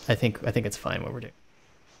shit. I think it's fine what we're doing.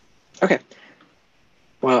 Okay.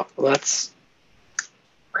 Well, let's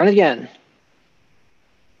run it again.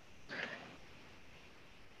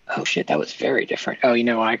 Oh shit, that was very different. Oh, you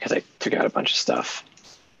know why? Because I took out a bunch of stuff.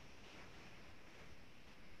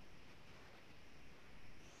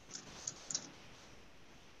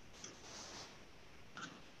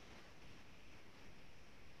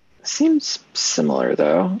 Seems similar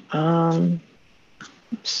though.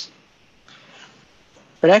 Oops.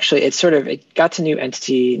 But actually, it got to new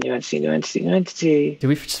entity. Did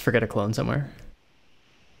we just forget a clone somewhere?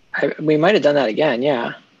 We might have done that again,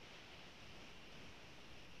 yeah.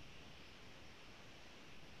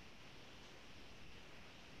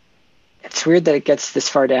 It's weird that it gets this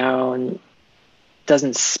far down,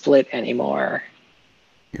 doesn't split anymore.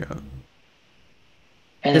 Yeah.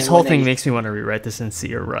 And this whole thing makes me want to rewrite this in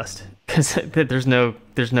C or Rust because there's no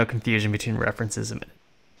confusion between references.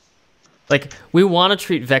 Like, we want to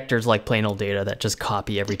treat vectors like plain old data that just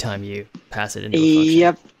copy every time you pass it into a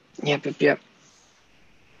function. Yep.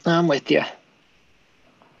 I'm with you.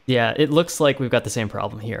 Yeah, it looks like we've got the same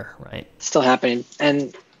problem here, right? Still happening,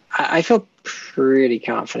 and I feel pretty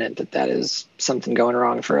confident that is something going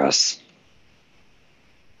wrong for us.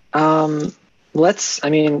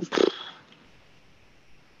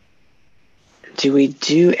 Do we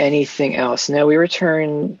do anything else? No, we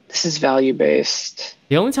return, this is value-based.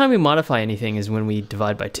 The only time we modify anything is when we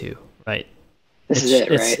divide by 2, right? This is it,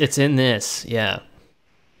 right? It's in this, yeah.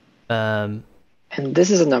 And this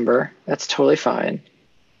is a number. That's totally fine.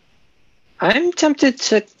 I'm tempted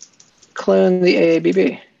to clone the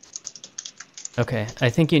AABB. Okay, I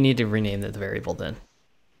think you need to rename the variable then.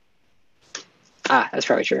 That's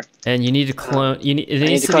probably true. And you need to clone. It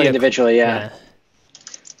needs to clone be individually, yeah.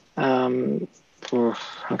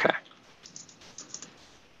 Okay.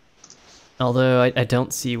 Although I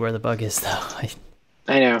don't see where the bug is though.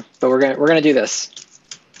 I know, but we're gonna do this.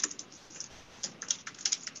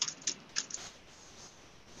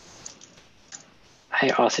 I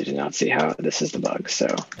also do not see how this is the bug, so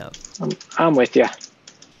Yep. I'm with you.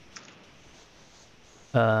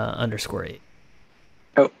 _8.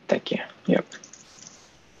 Oh, thank you. Yep.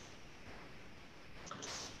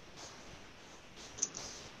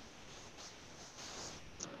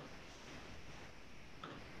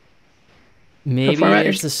 Maybe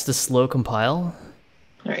it's just the slow compile.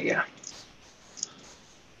 There you go.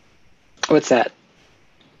 What's that?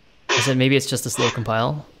 I said maybe it's just a slow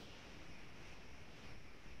compile.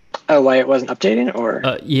 Oh, why it wasn't updating, or?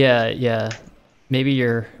 Yeah. Maybe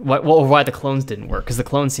why the clones didn't work, because the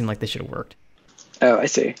clones seemed like they should have worked. Oh, I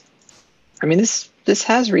see. I mean, this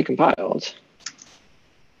has recompiled.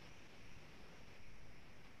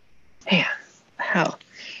 Man, how?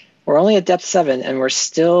 We're only at depth 7, and we're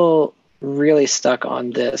still really stuck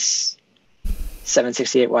on this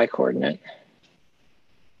 768Y coordinate.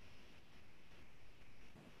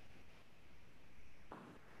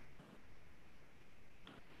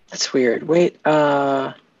 That's weird. Wait,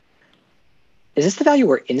 is this the value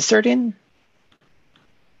we're inserting?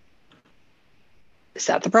 Is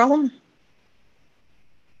that the problem?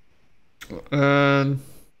 Oh,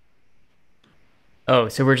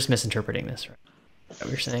 so we're just misinterpreting this, right? Is that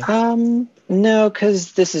what you're saying? No,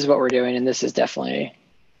 because this is what we're doing, and this is definitely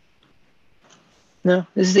no.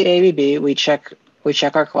 This is the ABB. We check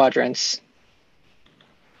our quadrants.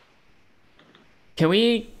 Can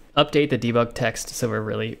we update the debug text so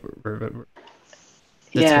that's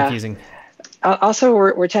yeah. confusing. Also,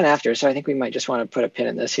 we're 10 after, so I think we might just want to put a pin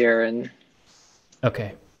in this here. And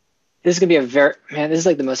okay. This is gonna be this is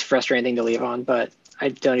like the most frustrating thing to leave on, but I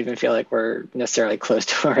don't even feel like we're necessarily close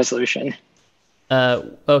to a resolution.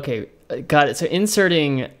 Okay, got it. So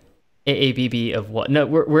inserting AABB of what? No,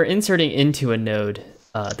 we're inserting into a node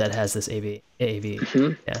that has this AAB.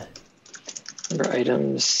 Mm-hmm. Yeah. Number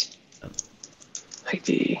items,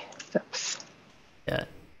 ID, depth. Yeah.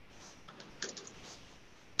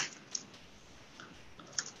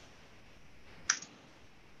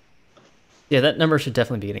 Yeah, that number should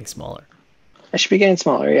definitely be getting smaller. It should be getting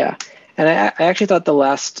smaller, yeah. And I actually thought the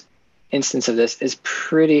last instance of this is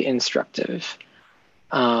pretty instructive.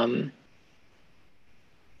 And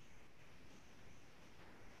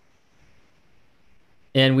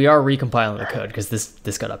we are recompiling the code because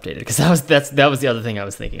this got updated, because that was the other thing I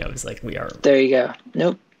was thinking. I was like, we are. There you go.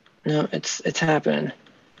 Nope. No, it's happening.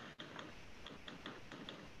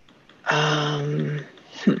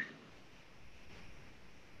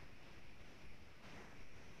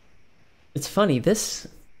 It's funny. This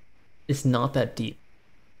is not that deep.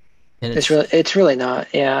 And it's really not.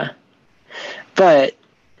 Yeah. But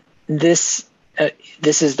this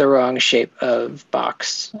is the wrong shape of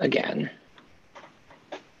box again.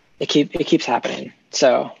 It keeps happening.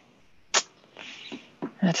 So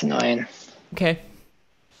that's annoying. Okay.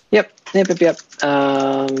 Yep.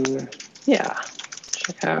 Yeah.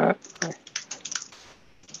 Check out.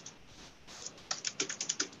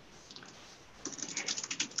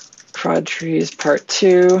 Quadtrees part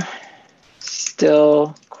 2.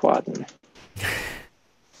 Still quadding.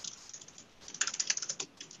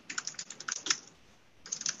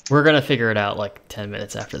 We're gonna figure it out like 10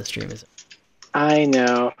 minutes after the stream is. I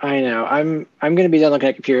know. I'm gonna be done looking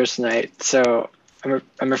at computers tonight, so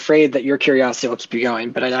I'm afraid that your curiosity will keep you going,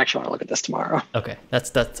 but I actually want to look at this tomorrow. Okay, that's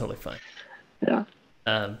totally fine. Yeah.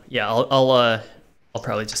 Yeah, I'll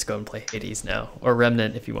probably just go and play Hades now, or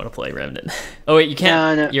Remnant if you want to play Remnant. Oh wait, you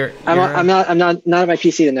can't. No. I'm not at my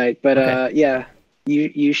PC tonight, but okay. Yeah,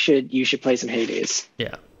 you should play some Hades.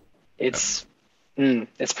 Yeah. It's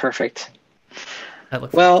perfect.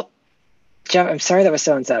 Well, Jeff, I'm sorry that was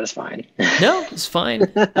so unsatisfying. No, it's fine.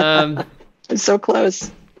 It's so close.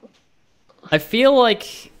 I feel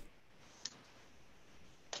like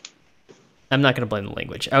I'm not going to blame the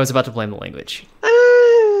language. I was about to blame the language.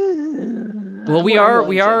 Well, we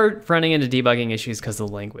are running into debugging issues because of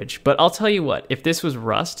the language. But I'll tell you what: if this was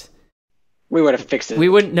Rust, we would have fixed it. We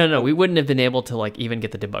wouldn't. No, we wouldn't have been able to like even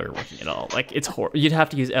get the debugger working at all. Like it's horrible. You'd have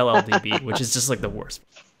to use LLDB, which is just like the worst.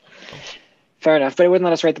 Fair enough, but it wouldn't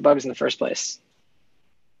let us write the bugs in the first place.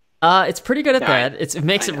 It's pretty good at that. It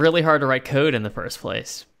makes it really hard to write code in the first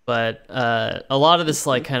place. But a lot of this,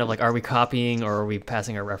 like, kind of like, are we copying or are we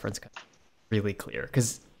passing our reference code? Really clear,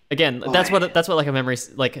 because again, that's what like a memory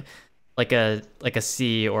like a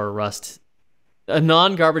C or a Rust, a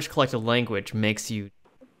non-garbage collected language makes you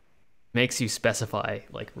specify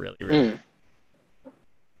like really.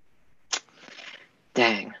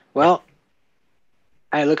 Dang. Well,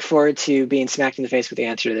 I look forward to being smacked in the face with the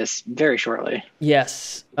answer to this very shortly.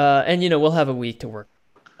 Yes, and we'll have a week to work.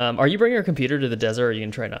 Are you bringing your computer to the desert, or are you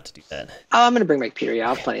gonna try not to do that? I'm gonna bring my computer. Yeah,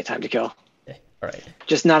 I'll have plenty of time to kill. Okay. All right.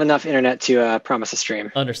 Just not enough internet to promise a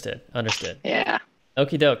stream. Understood. Understood. Yeah.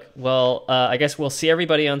 Okie doke. Well, I guess we'll see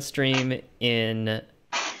everybody on stream in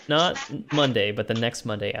not Monday, but the next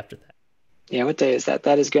Monday after that. Yeah, what day is that?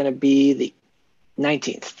 That is going to be the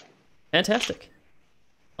 19th. Fantastic.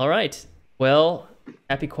 All right. Well,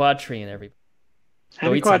 happy quadtree and everybody.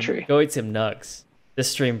 Happy quadtree. Go eat some nugs. This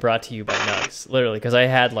stream brought to you by nugs, literally, because I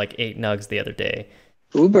had like 8 nugs the other day.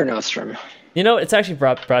 Uber Nostrum. You know, it's actually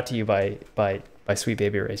brought to you by Sweet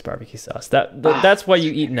Baby Ray's barbecue sauce. That's why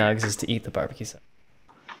you eat nugs, is to eat the barbecue sauce.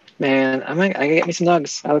 Man, I gotta get me some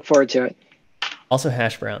nugs. I look forward to it. Also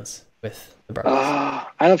hash browns with the barbecue. Oh,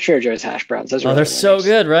 I love Trader Joe's hash browns. Those are they're really so nice.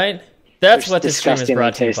 good, right? That's They're what this stream is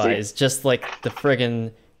brought to you disgustingly by, tasty. is just like the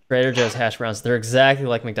friggin' Trader Joe's hash browns. They're exactly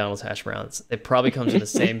like McDonald's hash browns. It probably comes from the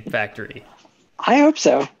same factory. I hope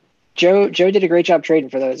so. Joe did a great job trading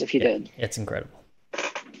for those if he did. It's incredible.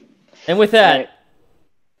 And with that, All right.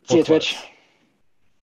 See you, we'll Twitch. close.